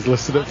is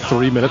listed at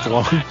 3 minutes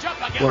long,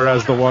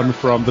 whereas the one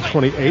from the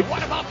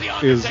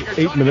 28th is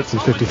 8 minutes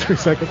and 53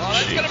 seconds. Oh,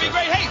 it's going to be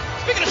great. Hey,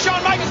 speaking of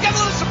Shawn Michaels, got a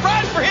little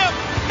surprise for him.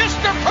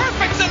 Mr.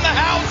 Perfect's in the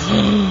house.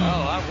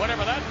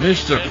 Whatever that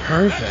Mr.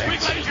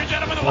 Perfect. ladies and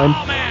gentlemen, the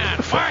Wall Man,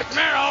 Mark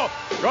Merrow,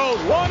 goes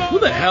one on Who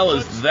the hell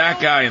is that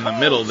guy in the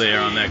middle there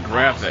on that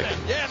graphic?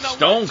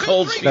 Stone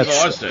Cold Steve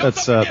Austin.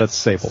 That's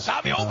Sable.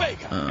 Savio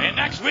Vega. And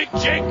next week,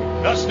 Jake,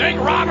 the Snake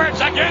Roberts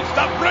against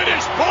the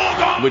British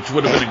Bulldog. Which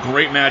would have been a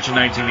great match in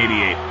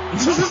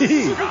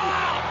 1988.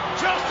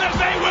 Just as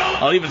they will.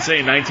 I'll even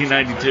say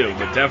 1992,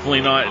 but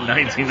definitely not in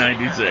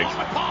 1996.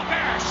 Paul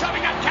Bear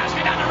shoving that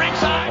casket down the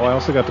ringside. Oh, I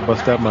also got to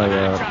bust out my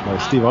my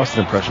Steve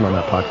Austin impression on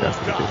that podcast.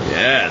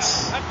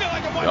 Yes.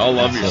 We all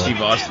love your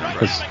Steve Austin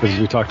impression. Because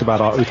we talked about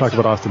Austin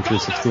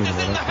 316.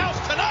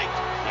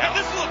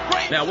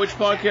 Now, which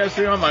podcast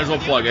are you on? Might as well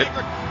plug it.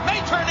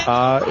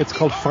 It's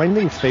called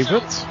Finding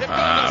Favorites. Okay.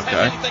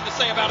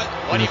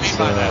 What do you mean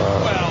by that?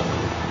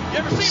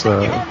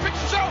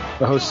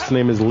 The host's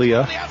name is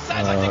Leah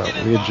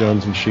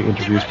Jones, and she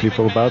interviews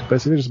people about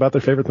basically just about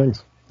their favorite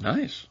things.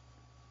 Nice.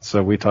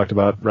 So we talked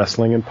about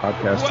wrestling and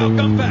podcasting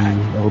and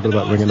a little bit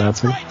about ring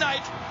announcing. And Hi,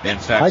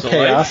 Facts of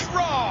Chaos. Life.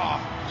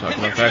 Talking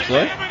about Facts of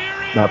Life?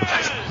 Not the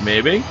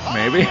Maybe.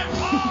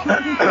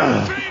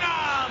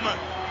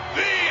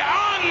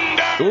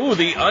 Ooh,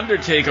 The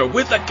Undertaker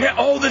with the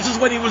oh, this is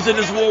when he was in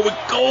his war with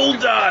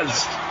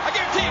Goldust. I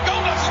guarantee you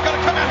Goldust is going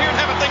to come out here and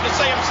have a thing to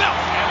say himself.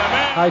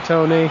 Hi,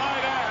 Tony.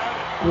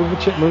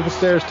 Move the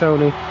stairs,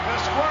 Tony.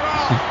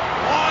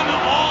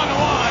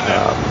 One-on-one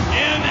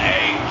in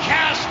a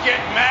casket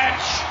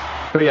match.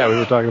 But yeah, we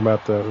were talking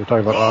about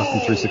Austin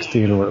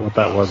 316 and what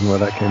that was and where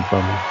that came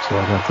from. So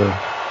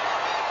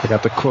I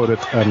got to quote it,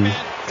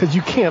 because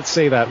you can't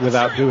say that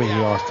without doing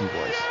the Austin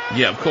voice.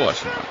 Yeah, of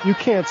course. You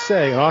can't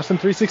say Austin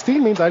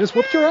 316 means I just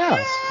whooped your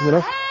ass. You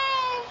know.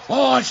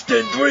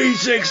 Austin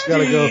 316.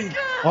 Gotta go.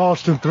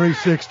 Austin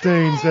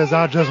 316 says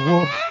I just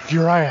whooped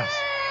your ass.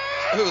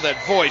 Ooh, that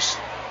voice.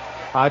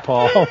 Hi,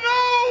 Paul. No,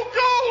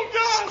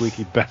 Goldust.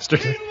 Squeaky bastard.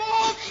 He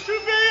loves to be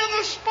in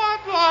the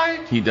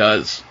spotlight, He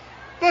does.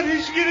 but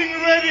he's getting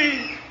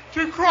ready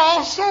to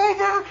cross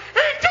over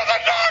into the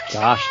dark side.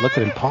 Gosh, look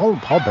at him. Paul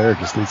Bear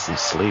just needs some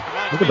sleep.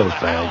 Look at those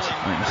bags.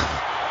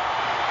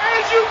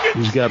 As you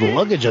can He's got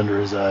luggage under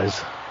his eyes.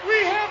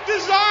 we have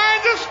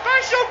designed a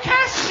special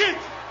casket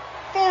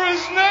for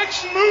his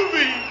next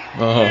movie.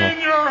 Oh. In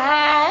your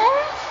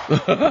house.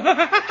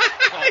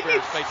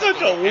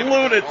 Such a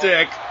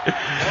lunatic.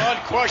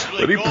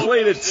 Unquestionably, But he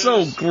played it so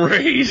Goldust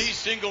great. is the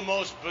single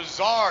most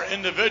bizarre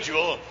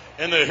individual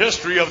in the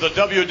history of the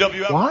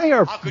WWF. Why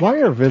are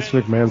Vince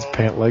McMahon's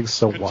pant legs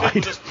so wide?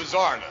 This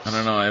bizarreness. I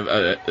don't know.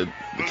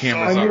 The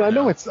camera's I mean, up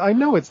I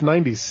know it's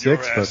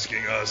 96, but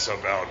us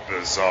about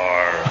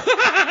bizarre.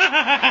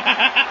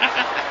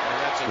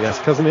 yes,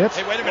 cousin Itch.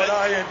 Hey, wait a What minute.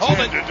 I Hold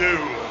intend it. to do.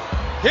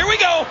 Here we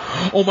go.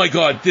 Oh my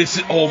god,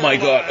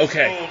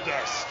 okay.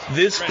 Goldust.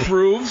 This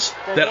proves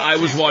that I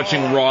was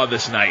watching Raw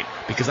this night,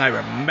 because I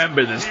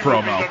remember this He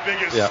will be promo. the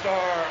biggest Yeah.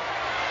 star.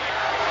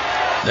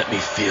 Let me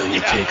feel you,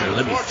 Taker.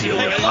 Let me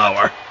feel your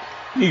power.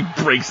 He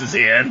breaks his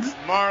hand.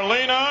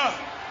 Marlena,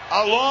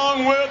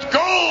 along with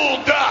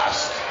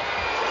Goldust.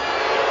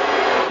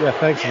 Yeah,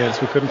 thanks, Vince.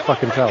 We couldn't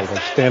fucking tell.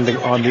 They're standing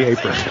on the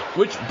apron.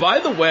 Which, by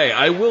the way,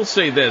 I will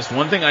say this.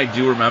 One thing I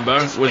do remember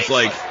was,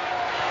 like,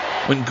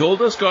 when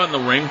Goldust got in the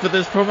ring for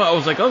this promo, I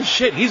was like, oh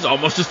shit, he's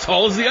almost as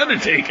tall as The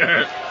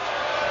Undertaker.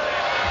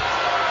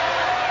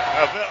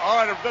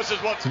 All right, this is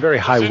what It's a very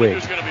high this wig.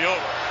 interview's going to be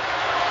over.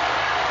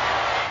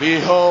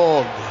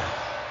 Behold,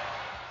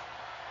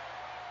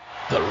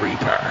 The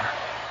Reaper.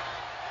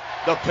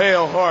 the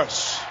pale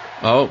horse.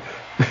 Oh,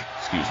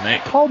 excuse me.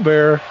 Paul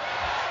Bear.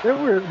 There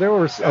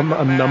were a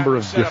number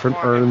of different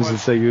urns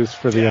that they used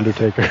for the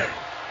Undertaker.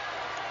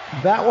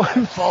 That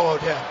one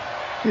Followed him.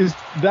 is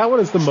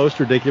the most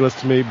ridiculous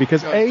to me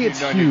because A, it's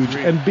huge,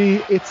 and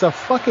B, it's a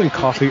fucking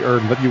coffee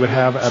urn that you would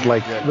have at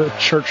like the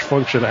church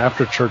function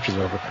after church is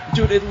over.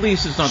 Dude, at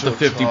least it's not the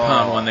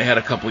 50-pound one they had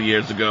a couple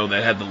years ago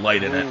that had the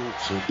light in it.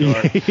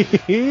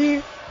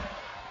 The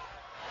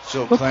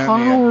So clammy.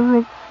 power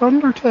of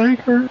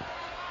Undertaker.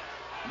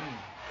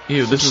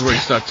 Ew, this is where you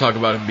start talking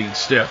about him being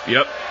stiff.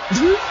 Yep.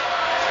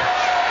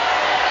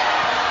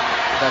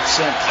 That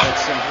scent.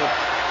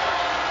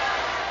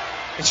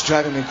 It's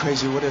driving me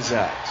crazy. What is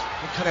that?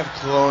 What kind of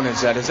cologne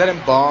is that? Is that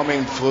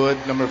embalming fluid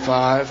number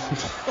 5?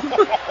 This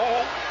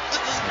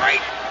is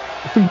great.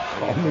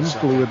 Embalming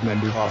fluid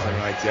number Coffin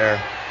 5. right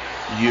there.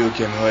 You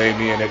can lay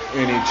me in it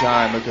any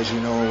time because you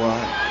know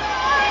what?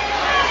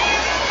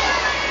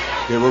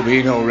 There will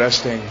be no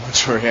resting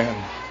once we're in.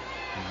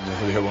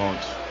 No, there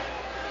won't.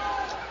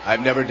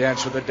 I've never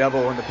danced with the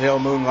devil in the pale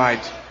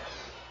moonlight,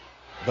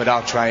 but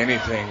I'll try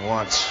anything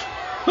once.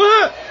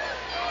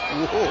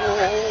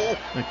 A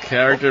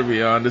character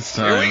beyond its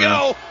time. Here we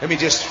go. Let me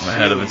just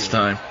Ahead feel of its you.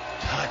 time.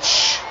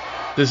 Touch.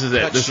 This is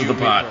it. Touch This is you, the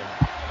pot. Reaper.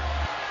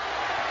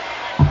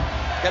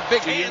 Got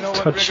big Do you hands. know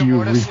what Touch rigor you,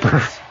 mortis Reaper.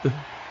 is?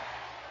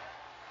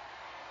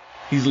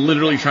 He's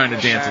literally trying to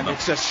dance with them.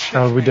 It's just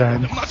How are we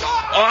dying?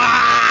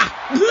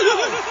 Ah!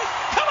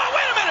 Come on,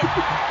 wait a minute.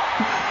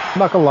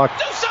 Knuckle lock.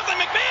 Do something,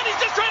 McMahon. He's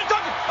just trying to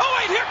talk. Oh,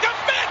 wait, here comes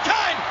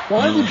Mankind.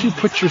 Why would you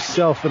put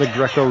yourself in a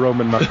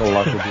Greco-Roman knuckle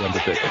lock with the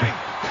Undertaker?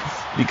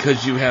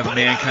 Because you have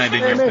Mankind in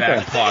your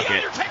Mankind. back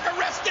pocket. Undertaker,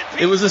 rest in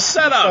peace. It was a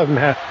setup.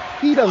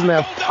 He doesn't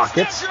have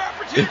pockets.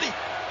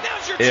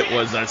 It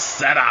was a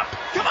setup.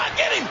 Come on,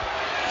 get him.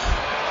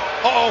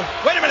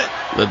 Uh-oh, wait a minute.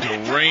 The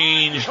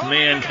deranged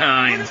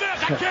Mankind.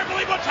 I can't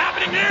believe what's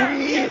happening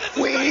here.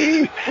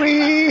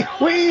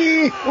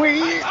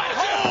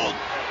 Hold.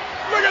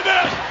 Look at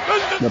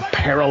this. The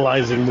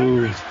paralyzing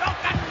move.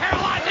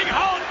 Paralyzing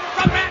hold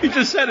from He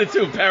just said it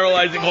too,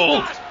 paralyzing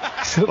hold. He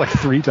said it like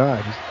 3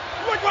 times.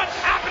 Look what's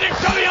happening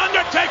to The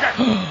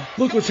Undertaker.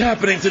 Look what's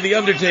happening to The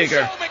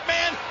Undertaker.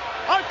 McMahon,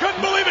 I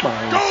couldn't believe it.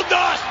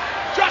 Goldust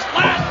just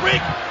last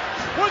week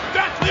was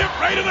deathly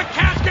afraid of the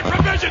casket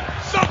provision.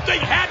 Something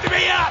had to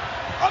be up.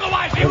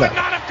 Otherwise, he would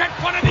not have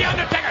confronted The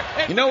Undertaker.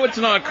 You know what's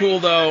not cool,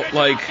 though?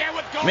 Like,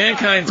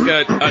 Mankind's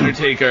got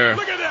Undertaker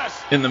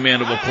in the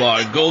mandible claw,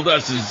 and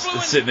Goldust is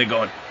sitting there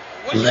going,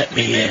 let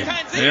me in.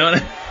 You know what I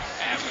mean?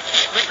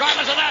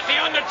 Regardless of that, The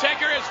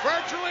Undertaker is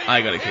virtually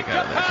I got a kick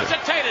out of that, too.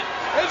 incapacitated.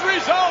 As a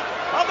result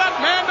of that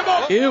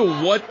mandible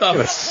Ew, what the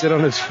Gonna sit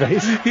on his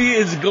face? He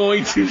is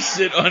going to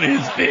sit on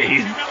his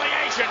face.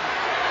 humiliation.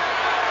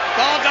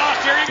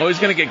 Goldust here. Oh, he's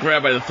going to get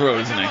grabbed by the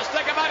throat, isn't he?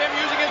 Think about him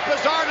using his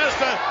bizarreness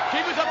to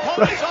keep his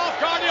opponents off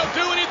guard. He'll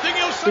do anything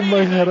he'll see. In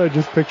my head, I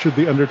just pictured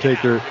The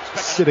Undertaker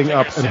sitting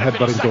up and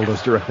headbutting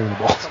Goldust directly in the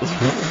balls.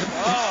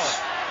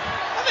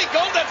 I think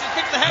Goldust is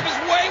fixing to have his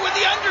way with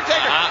The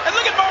Undertaker. And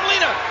look at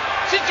Marlena.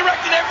 She's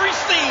directing every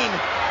scene.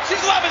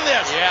 She's loving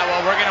this. Yeah,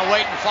 well, we're going to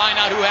wait and find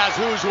out who has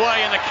whose way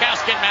in the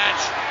casket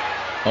match.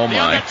 Oh, The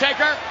my.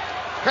 Undertaker,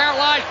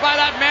 paralyzed by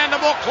that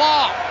mandible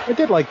claw. I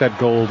did like that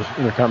gold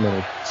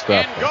Intercontinental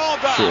stuff. And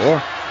Goldust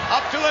Sure.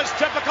 up to his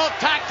typical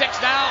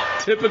tactics now.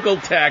 Typical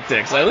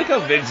tactics. I like how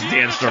Vince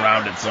danced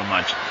around it so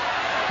much.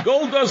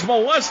 Goldust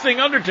molesting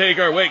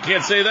Undertaker. Wait,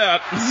 can't say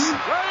that.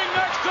 Right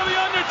next to The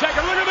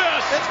Undertaker. Look at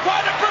this. It's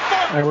quite a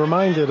performance. I'm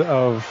reminded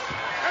of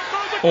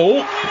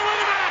Oh.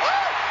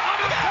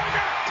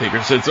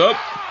 Taker sits up,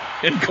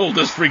 and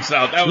Goldust freaks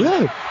out. That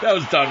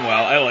was done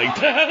well. I like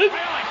that.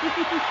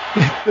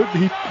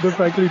 the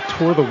fact that he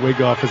tore the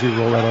wig off as he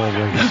rolled out of the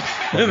ring.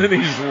 And then he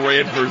just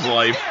ran for his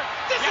life.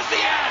 This is the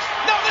act.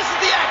 No, this is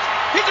the act.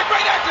 He's a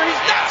great actor.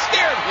 He's not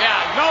scared.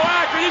 Yeah, no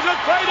actor. He's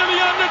afraid of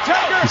The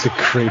Undertaker. He's a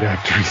great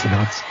actor. He's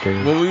not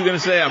scared. What were you going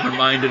to say? I'm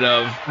reminded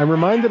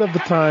of the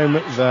time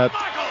that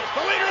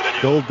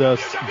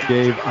Goldust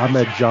gave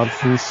Ahmed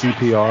Johnson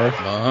CPR.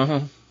 Uh-huh.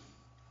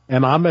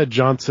 And Ahmed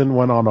Johnson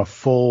went on a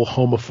full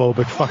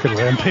homophobic fucking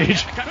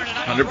rampage.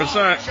 100%.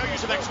 Show you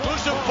some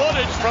exclusive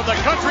footage from the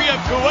country of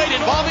Kuwait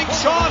involving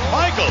Shawn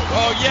Michaels.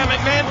 Oh, yeah,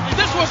 McMahon.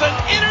 This was an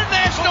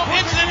international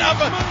incident of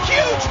a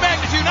huge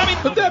magnitude. I mean,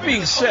 But that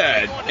being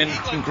said,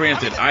 and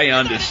granted, I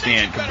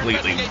understand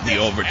completely the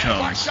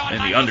overtones and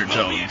the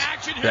undertones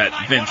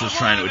that Vince was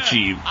trying to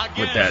achieve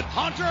with that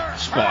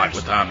spot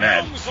with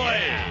Ahmed.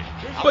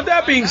 But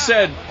that being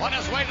said,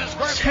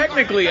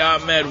 technically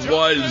Ahmed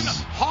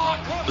was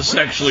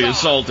sexually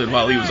assaulted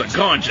while he was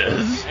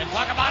unconscious. And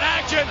talk about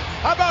action.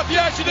 How about the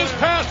action this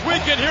past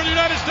weekend here in the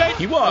United States?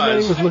 He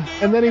was.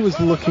 And then he was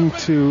looking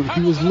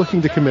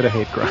to commit a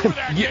hate crime.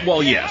 Yeah,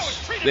 well,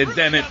 yes.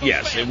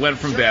 It went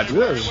from bad to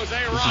worse. This is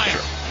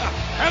true.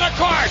 And of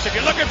course, if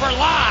you're looking for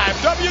live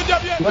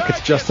WWE, Look,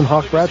 it's Justin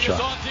Hawk Bradshaw.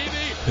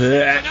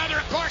 another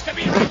of course to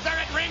be right there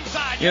at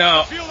ringside. You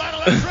know, Feel that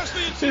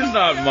electricity. there's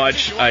not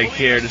much I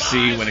care to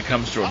see when it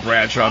comes to a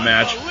Bradshaw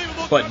match,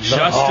 but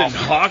Justin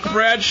Hawk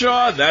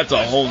Bradshaw, that's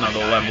a whole nother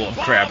level of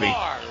crappy.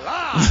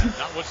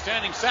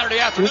 Notwithstanding Saturday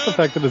afternoon. Just the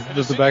fact that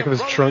does the back of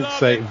his trunk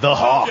say The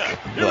Hawk?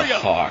 The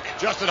Hawk.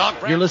 Justin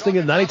Hawk. You're listening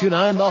to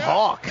 92.9 The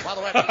Hawk. By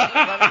the way,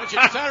 I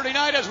mentioned Saturday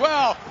night as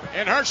well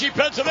in Hershey,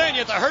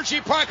 Pennsylvania at the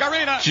Hershey Park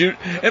Arena.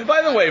 And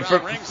by the way,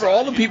 for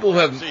all the people who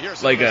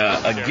have like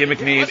a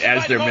gimmick name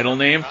as their middle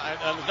name,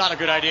 Not a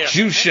good idea.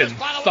 Jushin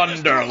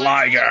Thunder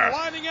Liger,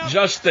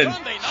 Justin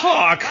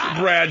Hawk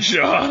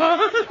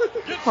Bradshaw.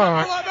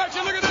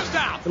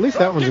 At least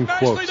that one's in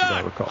quotes, as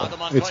I recall.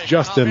 It's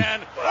Justin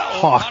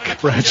Hawk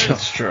Bradshaw.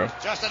 That's true.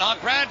 Justin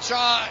Hawk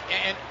Bradshaw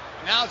and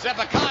now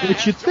Zebekiah.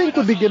 Which you'd think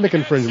would be gimmick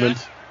infringement,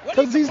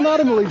 because he's not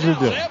in the Legion of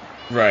Doom.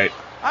 Right.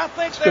 I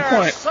think Good there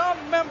are point.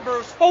 some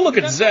members Oh, look at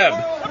in the Zeb.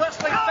 World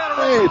Wrestling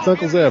Federation Hey, it's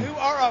Uncle Zeb. who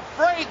are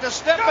afraid to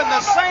step in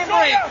the same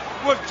ring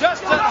with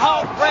Justin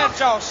Hawk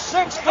Bradshaw,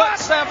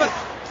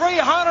 6'7",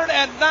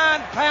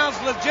 309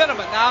 pounds,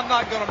 legitimate. Now, I'm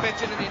not going to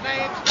mention any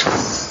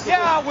names. Yeah,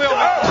 I will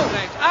mention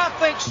names. I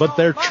think But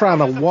they're trying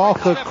to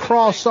walk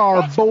across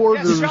our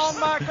borders. Shawn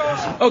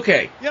Michaels.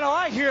 Okay. You know,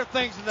 I hear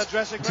things in the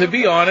dressing room. To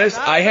be honest,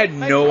 I had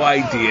no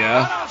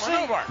idea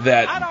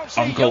that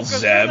Uncle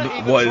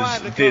Zeb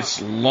was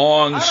this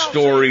long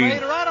story,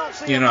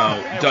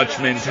 Dutch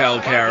mental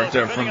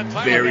character from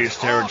various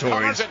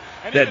territories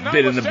that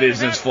been in the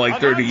business for like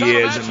 30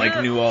 years and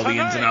like knew all the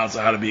ins and outs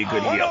of how to be a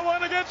good heel.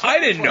 I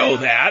didn't know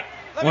that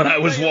when I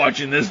was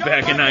watching this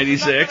back in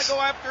 '96. Go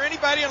after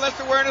anybody unless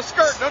they're wearing a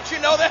skirt. Don't you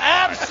know that?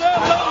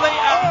 Absolutely.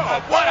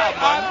 What a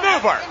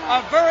maneuver.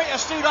 A very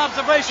astute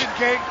observation,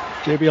 King.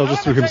 JBL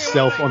just threw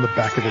himself on the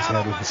back of his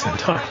head with the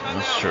senton.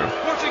 That's true.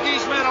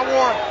 Portuguese man of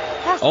war,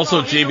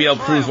 Also, JBL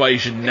proves why you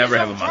should never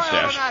have a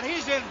mustache.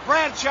 He's in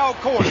Bradshaw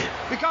Court.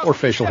 Or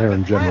facial hair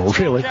in general,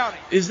 really.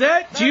 Is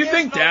that, do you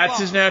think that's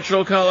his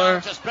natural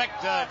color?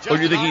 Or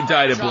do you think he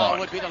dyed it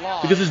blonde?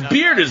 Because his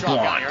beard is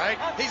blonde.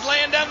 He's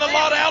laying down the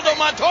law to Aldo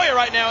Montoya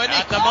right now, isn't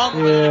he?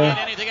 Yeah.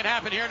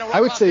 I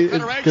would say,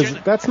 because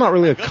that's not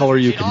really a color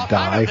you can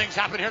dye.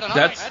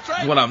 That's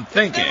what I'm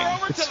thinking.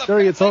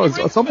 It's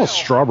almost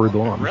strawberry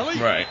blonde.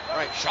 Right.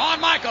 Shawn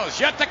Michaels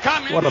yet to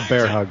come. What a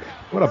bear hug.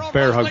 What a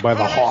bear hug by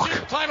the Hawk.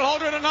 Title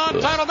holder in a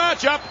non-title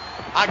matchup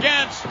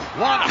against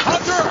one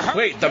Hunter.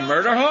 Wait, the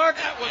Murder Hawk?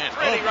 That was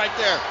pretty right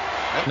there.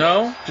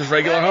 No? Just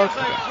regular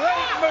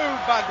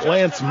Hawk?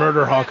 Lance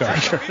Murder Hawk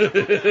Archer. It's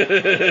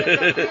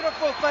a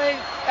beautiful thing,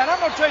 and I'm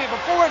going to tell you,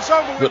 before it's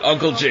over With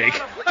Uncle Jake.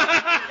 We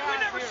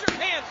never shook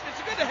hands.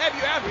 It's good to have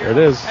you out here.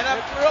 There it is. And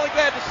I'm really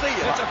glad to see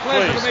you. It's a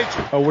pleasure to meet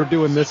you. Oh, we're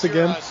doing this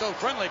again?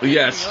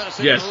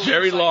 Yes.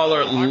 Jerry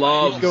Lawler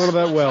loves... Go to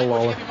that well,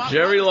 Lawler.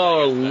 Jerry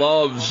Lawler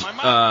loves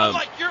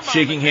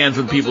shaking hands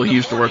with people he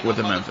used to work with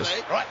in Memphis.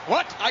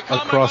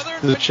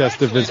 Across the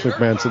chest of Vince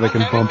McMahon so they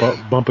can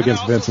bump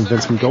against Vince, and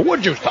Vince can go,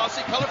 "Would you stop?"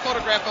 Color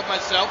photograph of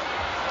myself,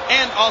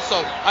 and also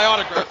I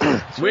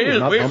autographed. Wait,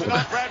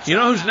 you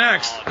know who's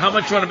next? How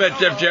much you want to bet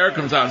Jeff Jarrett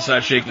comes out and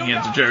starts shaking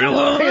hands with Jerry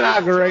Lawler?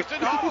 Inaugurate.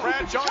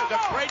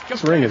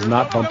 This ring is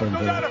not bumping.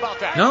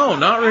 No,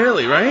 not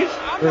really, right?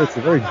 It's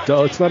a very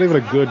dull. It's not even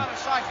a good.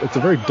 It's a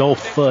very dull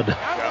thud.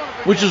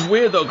 Which is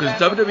weird, though, because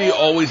WWE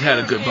always had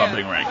a good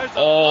bumping ring.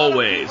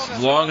 Always.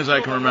 As long as I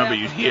can remember,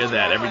 you'd hear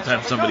that every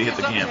time somebody hit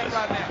the canvas.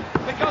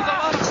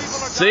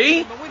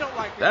 See?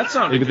 That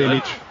sounded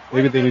good.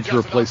 Maybe they need to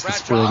replace the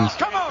springs.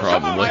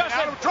 Probably.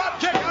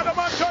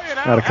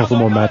 Add a couple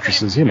more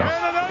mattresses, you know.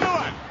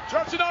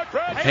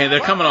 Hey, they're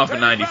coming off at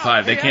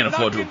 95. They can't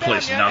afford to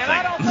replace nothing.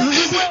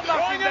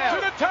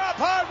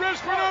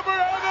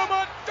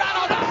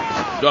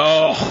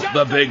 Oh,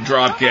 the big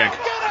drop kick.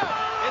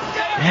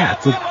 Yeah,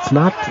 it's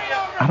not.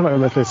 I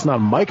don't know if it's not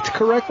mic'd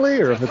correctly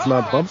or if it's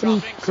not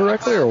bumping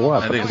correctly or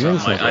what. I think it's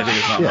not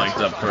mic'd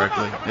up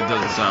correctly. It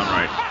doesn't sound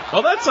right.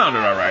 Oh, that sounded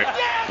all right.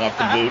 Off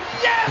the boot.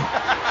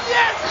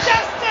 Yes,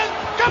 Justin!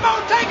 Come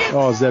on, take it!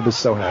 Oh, Zeb is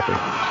so happy.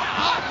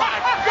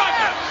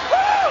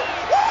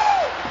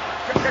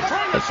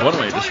 That's one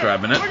way of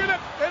describing it.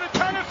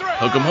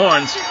 Hook 'em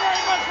horns. Thank you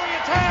very much for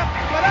your time,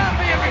 but I'm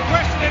being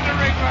requested in the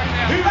ring right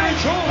now.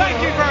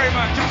 Thank you very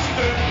much.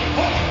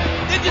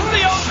 Did you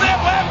see old Zeb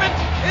laughing?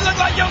 He looked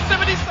like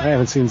Yosemite Sam. I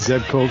haven't seen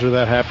Zeb Colger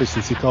that happy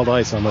since he called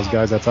ice on those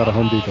guys outside of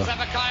Home Depot.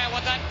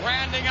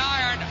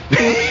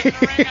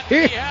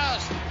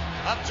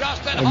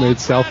 I made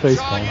Sal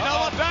facepalm.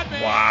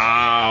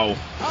 Wow.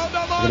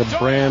 We're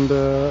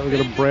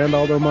gonna brand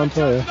Aldo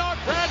Montoya.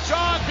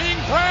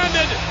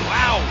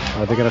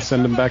 Are they gonna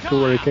send him back to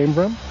where he came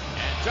from?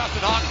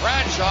 Justin Hawk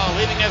Bradshaw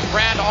leaving his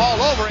brand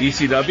all over it.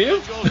 ECW?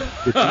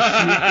 Did you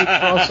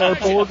cross our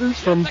borders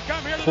from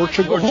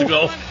Portugal?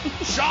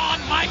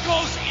 Shawn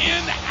Michaels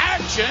in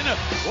action.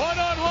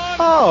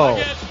 One-on-one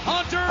against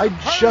Hunter. I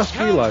just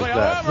realized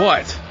that.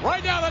 What?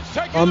 Right now, let's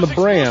take On the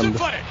brand.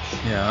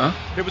 Yeah.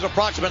 It was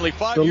approximately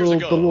 5 The years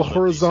little, ago. the little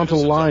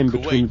horizontal line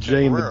Kuwait between the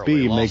J and the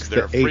B temporarily makes lost the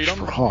their H freedom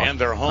for Hawk. and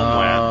their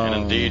homeland,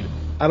 and indeed,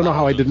 I don't know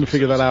how I didn't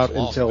figure that out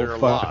until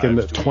fucking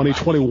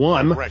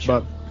 2021,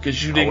 but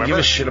Because you didn't give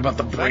a shit about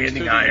the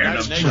branding iron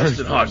of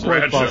Justin Hawk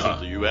Bradshaw.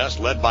 the U.S.,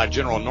 led by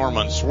General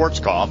Norman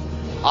Schwarzkopf,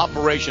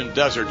 Operation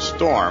Desert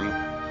Storm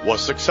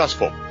was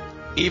successful.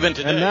 Even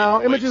today, and now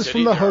Kuwait images City,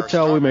 from the there are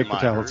hotel we stark make the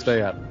talent reminders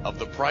stay at. of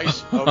the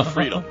price of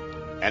freedom.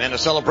 And in a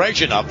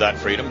celebration of that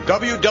freedom,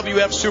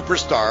 WWF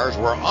superstars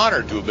were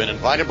honored to have been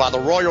invited by the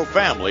royal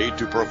family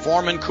to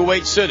perform in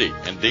Kuwait City.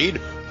 Indeed,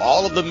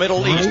 all of the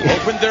Middle East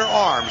opened their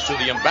arms to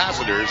the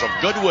ambassadors of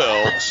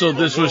goodwill. So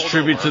this was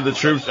tribute to the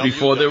troops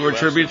before they were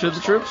tribute to the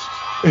troops?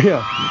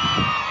 Yeah.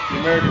 The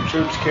American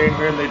troops came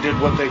here and they did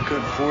what they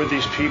could for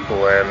these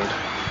people, and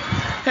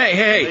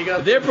Hey,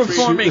 they're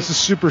performing. This is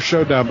Super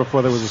Showdown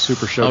before there was a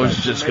Super Showdown. I was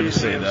just going to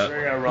say it's that.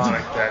 very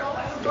ironic that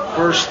the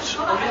first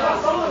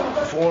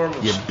form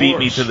of You beat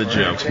me sports to the or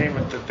joke.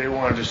 entertainment that they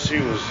wanted to see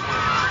was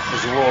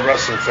the World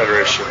Wrestling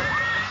Federation.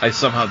 I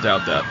somehow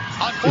doubt that.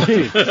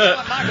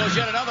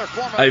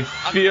 I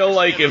feel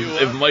like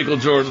if Michael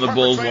Jordan and the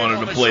Bulls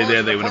wanted to play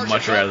there, they would have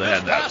much rather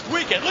had that. Last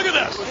weekend, look at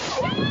this.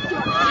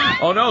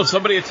 Oh no,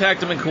 somebody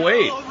attacked him in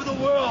Kuwait.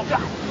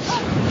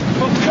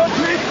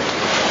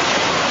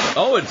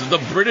 Oh, it's the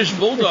British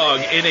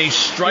Bulldog in a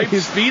striped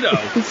Speedo.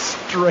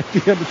 Straight the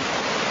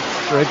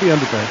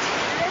underpants.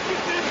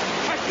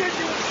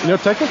 You know,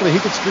 technically he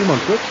could stream on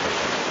Twitch.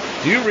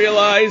 Do you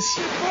realize?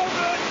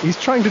 He's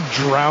trying to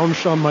drown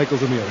Shawn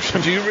Michaels in the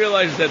ocean. Do you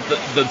realize that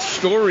the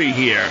story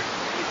here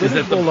is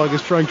that the Bulldog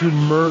is trying to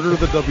murder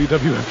the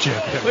WWF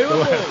champion? Wait.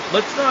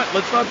 Let's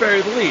not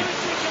bury the lead.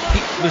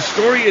 The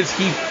story is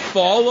he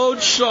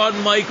followed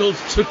Shawn Michaels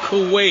to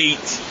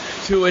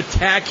Kuwait to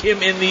attack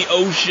him in the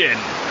ocean.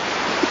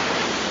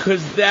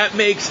 Because that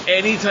makes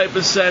any type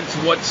of sense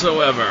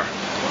whatsoever.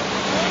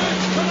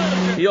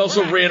 He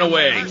also ran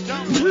away.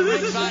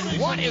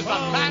 What is the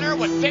matter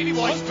with Davey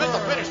Boy Smith,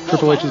 the British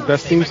Triple H's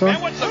best theme song?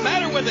 Man, what's the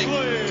matter with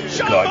him?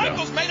 Shawn God, no.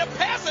 Michaels made a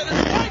pass at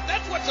his wife.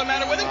 That's what's the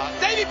matter with him.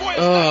 Davey Boy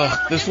is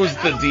This was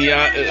the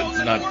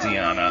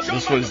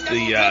This was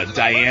the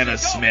Diana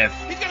Smith.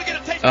 He's gonna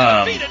get a taste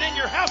of defeated in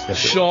your house.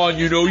 Sean,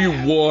 you know you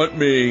want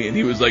me, and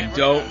he was like,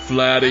 "Don't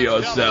flatter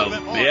yourself,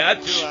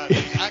 bitch."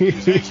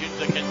 Accusations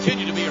that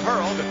continue to be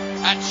hurled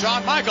at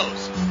Shawn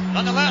Michaels.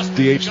 Nonetheless, DH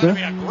it's going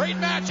to Smith? be a great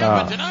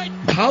matchup tonight.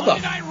 How the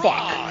Monday Night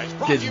Raw is fuck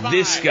brought did to you by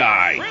this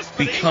guy Crispity,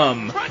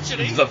 become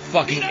Crunchity, the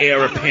fucking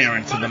heir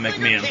apparent to the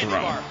McMahon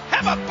throne?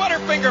 Have a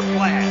Butterfinger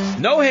blast.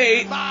 No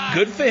hate,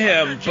 good for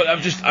him, but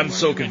I'm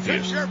so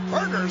confused. Your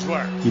burgers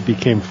were. He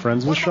became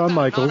friends with Shawn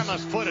Michaels.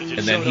 And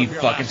then he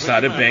fucking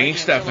started banging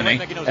Stephanie.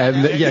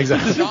 And yeah,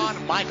 exactly.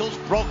 Shawn Michaels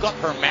broke up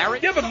her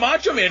marriage. Yeah, but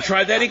Macho Man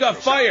tried that. He got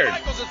fired.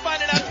 Michaels is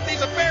finding out that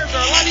these affairs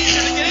are a lot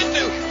easier to get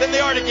into than they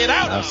are to get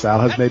out Now of. Sal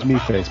has made me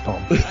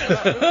facepalm.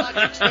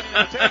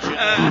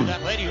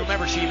 That lady,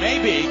 whoever she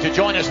may be, to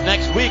join us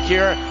next week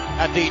here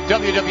at the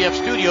WWF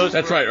studios.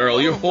 That's right,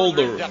 Earl. You hold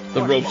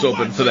the ropes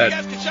open for that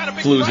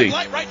floozy.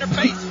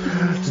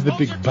 The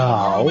big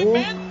bow.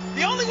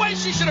 The only way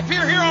she should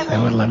appear here on They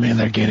wouldn't let me in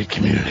their gated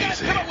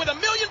communities. come up with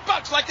 $1 million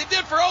like they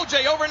did for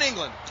OJ over in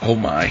England. Oh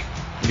my.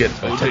 You get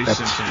O.J.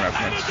 Simpson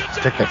reference.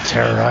 Stick that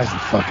terrorize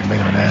and fucking make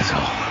him an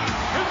asshole.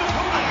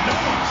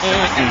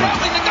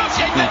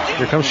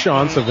 Here comes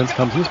Shawn, so Vince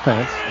comes in his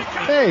pants.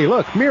 Hey,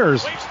 look,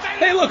 mirrors.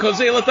 Hey, look,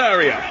 Jose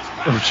Lothario.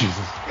 Oh,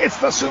 Jesus. It's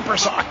the Super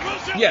Sock.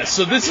 Yes,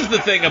 so this is the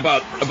thing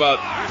about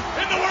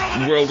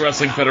World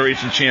Wrestling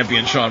Federation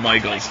champion Shawn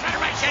Michaels.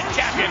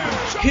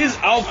 His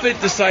outfit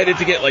decided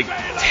to get, like,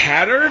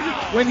 tattered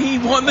when he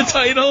won the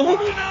title.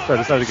 Sorry,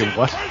 decided to get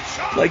what?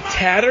 Like,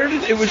 tattered?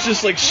 It was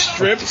just, like,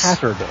 strips.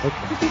 Tattered. Okay.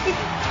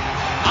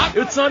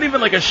 It's not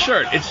even like a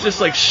shirt. It's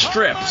just, like,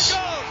 strips.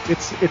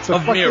 It's a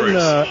Of fucking, mirrors.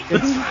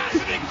 it's,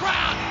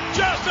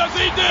 Just as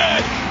he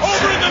did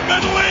over in the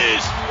Middle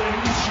East.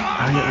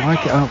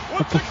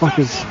 what the fuck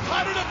is...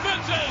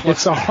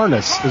 It's a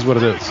harness, is what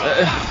it is.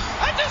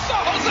 I just saw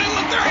Jose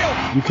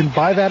Lothario. You can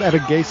buy that at a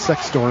gay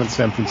sex store in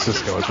San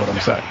Francisco, is what I'm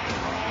saying.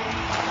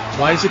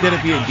 Why is it going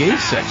to be a gay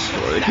sex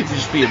store? It could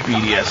just be a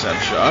BDSM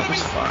shop.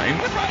 It's fine.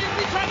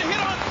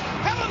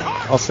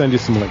 I'll send you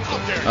some links.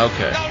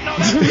 Okay.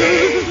 Stu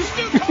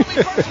told me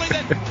personally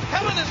that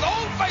Helen is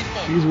old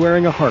faithful. He's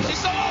wearing a She's harness.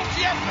 so old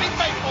she has to be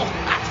faithful.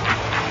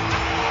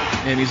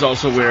 And he's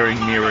also wearing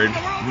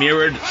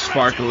mirrored,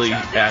 sparkly,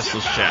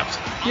 assless chaps.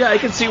 Yeah, I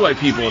can see why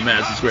people in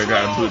Madison Square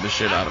Garden booed the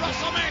shit out of him.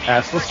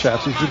 Assless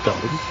chaps is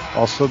retarded.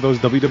 Also, those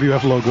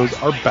WWF logos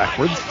are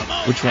backwards.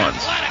 Which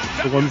ones?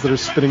 The ones that are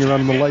spinning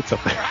around in the lights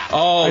up there.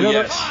 Oh, I know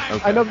yes.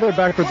 That, I know they're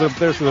backwards up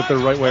there so that they're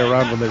right way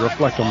around when they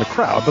reflect on the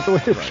crowd, but the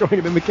way they're showing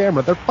it in the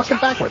camera, they're fucking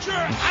backwards.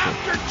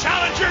 After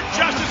challenger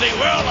just as he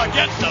will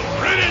against the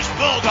British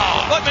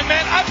Bulldog. Look,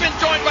 man, I've been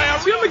joined by a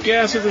Is he on the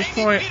gas at this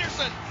point?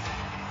 Peterson.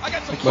 I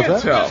got some I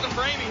can't tell. wisdom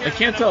for Amy here. I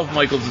can't tell if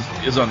Michaels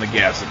is on the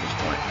gas at this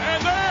point.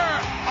 And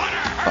there,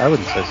 I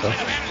wouldn't say so.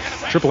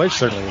 Triple H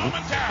certainly isn't.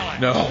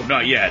 No,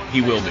 not yet.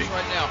 He will be.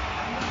 Right now.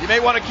 You may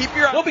want to keep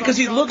your No, because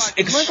he looks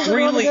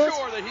extremely... sure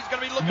that he's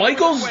going to be looking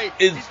Michaels weight.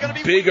 is He's gonna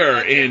be bigger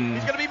looking at- in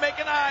he's gonna be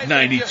making eyes.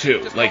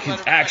 92. Just Like, don't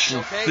his let him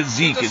actual catch, okay?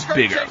 physique He's a is skirt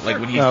bigger. chaser. Like,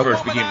 when he No.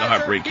 first became the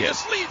Heartbreak Kid.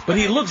 But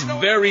he looks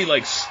very,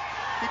 like...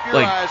 Keep your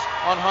like- eyes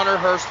on Hunter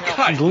Hurst.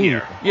 cut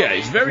here. Yeah,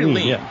 he's very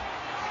lean. Yeah.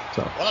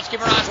 So well, let's keep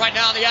our eyes right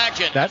now on the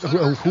action. that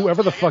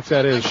whoever the fuck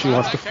that is, she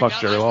wants to fuck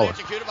Jerry Lawler.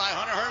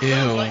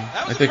 Ew.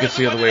 I think it's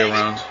the other way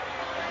around.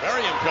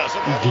 Very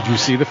impressive. Did you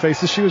see the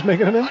faces she was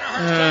making at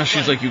him?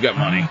 She's like, you got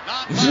money.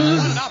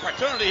 An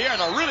opportunity here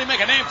to really make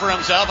a name for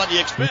himself at the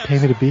expense. Pay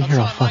me to be here,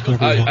 I'll fuck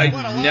whoever you want.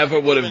 I never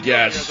would have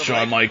guessed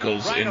Shawn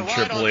Michaels and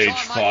Triple H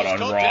fought on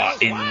Raw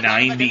in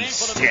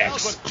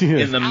 96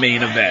 in the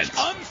main event.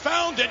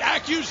 Unfounded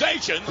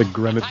accusations. The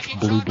Greenwich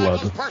Blue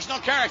Blood. Personal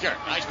character.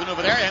 Nice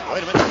maneuver there. And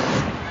wait a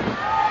minute.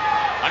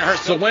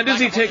 So when does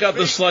he take out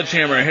the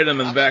sledgehammer and hit him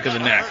in the back of the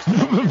neck?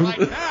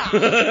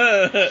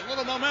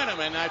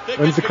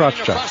 When's the crotch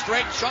chop?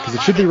 Because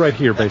it should be right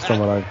here based on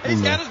what I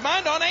He's got know. his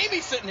mind on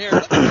Amy sitting here.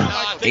 Look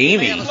at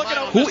Amy?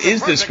 Who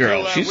is this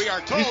girl? She's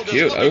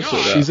cute. I also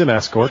She's an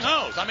escort.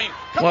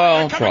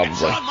 Well,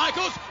 probably.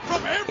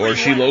 Or is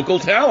she local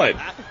talent?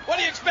 What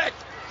do you expect?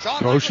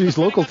 Oh, she's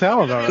local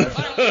talent, all right.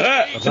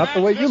 But not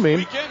the way you mean.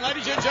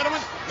 Ladies and gentlemen,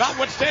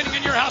 notwithstanding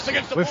in your house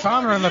against the We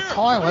found her in the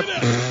toilet.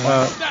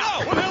 now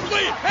with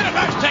Helmsley and a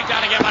match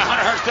takedown again by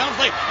Hunter Hurst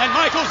Helmsley, and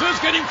Michaels is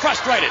getting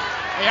frustrated.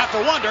 You have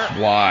to wonder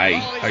Why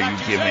are you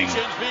giving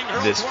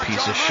this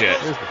piece of shit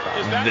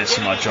this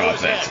much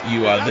offense?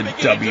 You are the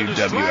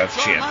WWF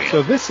champion.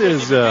 So this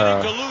is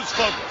to lose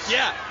focus.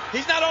 Yeah.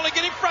 He's not only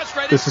getting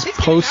frustrated. This is he's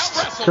getting post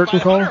out-wrestled curtain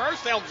by call? Hunter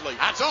Hurst Helmsley.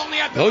 That's only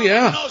at the Oh,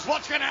 yeah. knows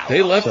what's gonna happen.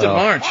 They left in So-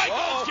 March.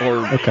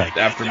 Or Okay.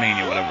 after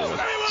Mania, whatever it was.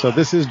 so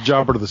this is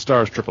Jobber to the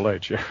Stars Triple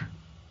H here.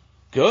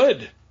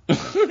 Good.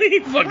 He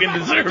fucking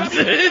deserves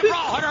it.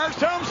 Hunter Hurst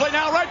Helmsley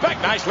now right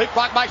back. Nice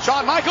leapfrog by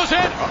Shawn Michaels in.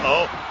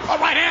 Uh-oh. A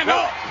right hand.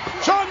 Oh.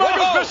 Shawn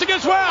Michaels missing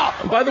as well.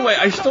 By the way,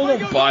 I still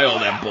don't buy all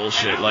that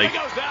bullshit. Like,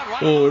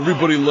 oh,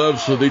 everybody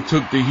left, so they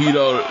took the heat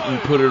out and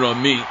put it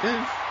on me.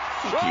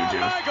 Fuck you,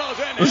 dude.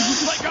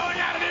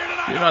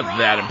 You're not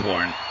that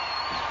important.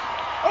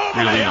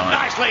 Really not.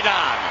 Nicely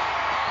done.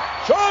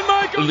 Shawn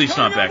Michaels. At least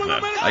not back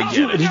then. I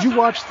get it. Did you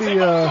watch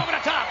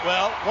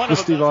the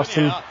Steve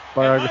Austin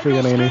biography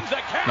on A&E?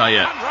 Not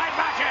yet.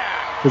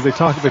 Because they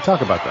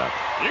talk about that.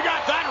 You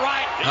got that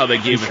right. How they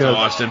gave it to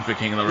Austin for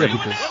King of the Ring.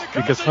 Yeah,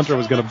 because Hunter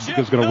was gonna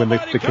win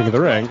the King of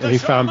the Ring, and he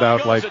found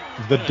out like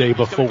the day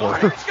before.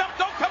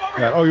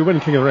 That, oh, you win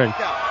King of the Ring.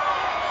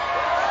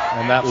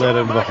 And that led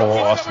into the whole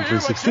Austin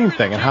 316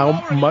 thing, and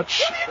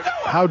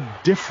how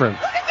different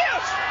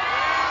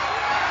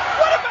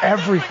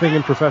everything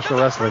in professional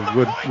wrestling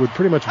would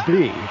pretty much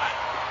be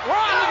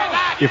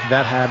if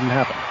that hadn't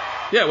happened.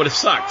 Yeah, it would have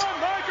sucked.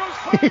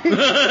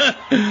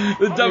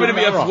 The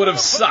WWF would have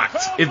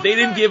sucked if they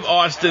didn't give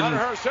Austin,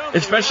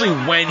 especially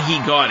when he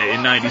got it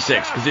in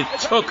 '96, because it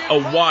took a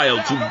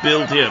while to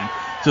build him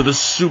to the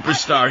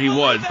superstar he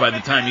was by the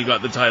time he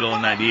got the title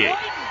in '98.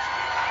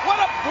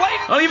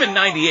 Not even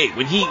 '98.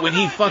 When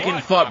he fucking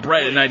fought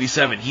Bret in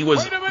 '97, he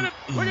was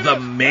the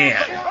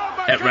man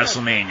at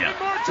WrestleMania.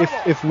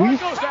 If we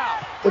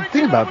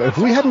think about that, if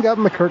we hadn't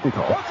gotten the curtain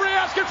call,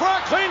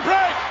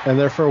 and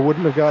therefore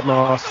wouldn't have gotten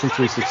Austin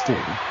 316,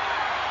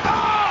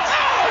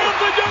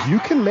 you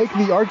can make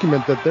the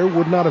argument that there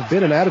would not have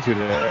been an Attitude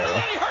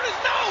Era.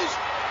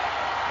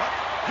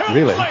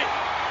 Really?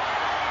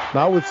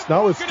 Not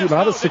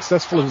as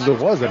successful as it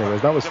was,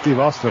 anyways. Not with Steve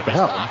Austin at the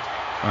helm.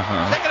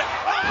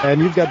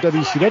 And you've got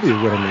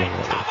WCW winning the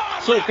award.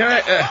 So can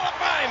I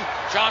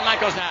Shawn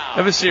Michaels now.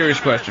 have a serious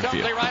question for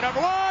you?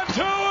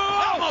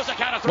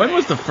 When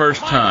was the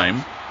first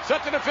time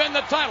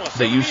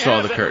that you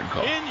saw the curtain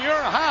call? In your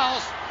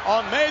house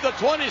on May the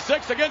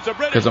 26th against the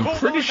British. Because I'm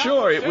pretty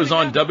sure it was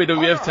on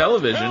WWF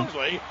television.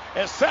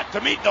 Is set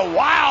to meet the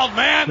Wild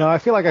Man. No, I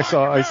feel like I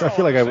saw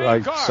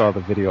the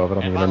video of it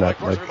on the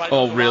internet. Like,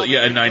 oh, really?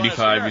 Yeah, in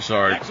 '95 you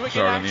saw it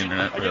on the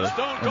internet, really?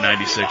 Or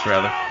 '96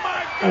 rather.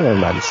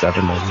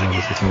 97, maybe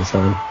 96,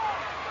 97.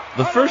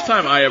 The first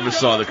time I ever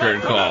saw the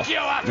curtain call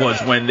was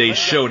when they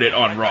showed it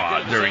on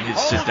Raw during his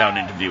sit-down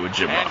interview with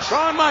Jim Ross.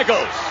 Shawn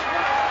Michaels.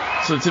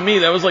 So to me,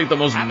 that was like the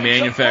most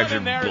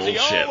manufactured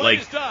bullshit.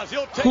 Like,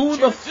 who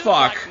the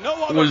fuck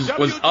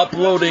was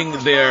uploading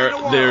their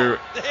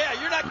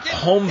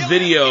home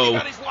video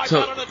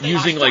to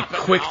using like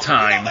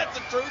QuickTime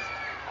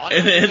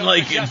and then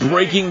like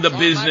breaking the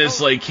business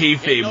like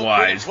kayfabe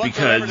wise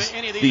because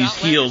these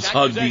heels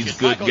hug these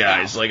good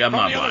guys? Like, I'm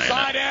not buying it.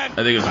 I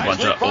think it was a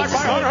bunch of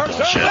overblown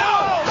bullshit.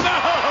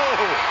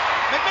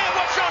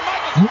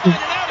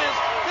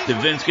 Did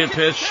Vince get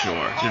pissed?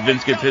 Sure. Did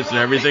Vince get pissed at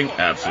everything?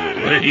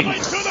 Absolutely.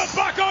 Michael's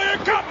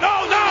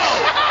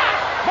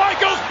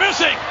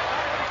missing.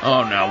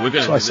 Oh no, we're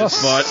gonna do this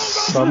spot.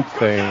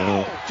 Something.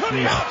 Time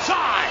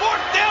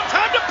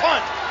to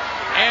punt.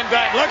 And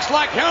it looks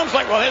like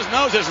Helmsley. Well, his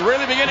nose is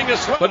really beginning to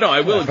swell. But no,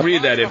 I will agree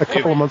that if a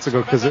couple of months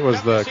ago, because it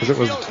was the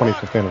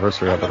 25th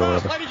anniversary of it or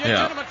whatever.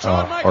 Yeah.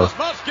 Or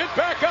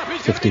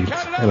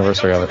 15th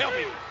anniversary of it.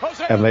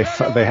 And they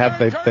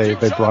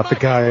brought the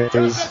guys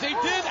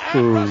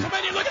who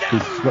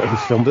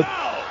filmed it,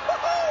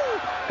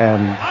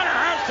 and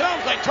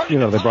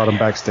they brought him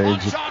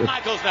backstage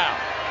at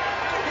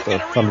the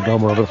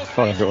Thunderdome or whatever the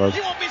fuck it was,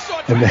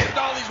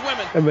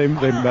 and they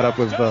met up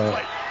with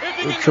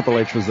Triple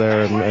H was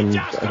there, and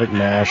I think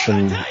Nash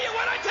and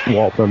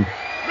Waltman,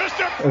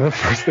 and the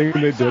first thing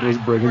they did was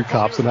bring in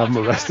cops and have him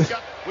arrested.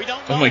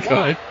 Oh my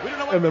god!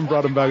 And then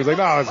brought him back. He's like,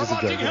 "No, it's just a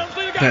joke."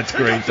 That's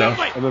great, though.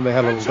 And then they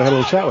had a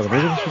little chat with him.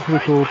 It was a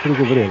pretty cool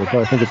video.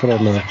 I think they put it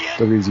on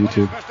WWE's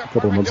YouTube a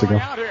couple of months ago.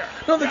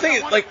 No, the thing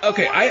is, like,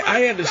 okay,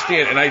 I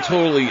understand, and I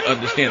totally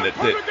understand that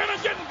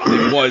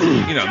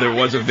there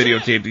was a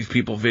videotape. These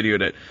people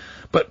videoed it,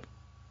 but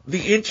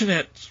the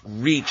internet's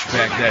reach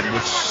back then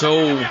was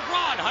so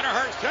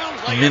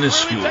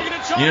minuscule.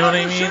 You know what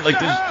I mean?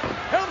 Like,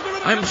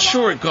 I'm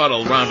sure it got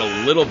around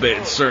a little bit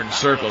in certain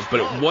circles, but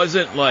it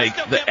wasn't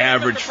like the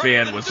average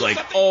fan was like,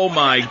 oh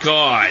my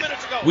god,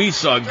 we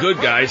saw good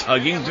guys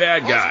hugging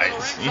bad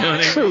guys. You know what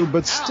I mean? True,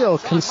 but still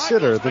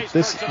consider that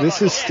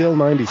this is still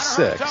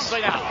 96.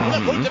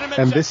 Mm-hmm.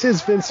 And this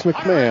is Vince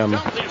McMahon,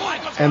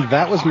 and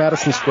that was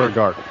Madison Square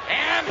Garden.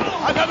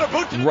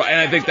 Right, and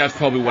I think that's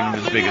probably one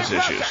of his biggest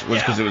issues, was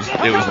because it was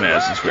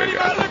Madison Square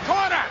Garden.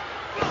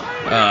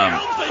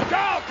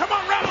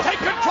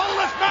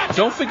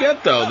 Don't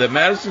forget, though, that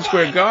Madison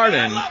Square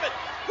Garden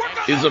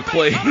is a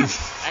place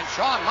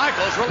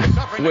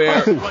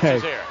where...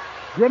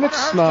 Greenwich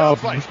snob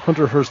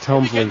Hunter Hearst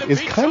Helmsley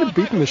is kind of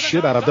beating the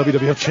shit out of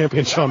WWF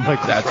champion Shawn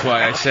Michaels. That's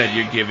why I said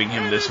you're giving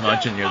him this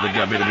much and you're the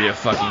WWF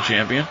fucking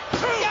champion.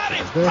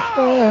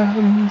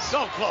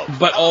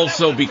 But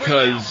also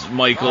because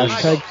Michaels...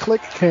 Hashtag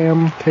click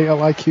cam,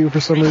 KLIQ for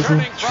some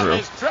reason.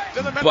 True.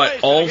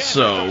 But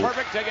also,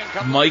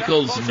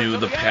 Michaels knew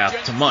the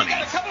path to money.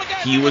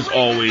 He was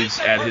always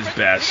at his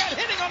best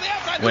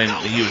when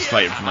he was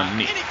fighting from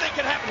underneath.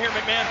 happen here,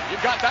 McMahon.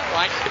 You've got that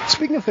right.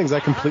 Speaking of things I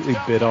completely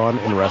bid on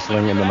in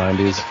wrestling in the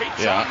 90s,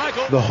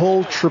 the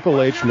whole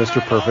Triple H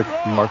Mr. Perfect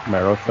Mark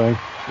Marrow thing.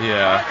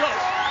 Yeah.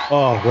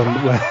 Oh,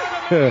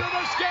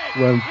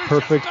 when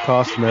Perfect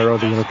cost Marrow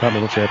the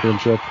Intercontinental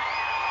Championship.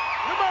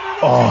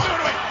 Oh,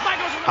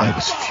 I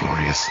was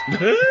furious.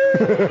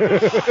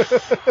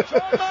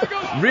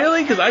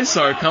 Really? Because I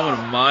saw it coming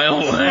a mile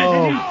away.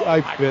 Oh,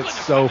 I bit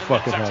so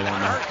fucking hard on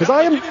that. Because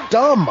I am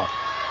dumb.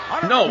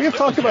 No. We have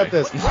talked about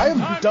this. I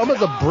am dumb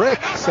as a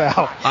brick,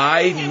 Sal.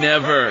 I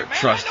never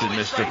trusted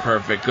Mr.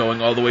 Perfect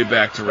going all the way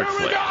back to Ric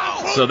Flair.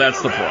 So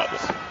that's the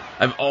problem.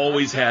 I've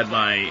always had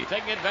my,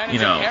 my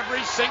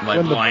when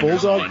the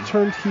blinders Bulldog on.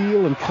 turned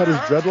heel and cut his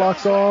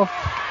dreadlocks off.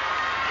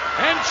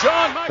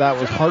 That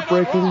was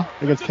heartbreaking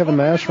against Kevin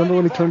Nash. Remember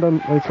when he turned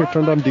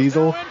on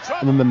Diesel,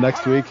 and then the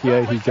next week he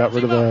got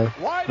rid of the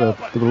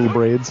little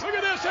braids. It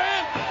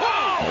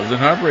wasn't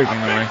heartbreaking to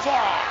me.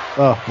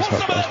 Oh, it was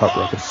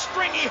heartbreaking.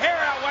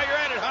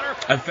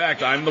 In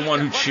fact, I'm the one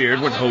who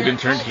cheered when Hogan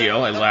turned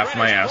heel. I laughed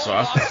my ass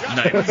off.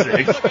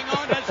 96.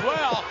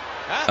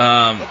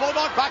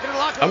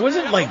 I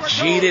wasn't like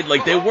jaded.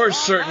 Like there were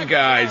certain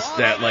guys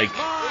that like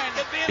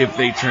if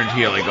they turned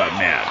heel, I got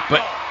mad.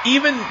 But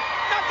even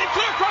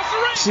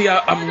see,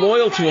 I'm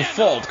loyal to a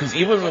fault because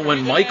even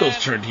when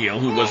Michaels turned heel,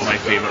 who was my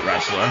favorite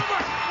wrestler,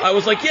 I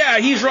was like, yeah,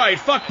 he's right.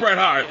 Fuck Bret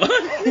Hart. What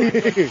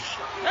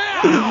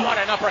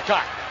an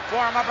uppercut.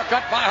 Forearm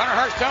uppercut by Hunter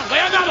Hearst Helmsley.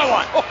 Another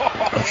one.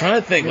 I'm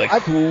trying to think like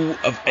who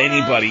of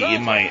anybody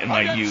in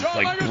my youth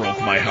like broke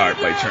my heart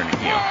by turning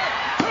heel.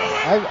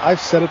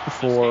 I've said it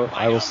before.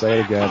 I will say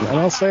it again, and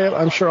I'll say it.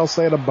 I'm sure I'll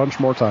say it a bunch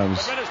more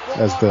times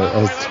as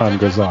time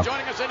goes on.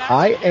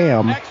 I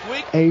am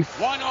a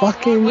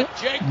fucking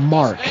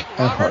mark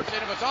at heart.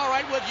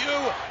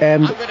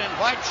 And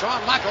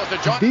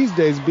these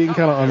days, being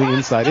kind of on the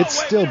inside, it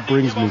still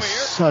brings me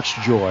such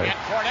joy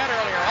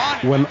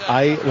when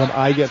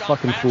I get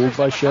fucking fooled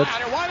by shit.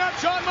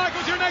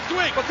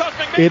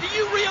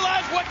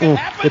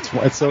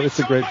 It's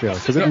a great feeling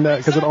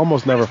because it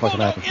almost never fucking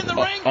happens.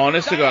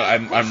 Honest to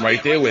God, I'm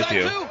right there with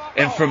you.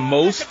 And for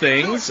most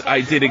things,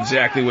 I did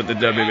exactly what the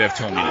WWF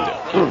told me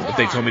to do. If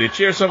they told me to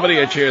cheer somebody,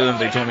 I cheer them. If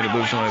they told me to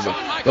boo somebody,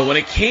 I boo. But when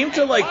it came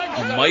to like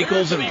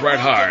Michaels and Bret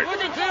Hart,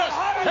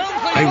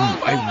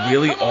 I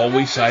really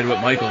always sided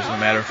with Michaels, no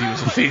matter if he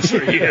was a face or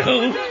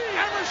heel.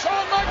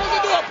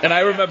 And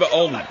I remember,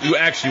 you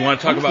actually want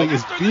to talk about...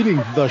 is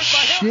beating the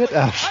shit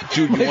out of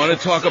dude, you want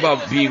to talk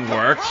about being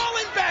worked?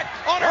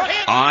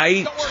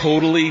 I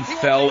totally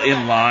fell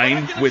in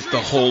line with the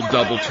whole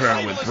double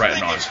turn with Bret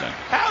and Austin.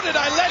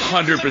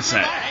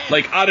 100%.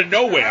 Like, out of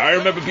nowhere. I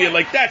remember being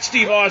like, that's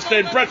Steve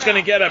Austin, Bret's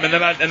gonna get him. And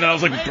then I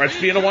was like, Bret's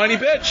being a whiny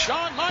bitch.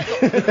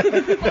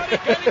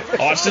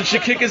 Austin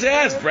should kick his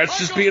ass. Bret's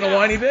just being a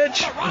whiny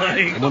bitch.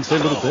 Like, you want to say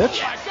little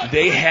bitch?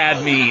 They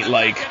had me,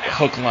 like,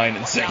 hook, line,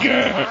 and sinker.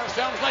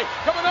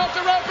 Coming off the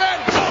rope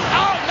end.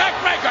 Oh,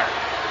 neckbreaker.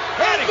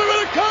 Ready for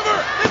the cover.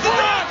 It's a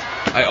run.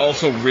 I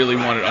also really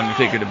wanted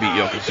Undertaker to beat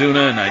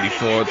Yokozuna in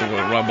 '94 at the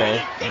Royal Rumble.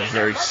 I was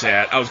very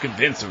sad. I was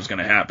convinced it was going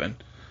to happen.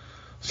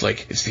 It's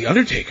like, it's the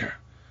Undertaker.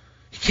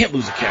 He can't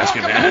lose a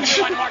casket match.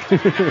 Hunter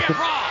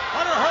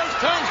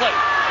Hearst Helmsley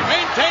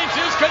maintains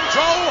his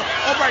control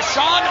over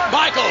Shawn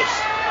Michaels.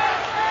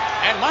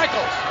 And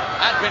Michaels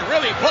has been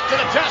really put to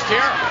the test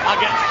here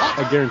against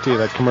Hunter. I guarantee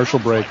that commercial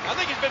break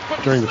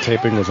during the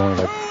taping was only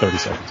like 30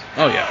 seconds.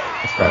 Oh, yeah.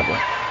 Probably.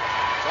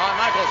 Shawn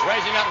Michaels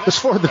raising up. Just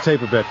forward the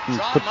tape a bit.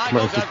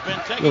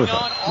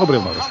 Nobody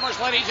will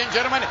notice. Ladies and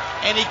gentlemen,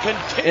 and he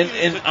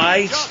continues. And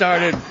I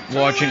started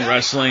watching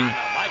wrestling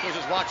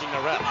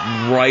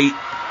right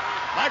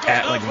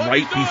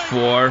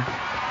before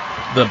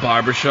the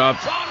barbershop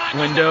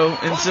window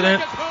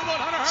incident.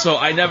 So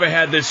I never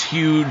had this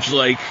huge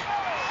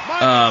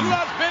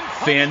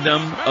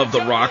fandom of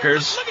the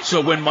Rockers.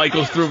 So when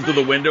Michaels threw him through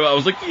the window, I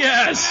was like,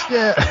 yes!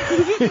 Yeah.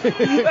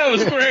 That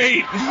was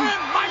great.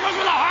 Michaels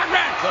with a hard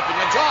red. Flipping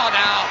the jaw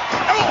now.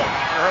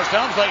 Hearst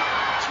Helmsley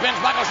spins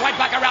Michaels right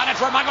back around. That's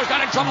where Michaels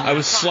got in trouble. I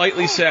was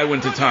slightly sad when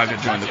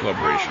Tatanka joined the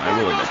corporation. I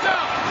will admit that.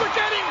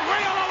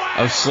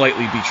 I was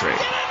slightly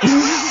betrayed.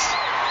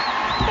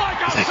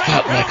 I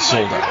thought Lex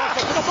sold out.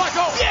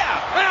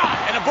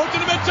 Yeah. And a boot to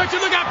the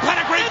midsection. Look out,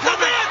 Pedigree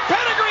coming.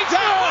 Pedigree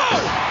down.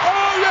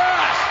 Oh,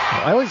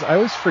 yes. I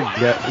always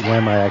forget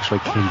when I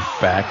actually came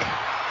back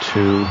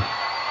to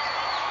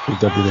the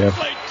WWF.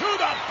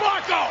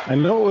 I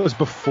know it was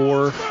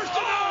before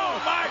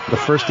the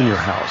first In Your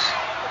House.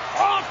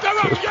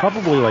 So it was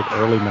probably like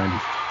early 95.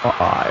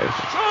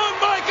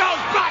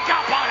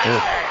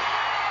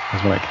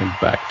 That's when I came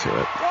back to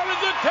it.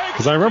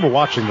 Because I remember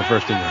watching the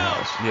first In Your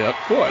House. Yeah, of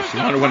course. You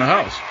wanted to win a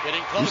house.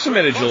 You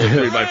submitted your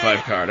little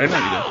 3x5 card. I know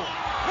you did.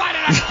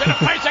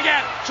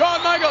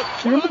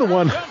 Do you remember the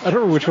one? I don't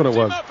remember which one it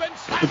was.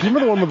 But do you remember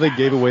the one where they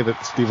gave away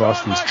Steve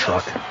Austin's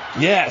truck?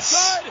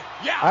 Yes.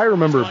 I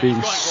remember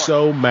being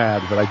so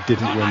mad that I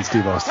didn't win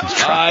Steve Austin's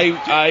truck.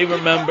 I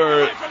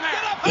remember...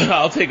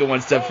 I'll take it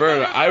one step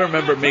further. I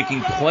remember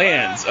making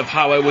plans of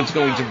how I was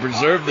going to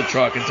preserve the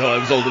truck until I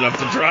was old enough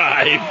to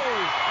drive.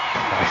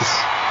 Nice.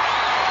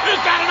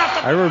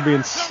 I remember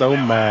being so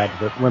mad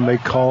that when they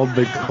called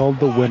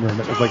the winner, and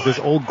it was like this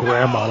old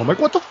grandma. I'm like,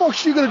 what the fuck's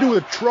she gonna do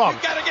with a truck?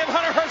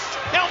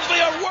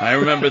 I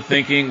remember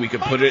thinking we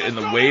could put it in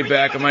the way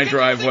back of my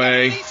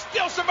driveway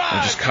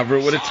and just cover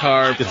it with a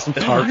tarp. Get some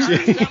tarps.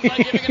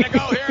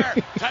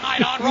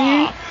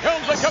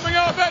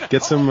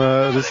 Get some.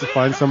 Just to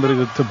find somebody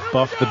to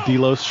buff the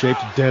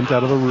Delos-shaped dent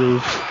out of the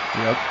roof.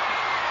 Yep.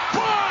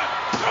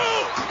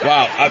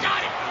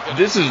 Wow,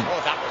 this is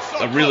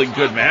a really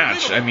good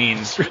match. I mean,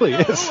 it really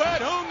is.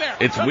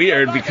 It's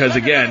weird because,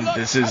 again,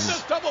 this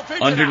is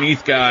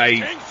underneath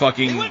guy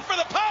fucking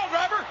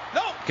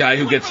guy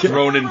who gets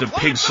thrown into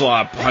pig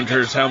slop,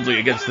 Hunter Helmsley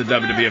against the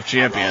WWF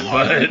champion,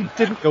 but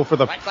didn't go for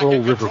the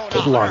Pearl River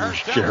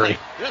plunge, Jerry.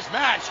 This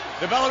match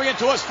developing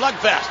into a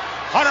slugfest.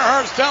 Hunter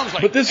Hearst Helmsley.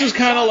 But this is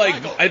kind of like,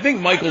 I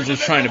think Michaels was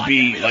trying to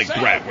be like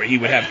Brett, where he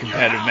would have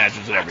competitive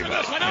matches with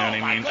everybody. You know what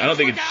I mean? I don't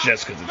think it's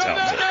just because it's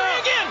Helmsley.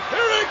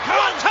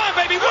 One time,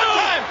 baby, one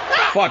time.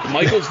 Fuck,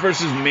 Michaels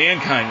versus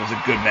Mankind was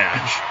a good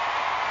match.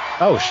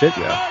 Oh shit,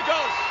 yeah.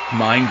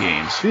 Mind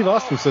Games. Steve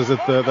Austin says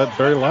that that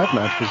very live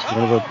match was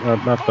one of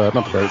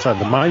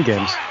the Mind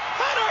Games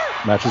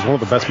match is one of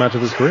the best matches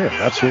of his career.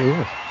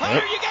 Absolutely.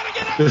 Yep.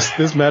 This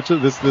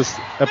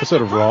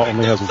episode of Raw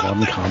only has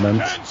one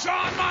comment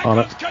on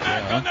it.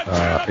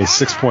 A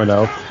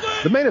 6.0.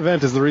 The main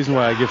event is the reason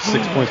why I give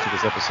 6 points to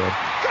this episode.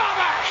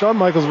 Shawn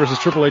Michaels versus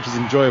Triple H is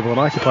enjoyable and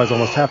occupies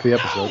almost half the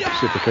episode.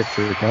 Super kick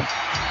 3 counts.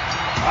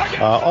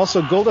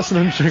 Also, Goldust and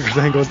Undertaker's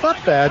angle is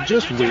not bad,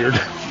 just weird.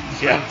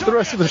 Yeah. The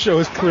rest of the show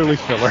is clearly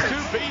filler.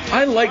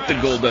 I like the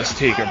Goldust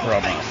Taker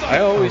promo. I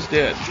always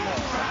did.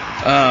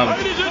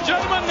 Ladies and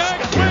gentlemen,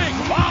 next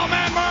week,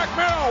 Wildman Mark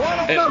Merrill.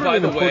 And by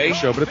the way, the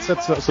show, but it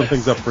sets some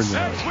things up for you.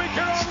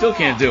 Still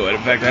can't do it.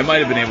 In fact, I might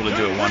have been able to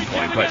do it at one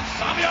point, but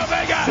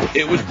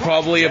it was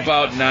probably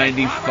about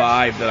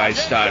 95 that I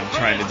started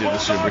trying to do the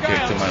super kick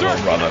to my little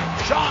brother.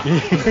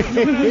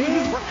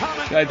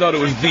 I thought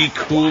it was the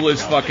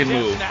coolest fucking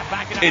move.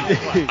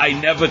 I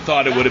never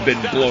thought it would have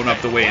been blown up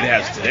the way it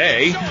has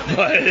today,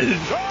 but it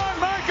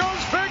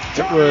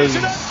was. The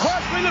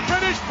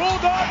British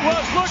Bulldog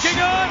was looking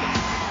on.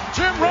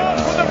 Jim Ross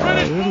with the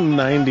British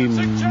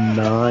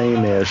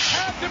 99-ish.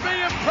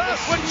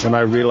 When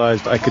I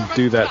realized I could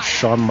do that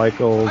Shawn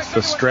Michaels,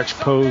 the stretch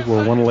pose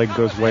where one leg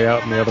goes way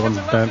out and the other one's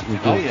bent. And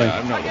oh, yeah,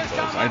 I know the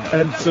pose. I know.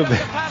 And so,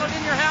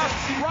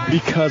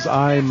 because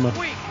I'm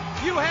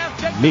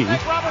me,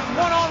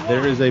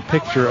 there is a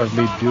picture of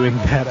me doing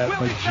that at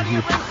my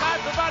junior prom.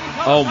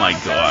 Oh my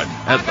God.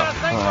 At the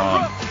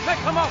prom.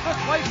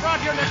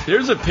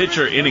 There's a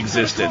picture in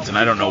existence, and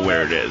I don't know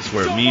where it is,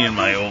 where me and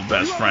my old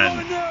best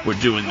friend were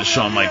doing the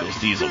Shawn Michaels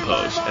Diesel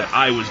pose. And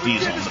I was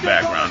Diesel in the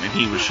background, and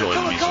he was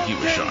showing me, so he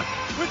was Shawn.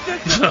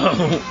 So,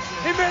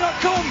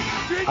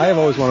 I have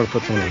always wanted to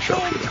put someone in a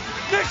sharpshooter.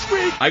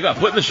 I got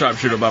put in the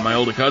sharpshooter by my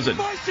older cousin.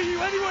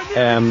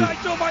 And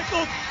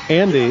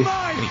Andy...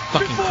 And he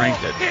fucking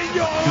cranked it.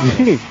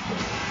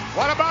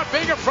 What about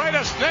being afraid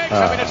of snakes?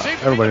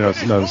 Everybody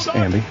knows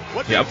Andy.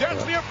 Yep.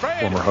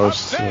 Former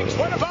host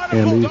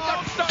Andy.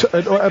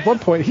 At one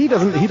point, he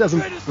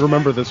doesn't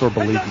remember this or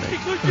believe me,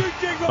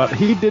 but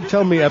he did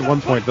tell me at one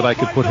point that I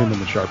could put him in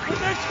the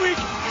sharpshooter.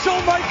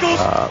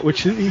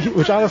 Which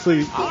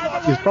honestly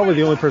is probably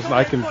the only person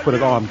I can put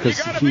it on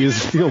because he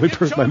is the only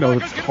person I know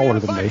that's taller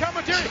than me.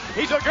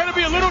 He's going to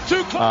be a little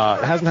too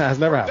close. Has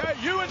never happened.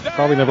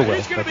 Probably never will.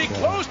 He's going to be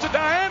close to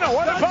Diana.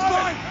 What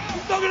about it?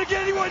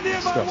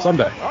 Still,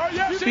 someday.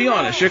 Be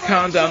honest, you're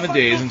counting down the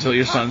days until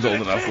your son's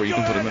old enough where you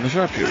can put him in the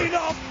sharpshooter.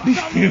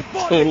 You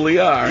totally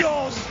are.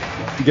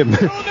 Getting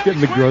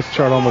the growth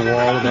chart on the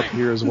wall, and up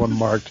here is one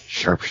marked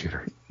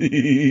sharpshooter.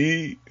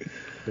 To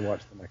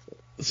watch the next one.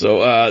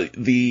 So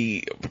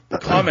the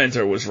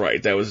commenter was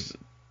right. That was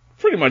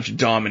pretty much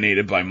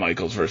dominated by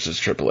Michaels versus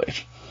Triple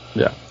H.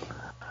 Yeah.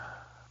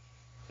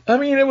 I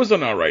mean, it was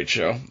an alright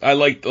show. I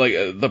liked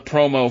the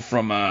promo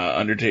from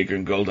Undertaker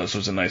and Goldust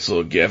was a nice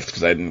little gift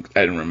because I didn't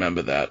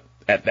remember that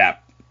at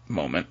that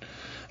moment.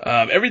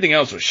 Everything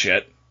else was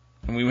shit.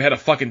 And we had a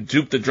fucking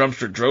Duke the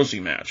Drumster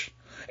Drosy match.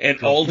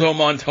 And Aldo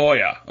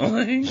Montoya.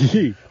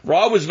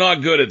 Raw was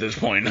not good at this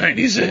point,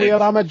 96. We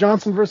had Ahmed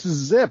Johnson versus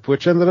Zip,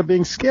 which ended up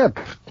being Skip.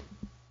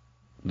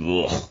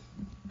 Ugh.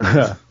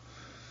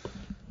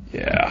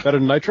 Yeah. Better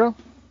than Nitro?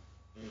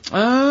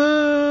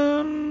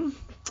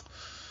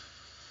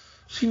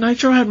 See,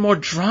 Nitro had more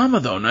drama,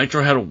 though.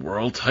 Nitro had a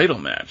world title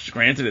match.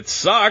 Granted, it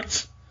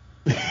sucked.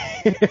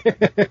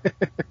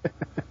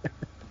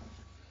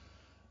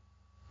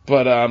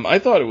 But I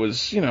thought it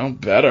was,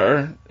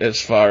 better as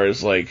far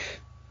as, the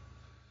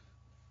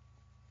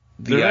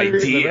idea.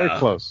 They're very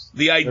close.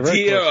 The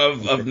idea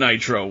of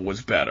Nitro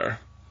was better.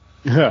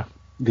 Yeah.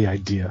 The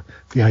idea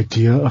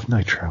of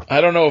Nitro.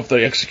 I don't know if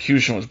the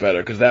execution was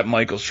better because that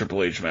Michaels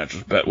Triple H match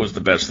was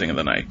the best thing of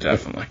the night,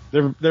 definitely.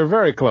 They're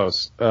very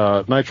close.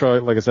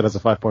 Nitro, like I said, has a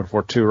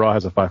 5.42. Raw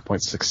has a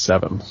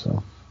 5.67.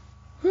 So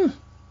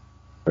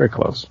very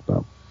close.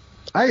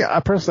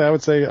 I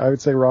personally, I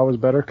would say Raw was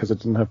better because it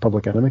didn't have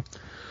Public Enemy.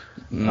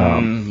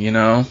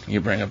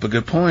 You bring up a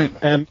good point.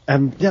 And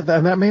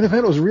that main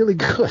event was really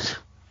good.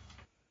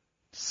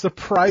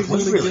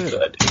 Surprisingly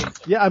good.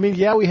 Yeah, I mean,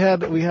 we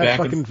had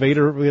fucking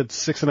Vader. We had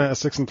 6 and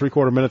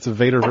 3/4 minutes of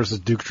Vader versus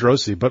Duke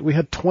Droese, but we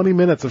had 20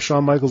 minutes of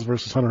Shawn Michaels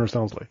versus Hunter Hearst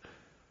Helmsley.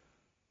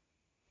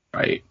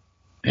 Right.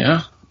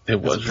 Yeah, it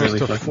was really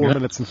fucking 4 good.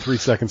 minutes and 3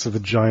 seconds of the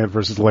Giant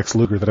versus Lex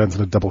Luger that ends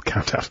in a double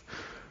countout.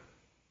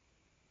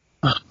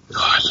 Oh,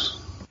 God.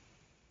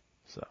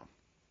 So,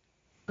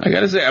 I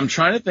gotta say, I'm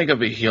trying to think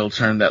of a heel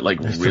turn that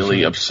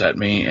really upset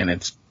me, and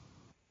it's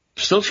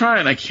still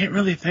trying. I can't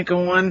really think of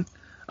one.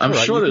 I'm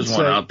sure there's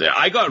one out there.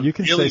 You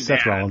can say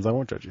Seth Rollins. I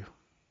won't judge you.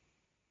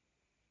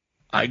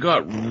 I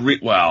got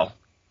well,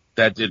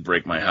 that did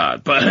break my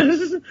heart, but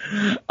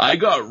I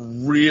got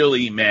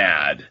really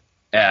mad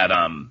at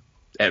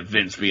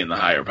Vince being the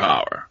higher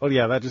power. Oh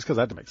yeah, that just because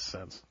that makes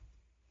sense.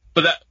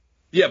 But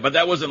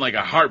that wasn't like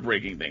a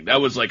heartbreaking thing.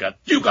 That was like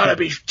you gotta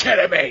be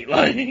kidding me,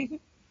 like.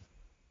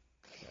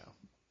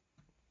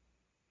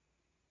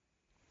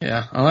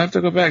 Yeah, I'll have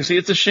to go back. See,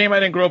 it's a shame I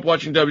didn't grow up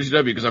watching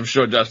WCW because I'm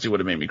sure Dusty would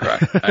have made me cry.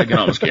 I can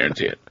almost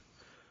guarantee it.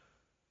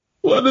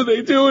 What are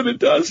they doing to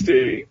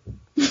Dusty?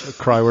 I'd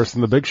cry worse than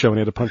the Big Show when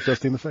he had to punch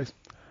Dusty in the face.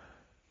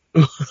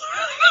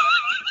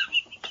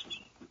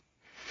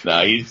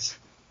 Nice.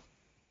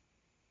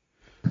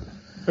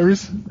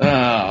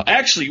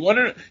 Actually, you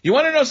want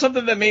to know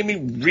something that made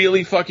me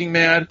really fucking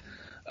mad?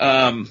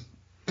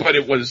 But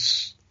it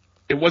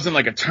wasn't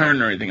like a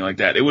turn or anything like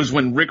that. It was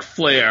when Ric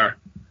Flair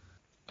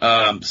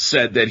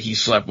said that he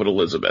slept with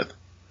Elizabeth,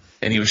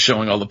 and he was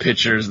showing all the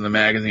pictures in the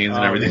magazines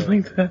and everything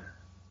like that.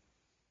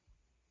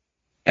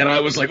 And I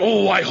was like,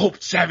 oh, I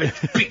hope Savage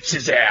beats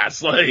his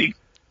ass. Like,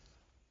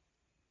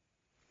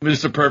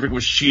 Mr. Perfect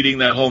was cheating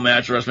that whole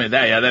match.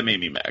 That made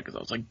me mad because I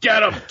was like,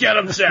 get him,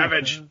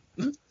 Savage.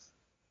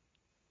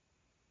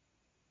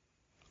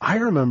 I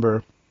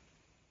remember,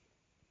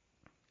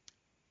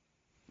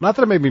 not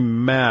that it made me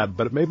mad,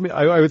 but it made me,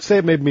 I would say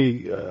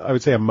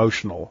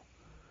emotional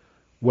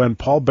when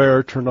Paul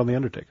Bearer turned on The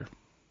Undertaker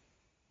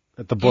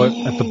at the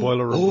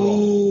Boiler Room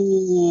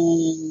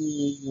Brawl.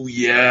 Oh,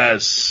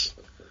 yes.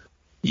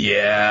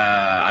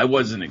 Yeah, I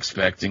wasn't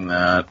expecting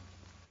that.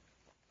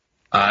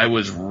 I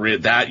was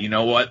you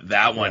know what?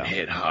 That one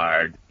hit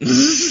hard.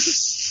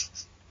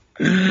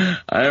 I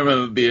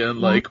remember being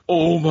like,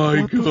 oh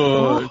my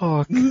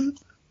God.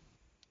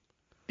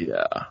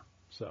 Yeah.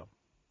 So.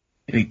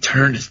 And he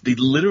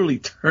literally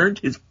turned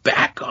his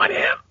back on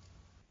him.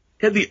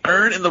 He had the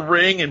urn in the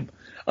ring, and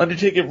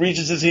Undertaker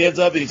reaches his hands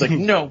up, and he's like,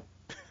 no,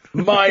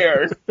 my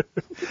urn.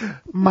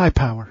 My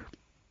power.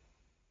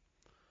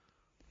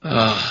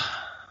 I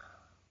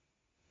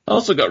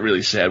also got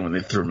really sad when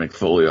they threw Mick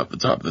Foley off the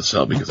top of the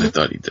cell because I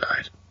thought he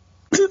died.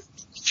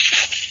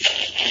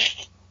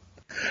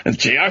 And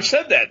JR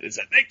said that. They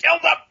said, they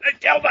killed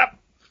him.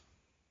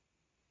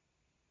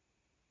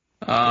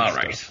 All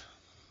right.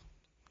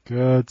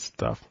 Good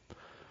stuff.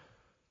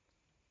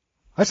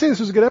 I say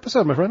this was a good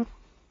episode, my friend.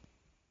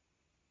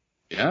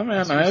 Yeah,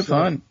 man, I had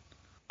fun.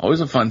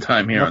 Always a fun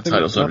time here on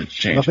Title Subject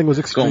Change. Nothing was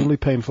extremely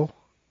painful.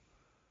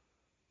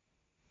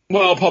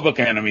 Well, Public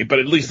Enemy, but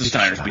at least the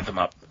Steiners beat them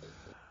up.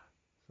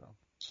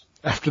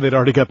 After they'd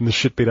already gotten the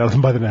shit beat out of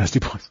them by the Nasty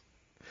Boys.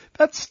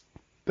 That's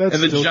and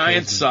the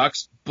Giant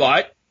sucks,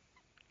 but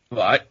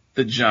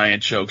the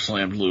Giant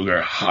chokeslammed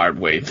Luger hard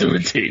way through a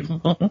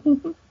table.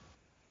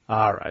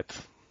 All right.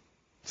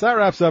 So that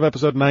wraps up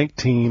episode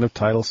 19 of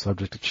Title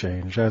Subject to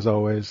Change. As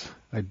always,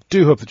 I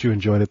do hope that you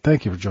enjoyed it.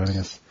 Thank you for joining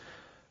us.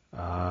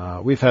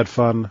 We've had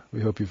fun.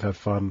 We hope you've had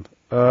fun.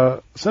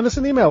 Send us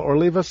an email or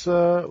leave us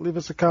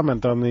a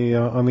comment on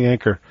the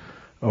Anchor,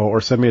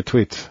 or send me a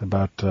tweet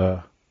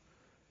about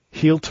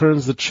heel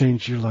turns that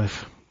change your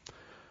life.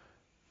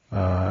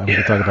 And we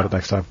can talk about it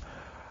next time.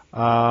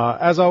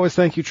 As always,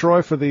 thank you,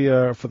 Troy, for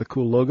the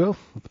cool logo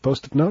with the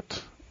Post-it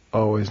note.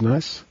 Always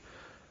nice.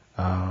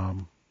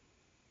 Well,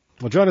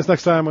 join us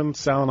next time when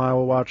Sal and I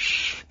will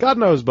watch God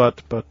knows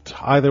but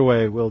either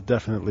way, we'll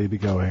definitely be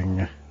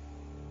going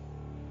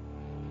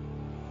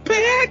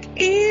back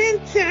in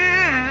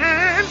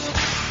time.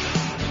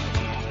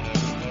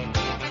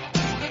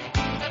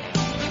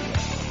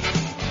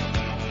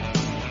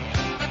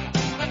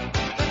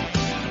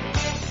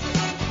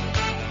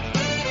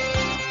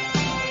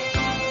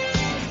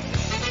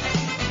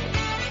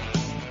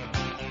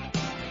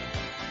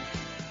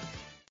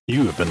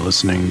 You have been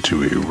listening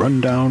to a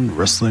Rundown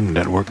Wrestling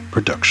Network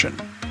production.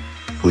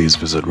 Please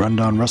visit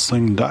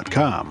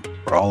rundownwrestling.com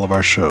for all of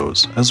our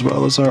shows, as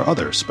well as our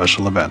other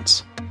special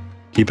events.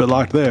 Keep it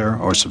locked there,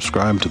 or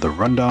subscribe to the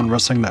Rundown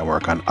Wrestling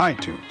Network on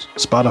iTunes,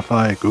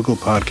 Spotify, Google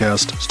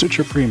Podcast,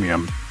 Stitcher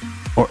Premium,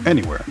 or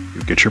anywhere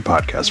you get your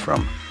podcast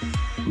from.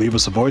 Leave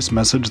us a voice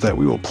message that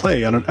we will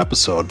play on an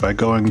episode by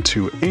going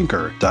to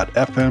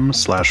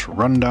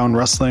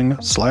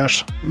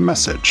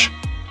anchor.fm/rundownwrestling/message.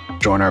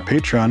 Join our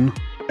Patreon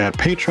at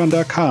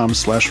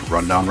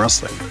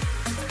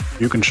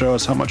patreon.com/rundownwrestling. You can show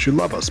us how much you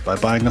love us by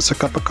buying us a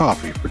cup of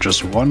coffee for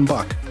just $1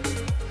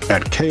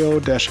 at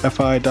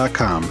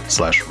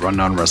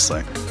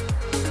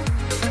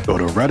ko-fi.com/rundownwrestling. Go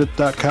to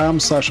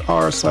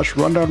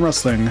reddit.com/r/rundown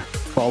wrestling.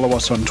 Follow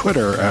us on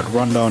Twitter at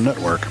Rundown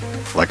Network.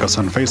 Like us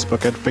on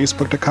Facebook at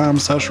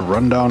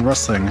facebook.com/rundown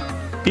wrestling.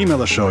 Email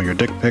the show your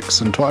dick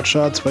pics and twat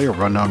shots via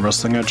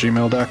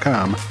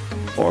rundownwrestling@gmail.com.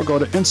 Or go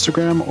to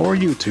Instagram or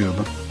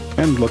YouTube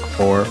and look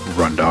for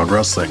Rundown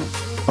Wrestling.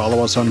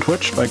 Follow us on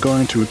Twitch by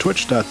going to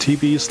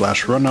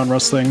twitch.tv/rundown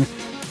wrestling.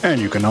 And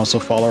you can also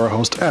follow our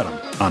host Adam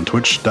on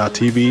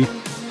twitch.tv/The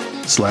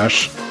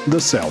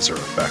Salzer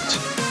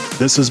Effect.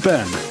 This has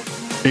been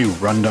a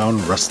Rundown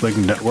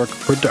Wrestling Network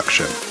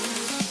production.